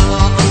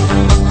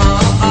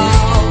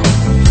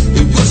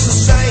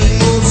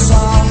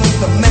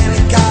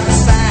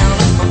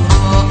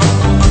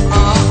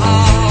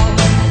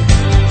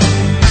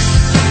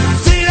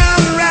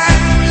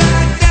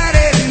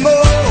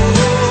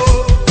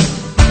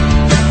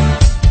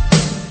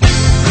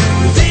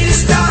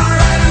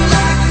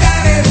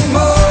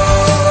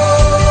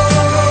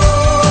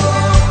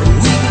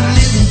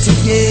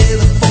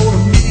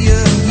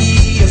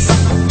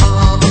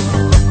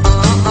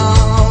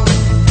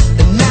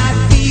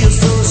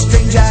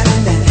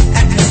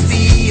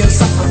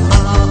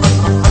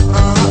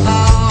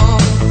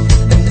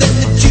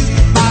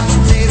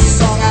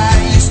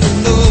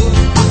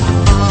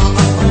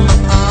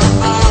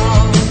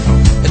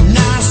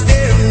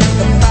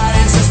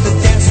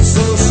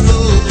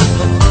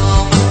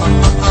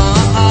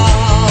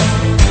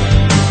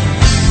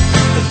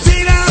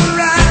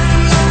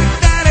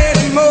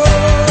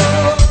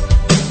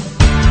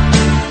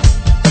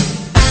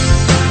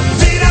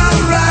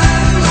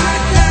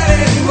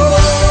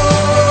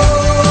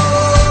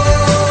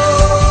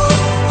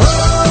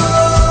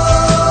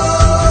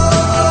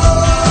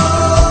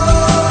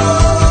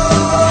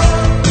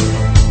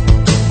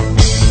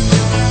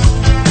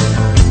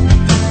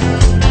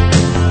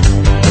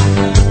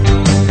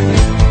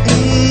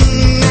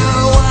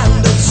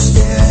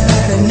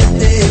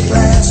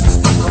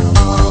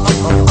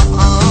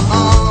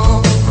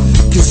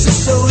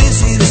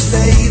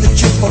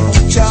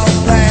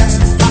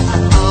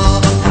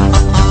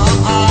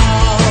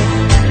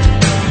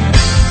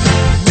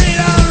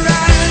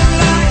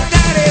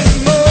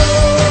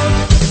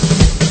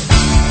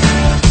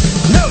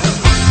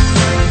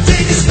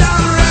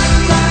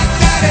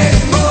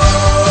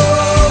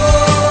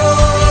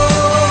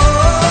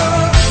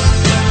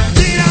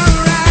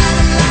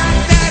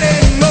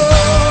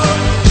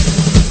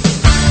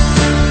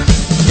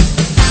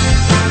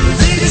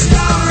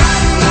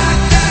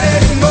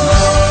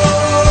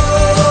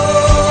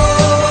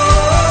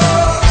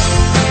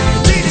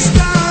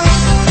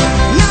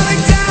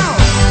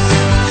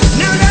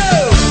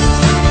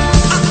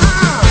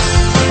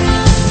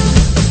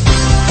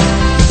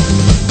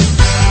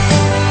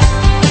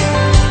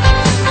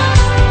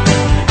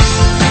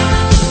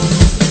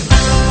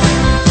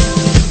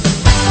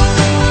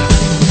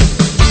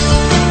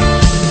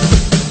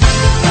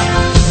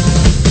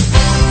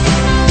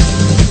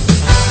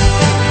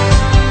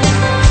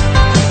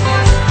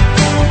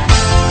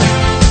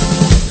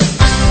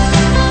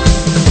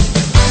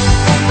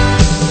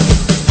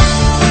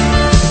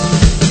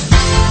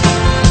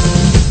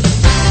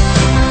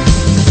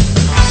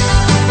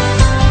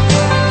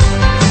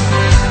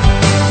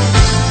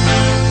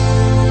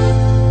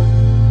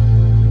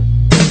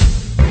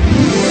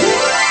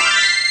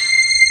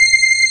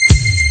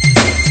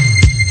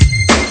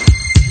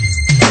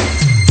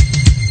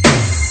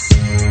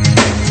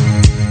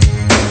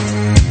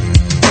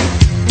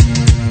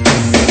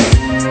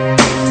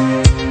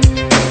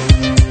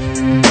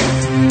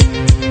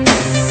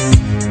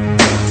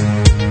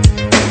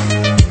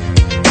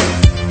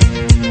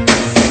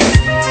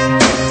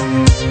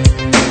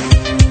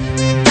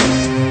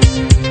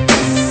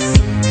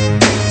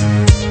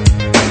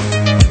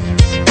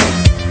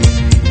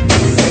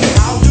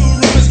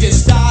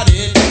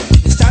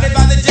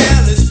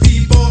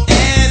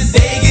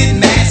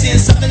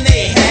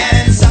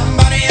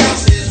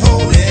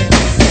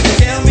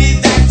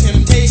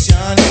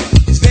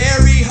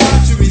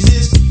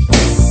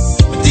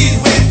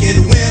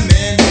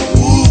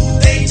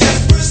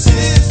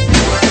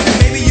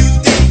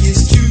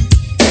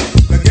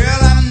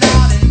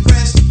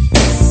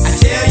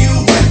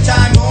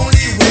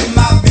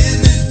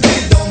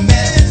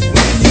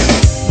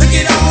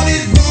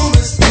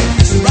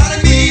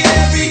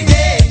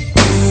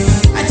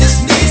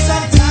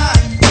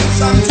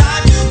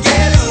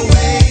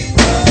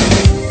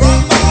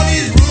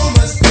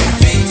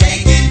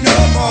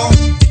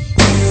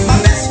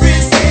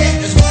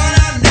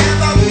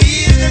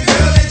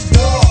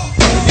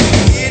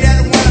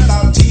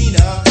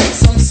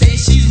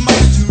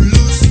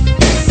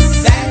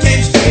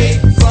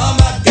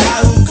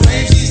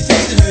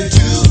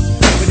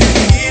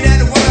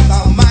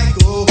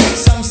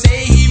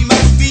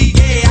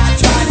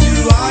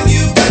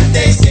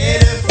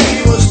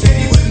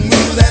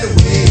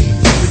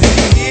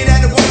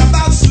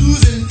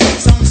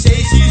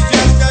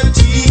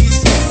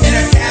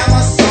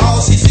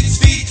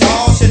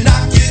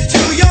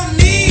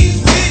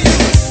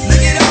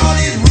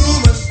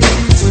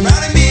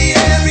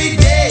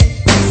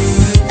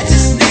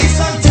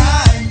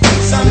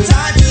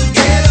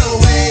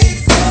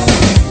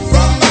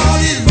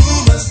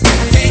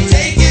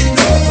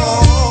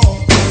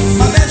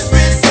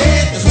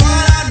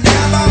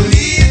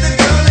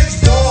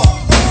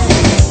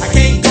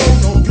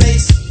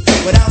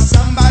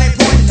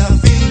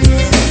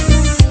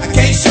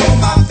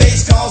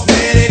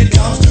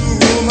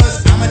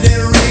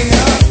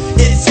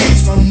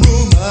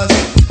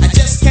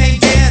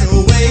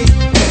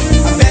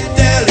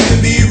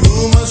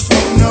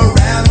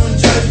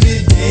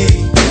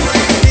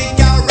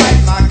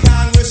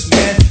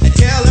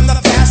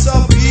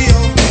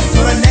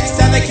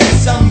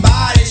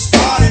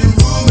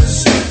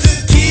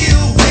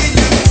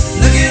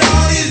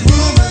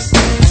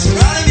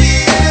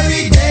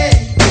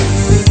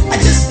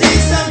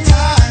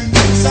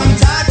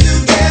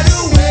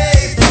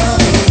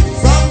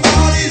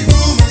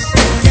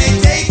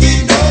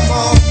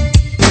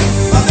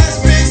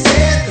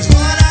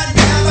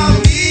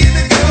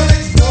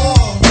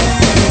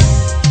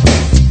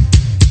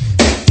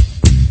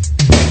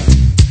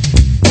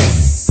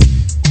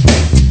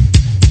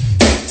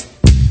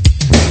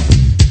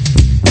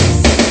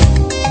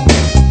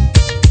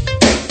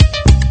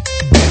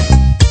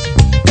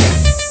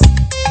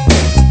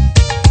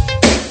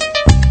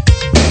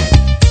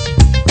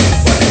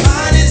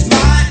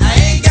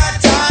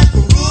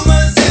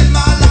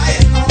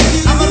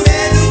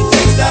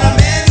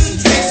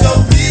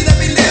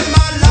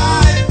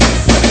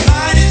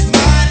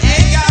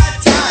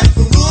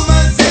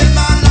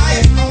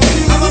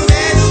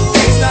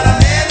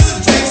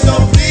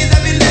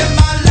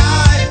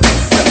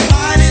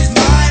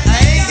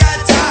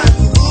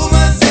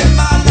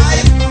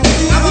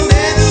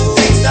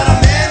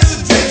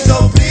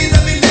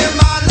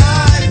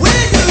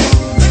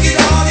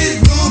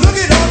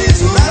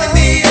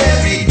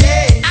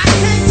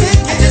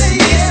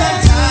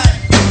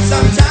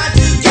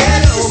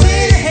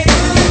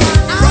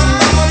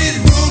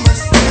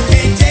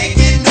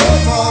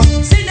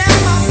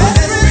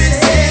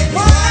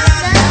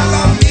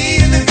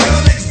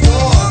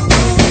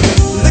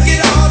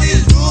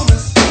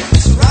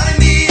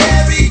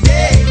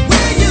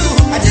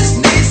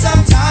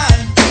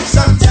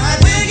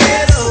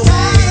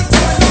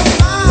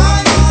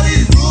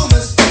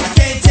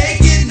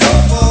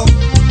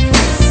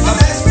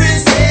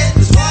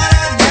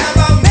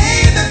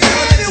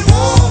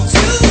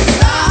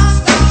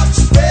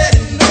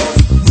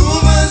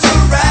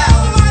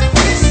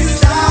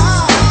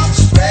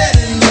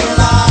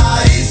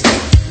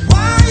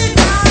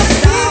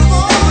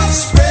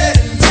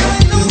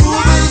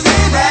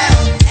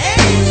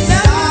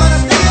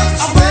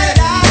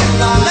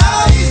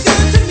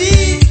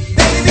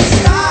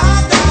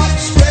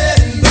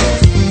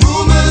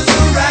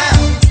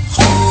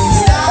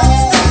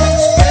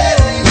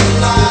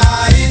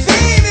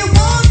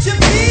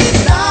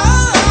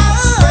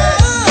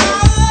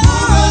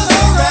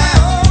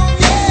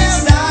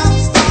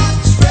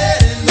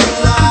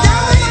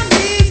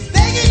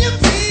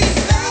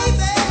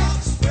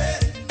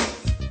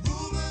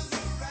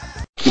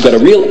 You've got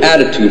a real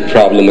attitude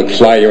problem,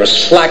 McFly. You're a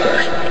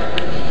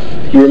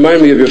slacker. You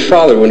remind me of your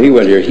father when he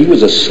went here. He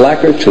was a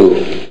slacker,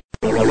 too.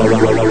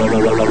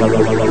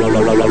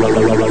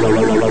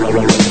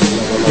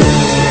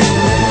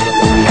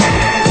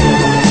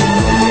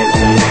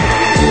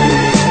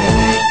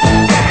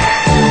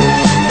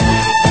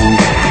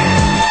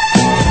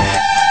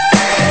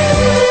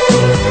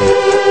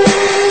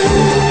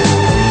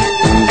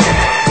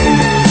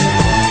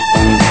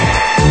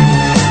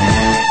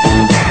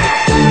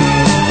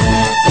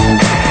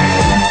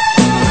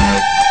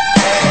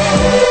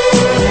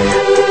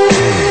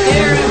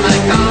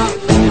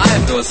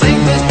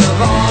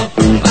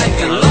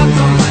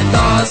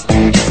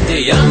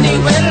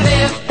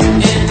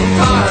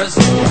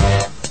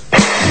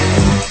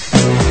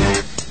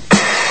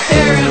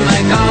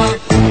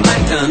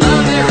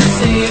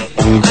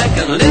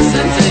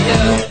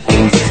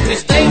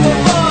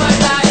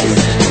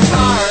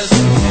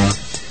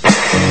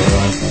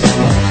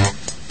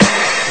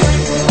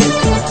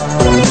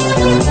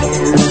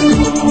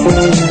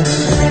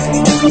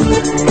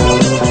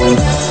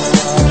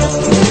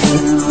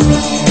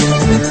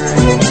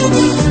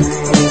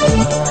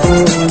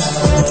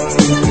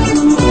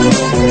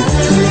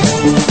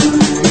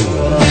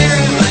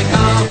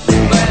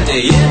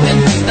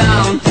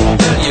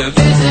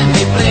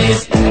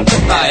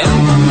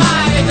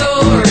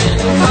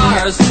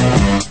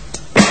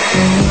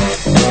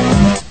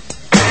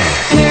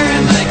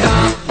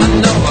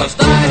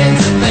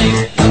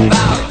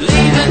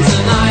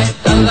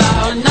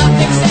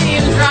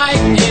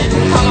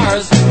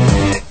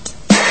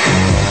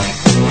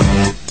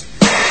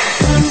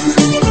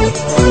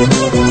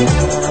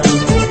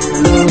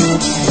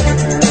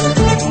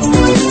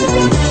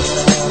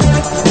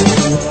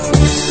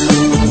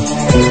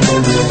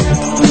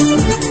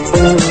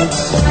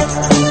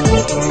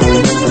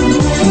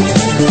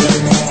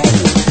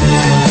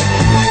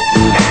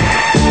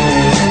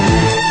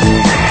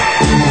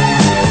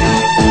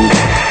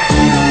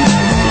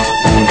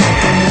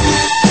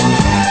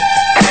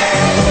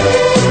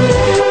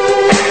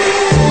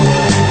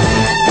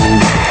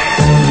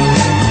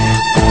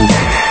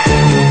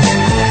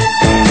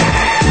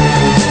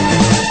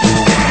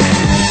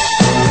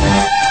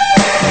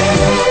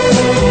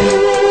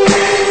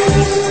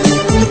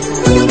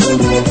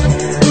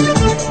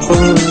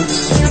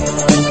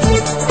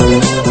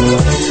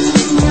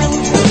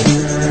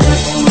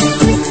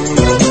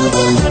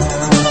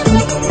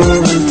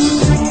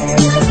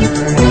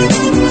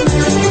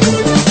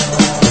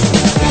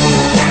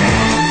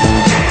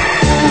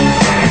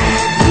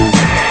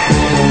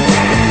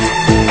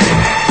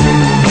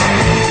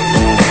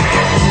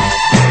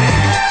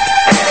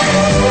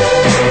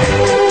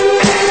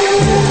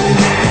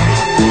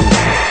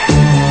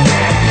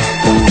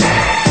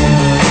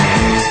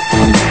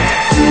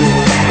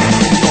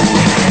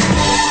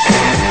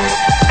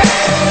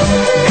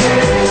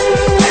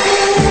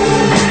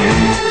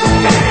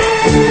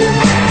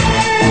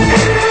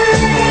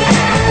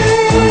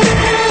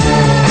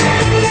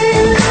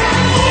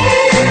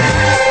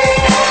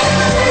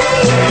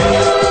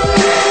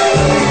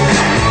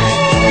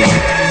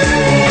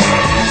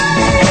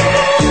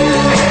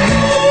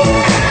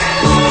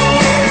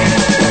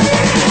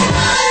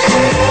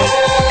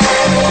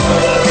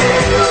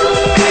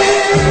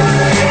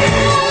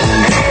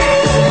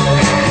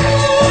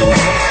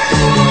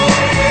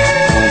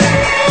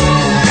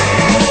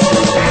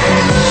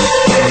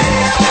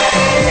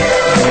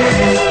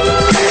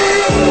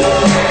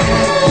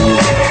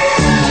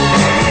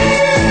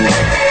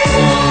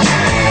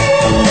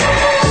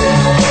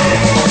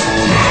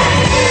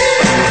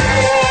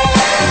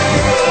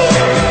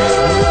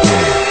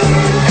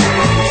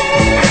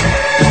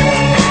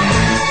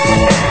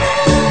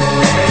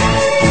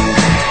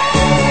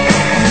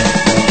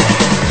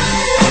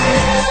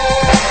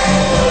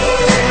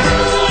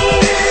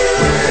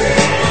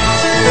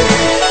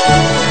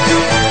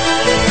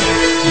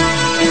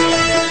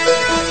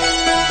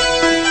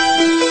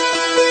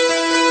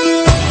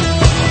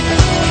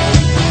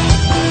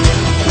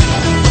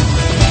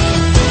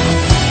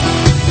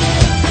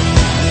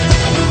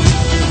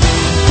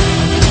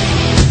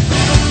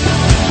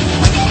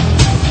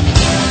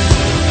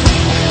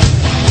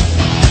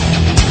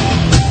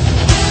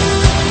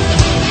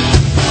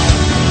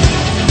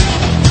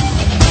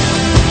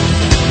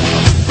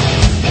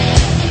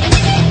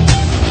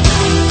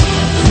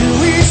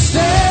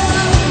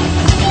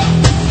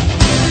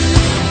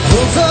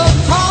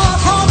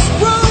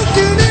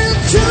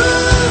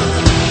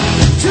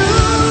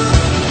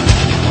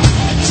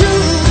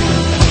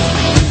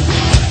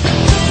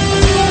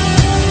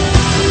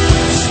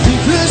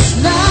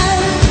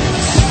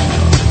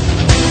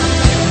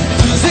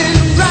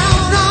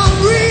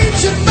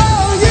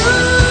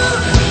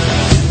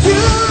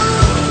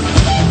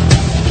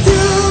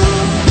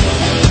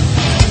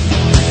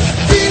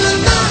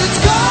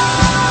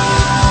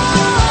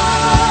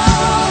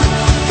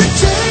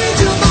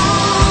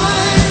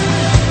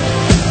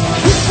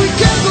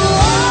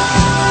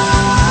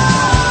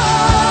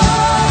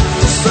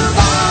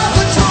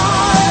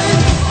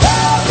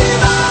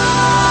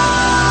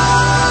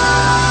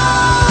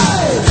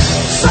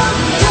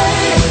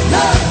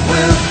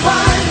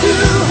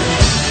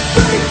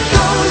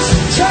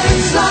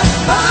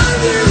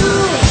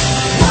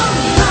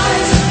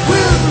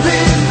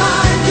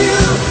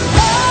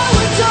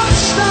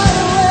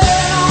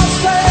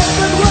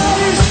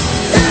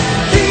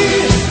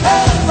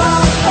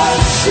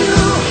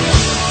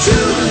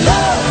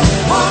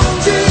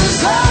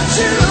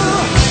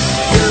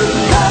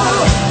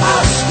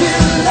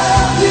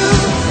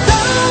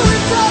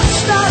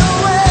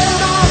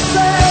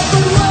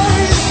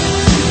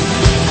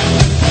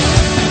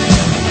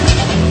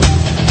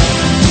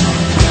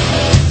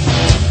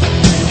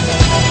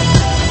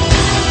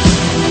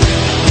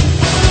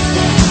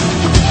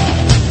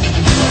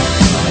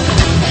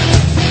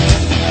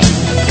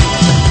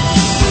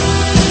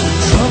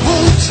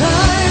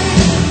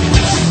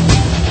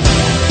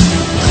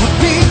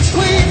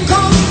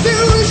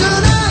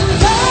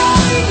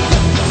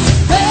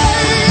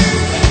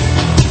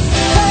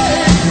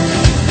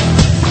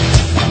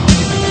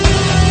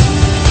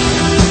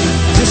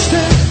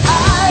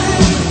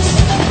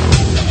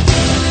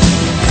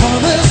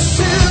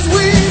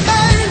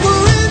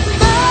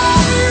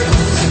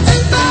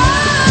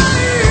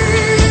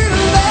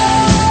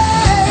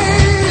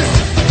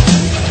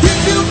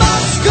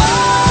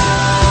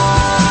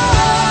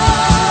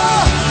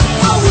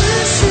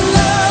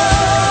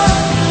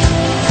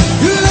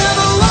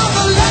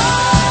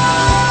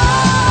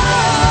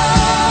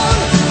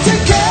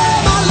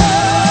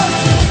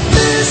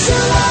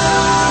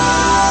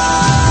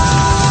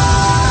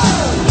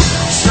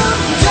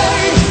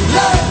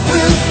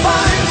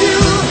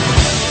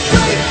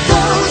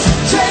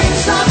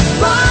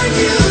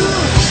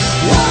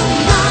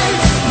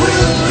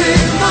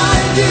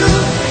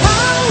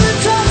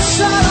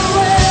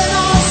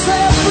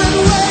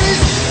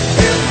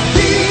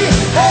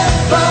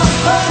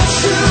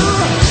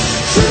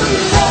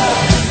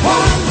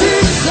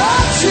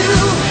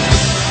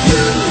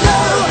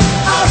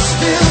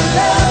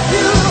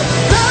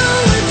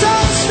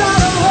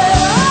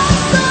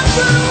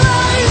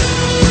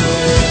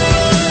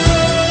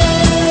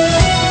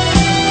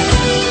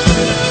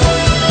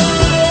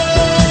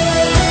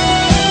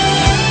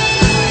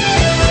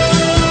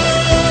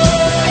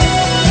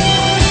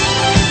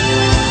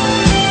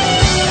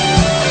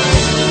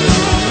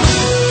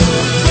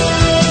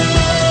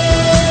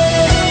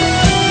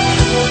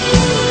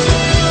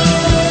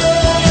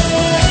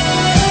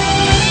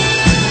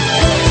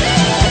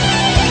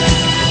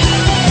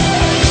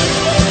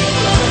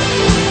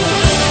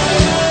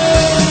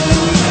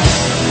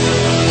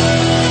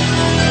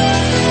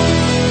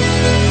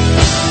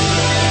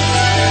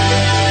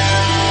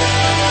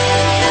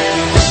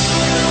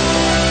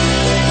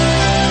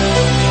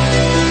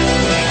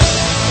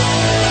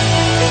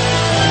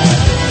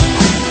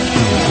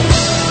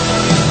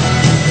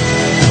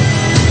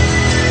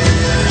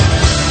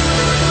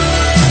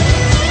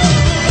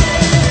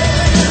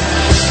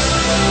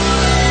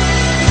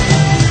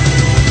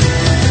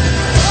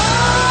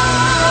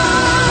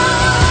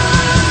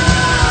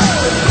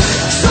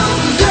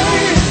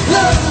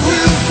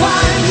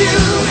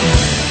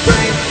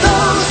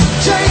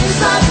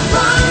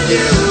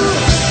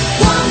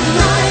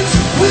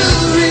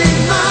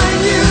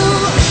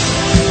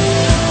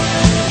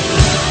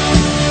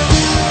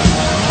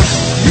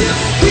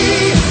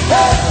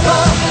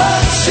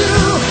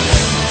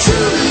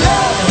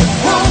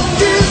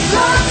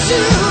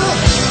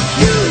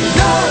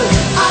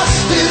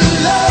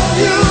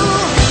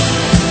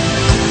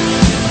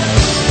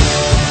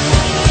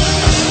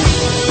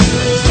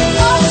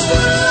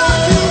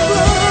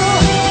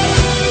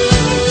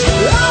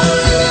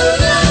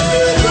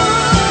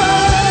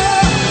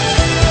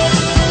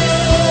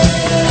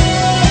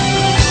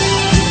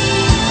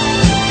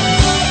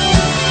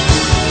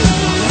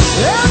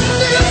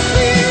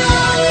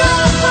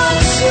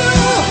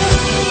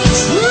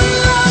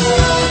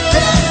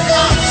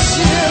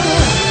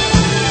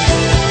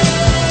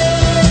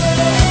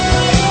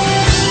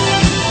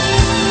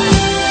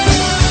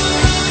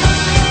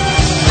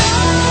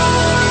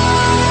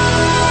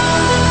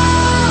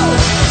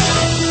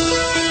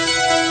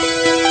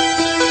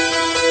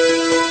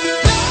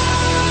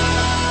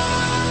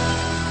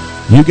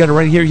 You got it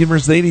right here,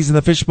 University of the 80s in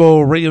the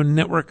Fishbowl Radio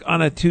Network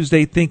on a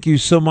Tuesday. Thank you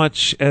so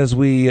much as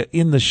we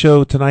end the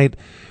show tonight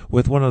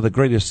with one of the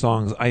greatest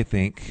songs, I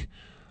think,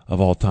 of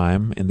all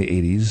time in the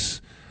 80s,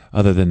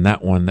 other than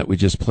that one that we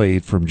just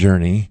played from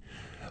Journey.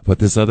 But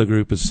this other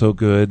group is so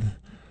good,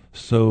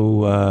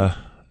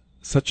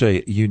 such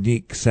a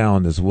unique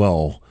sound as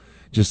well,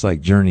 just like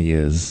Journey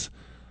is,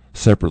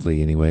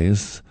 separately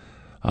anyways.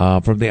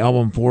 From the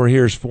album 4,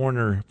 here's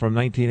Foreigner from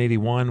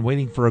 1981,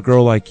 Waiting for a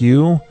Girl Like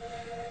You.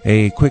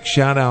 A quick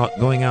shout out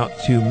going out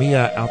to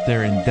Mia out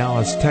there in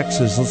Dallas,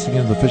 Texas,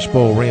 listening to the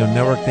Fishbowl Radio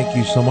Network. Thank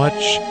you so much,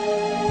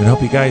 and I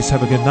hope you guys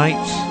have a good night.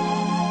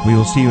 We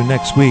will see you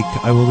next week.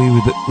 I will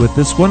leave with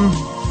this one.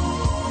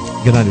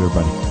 Good night,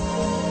 everybody.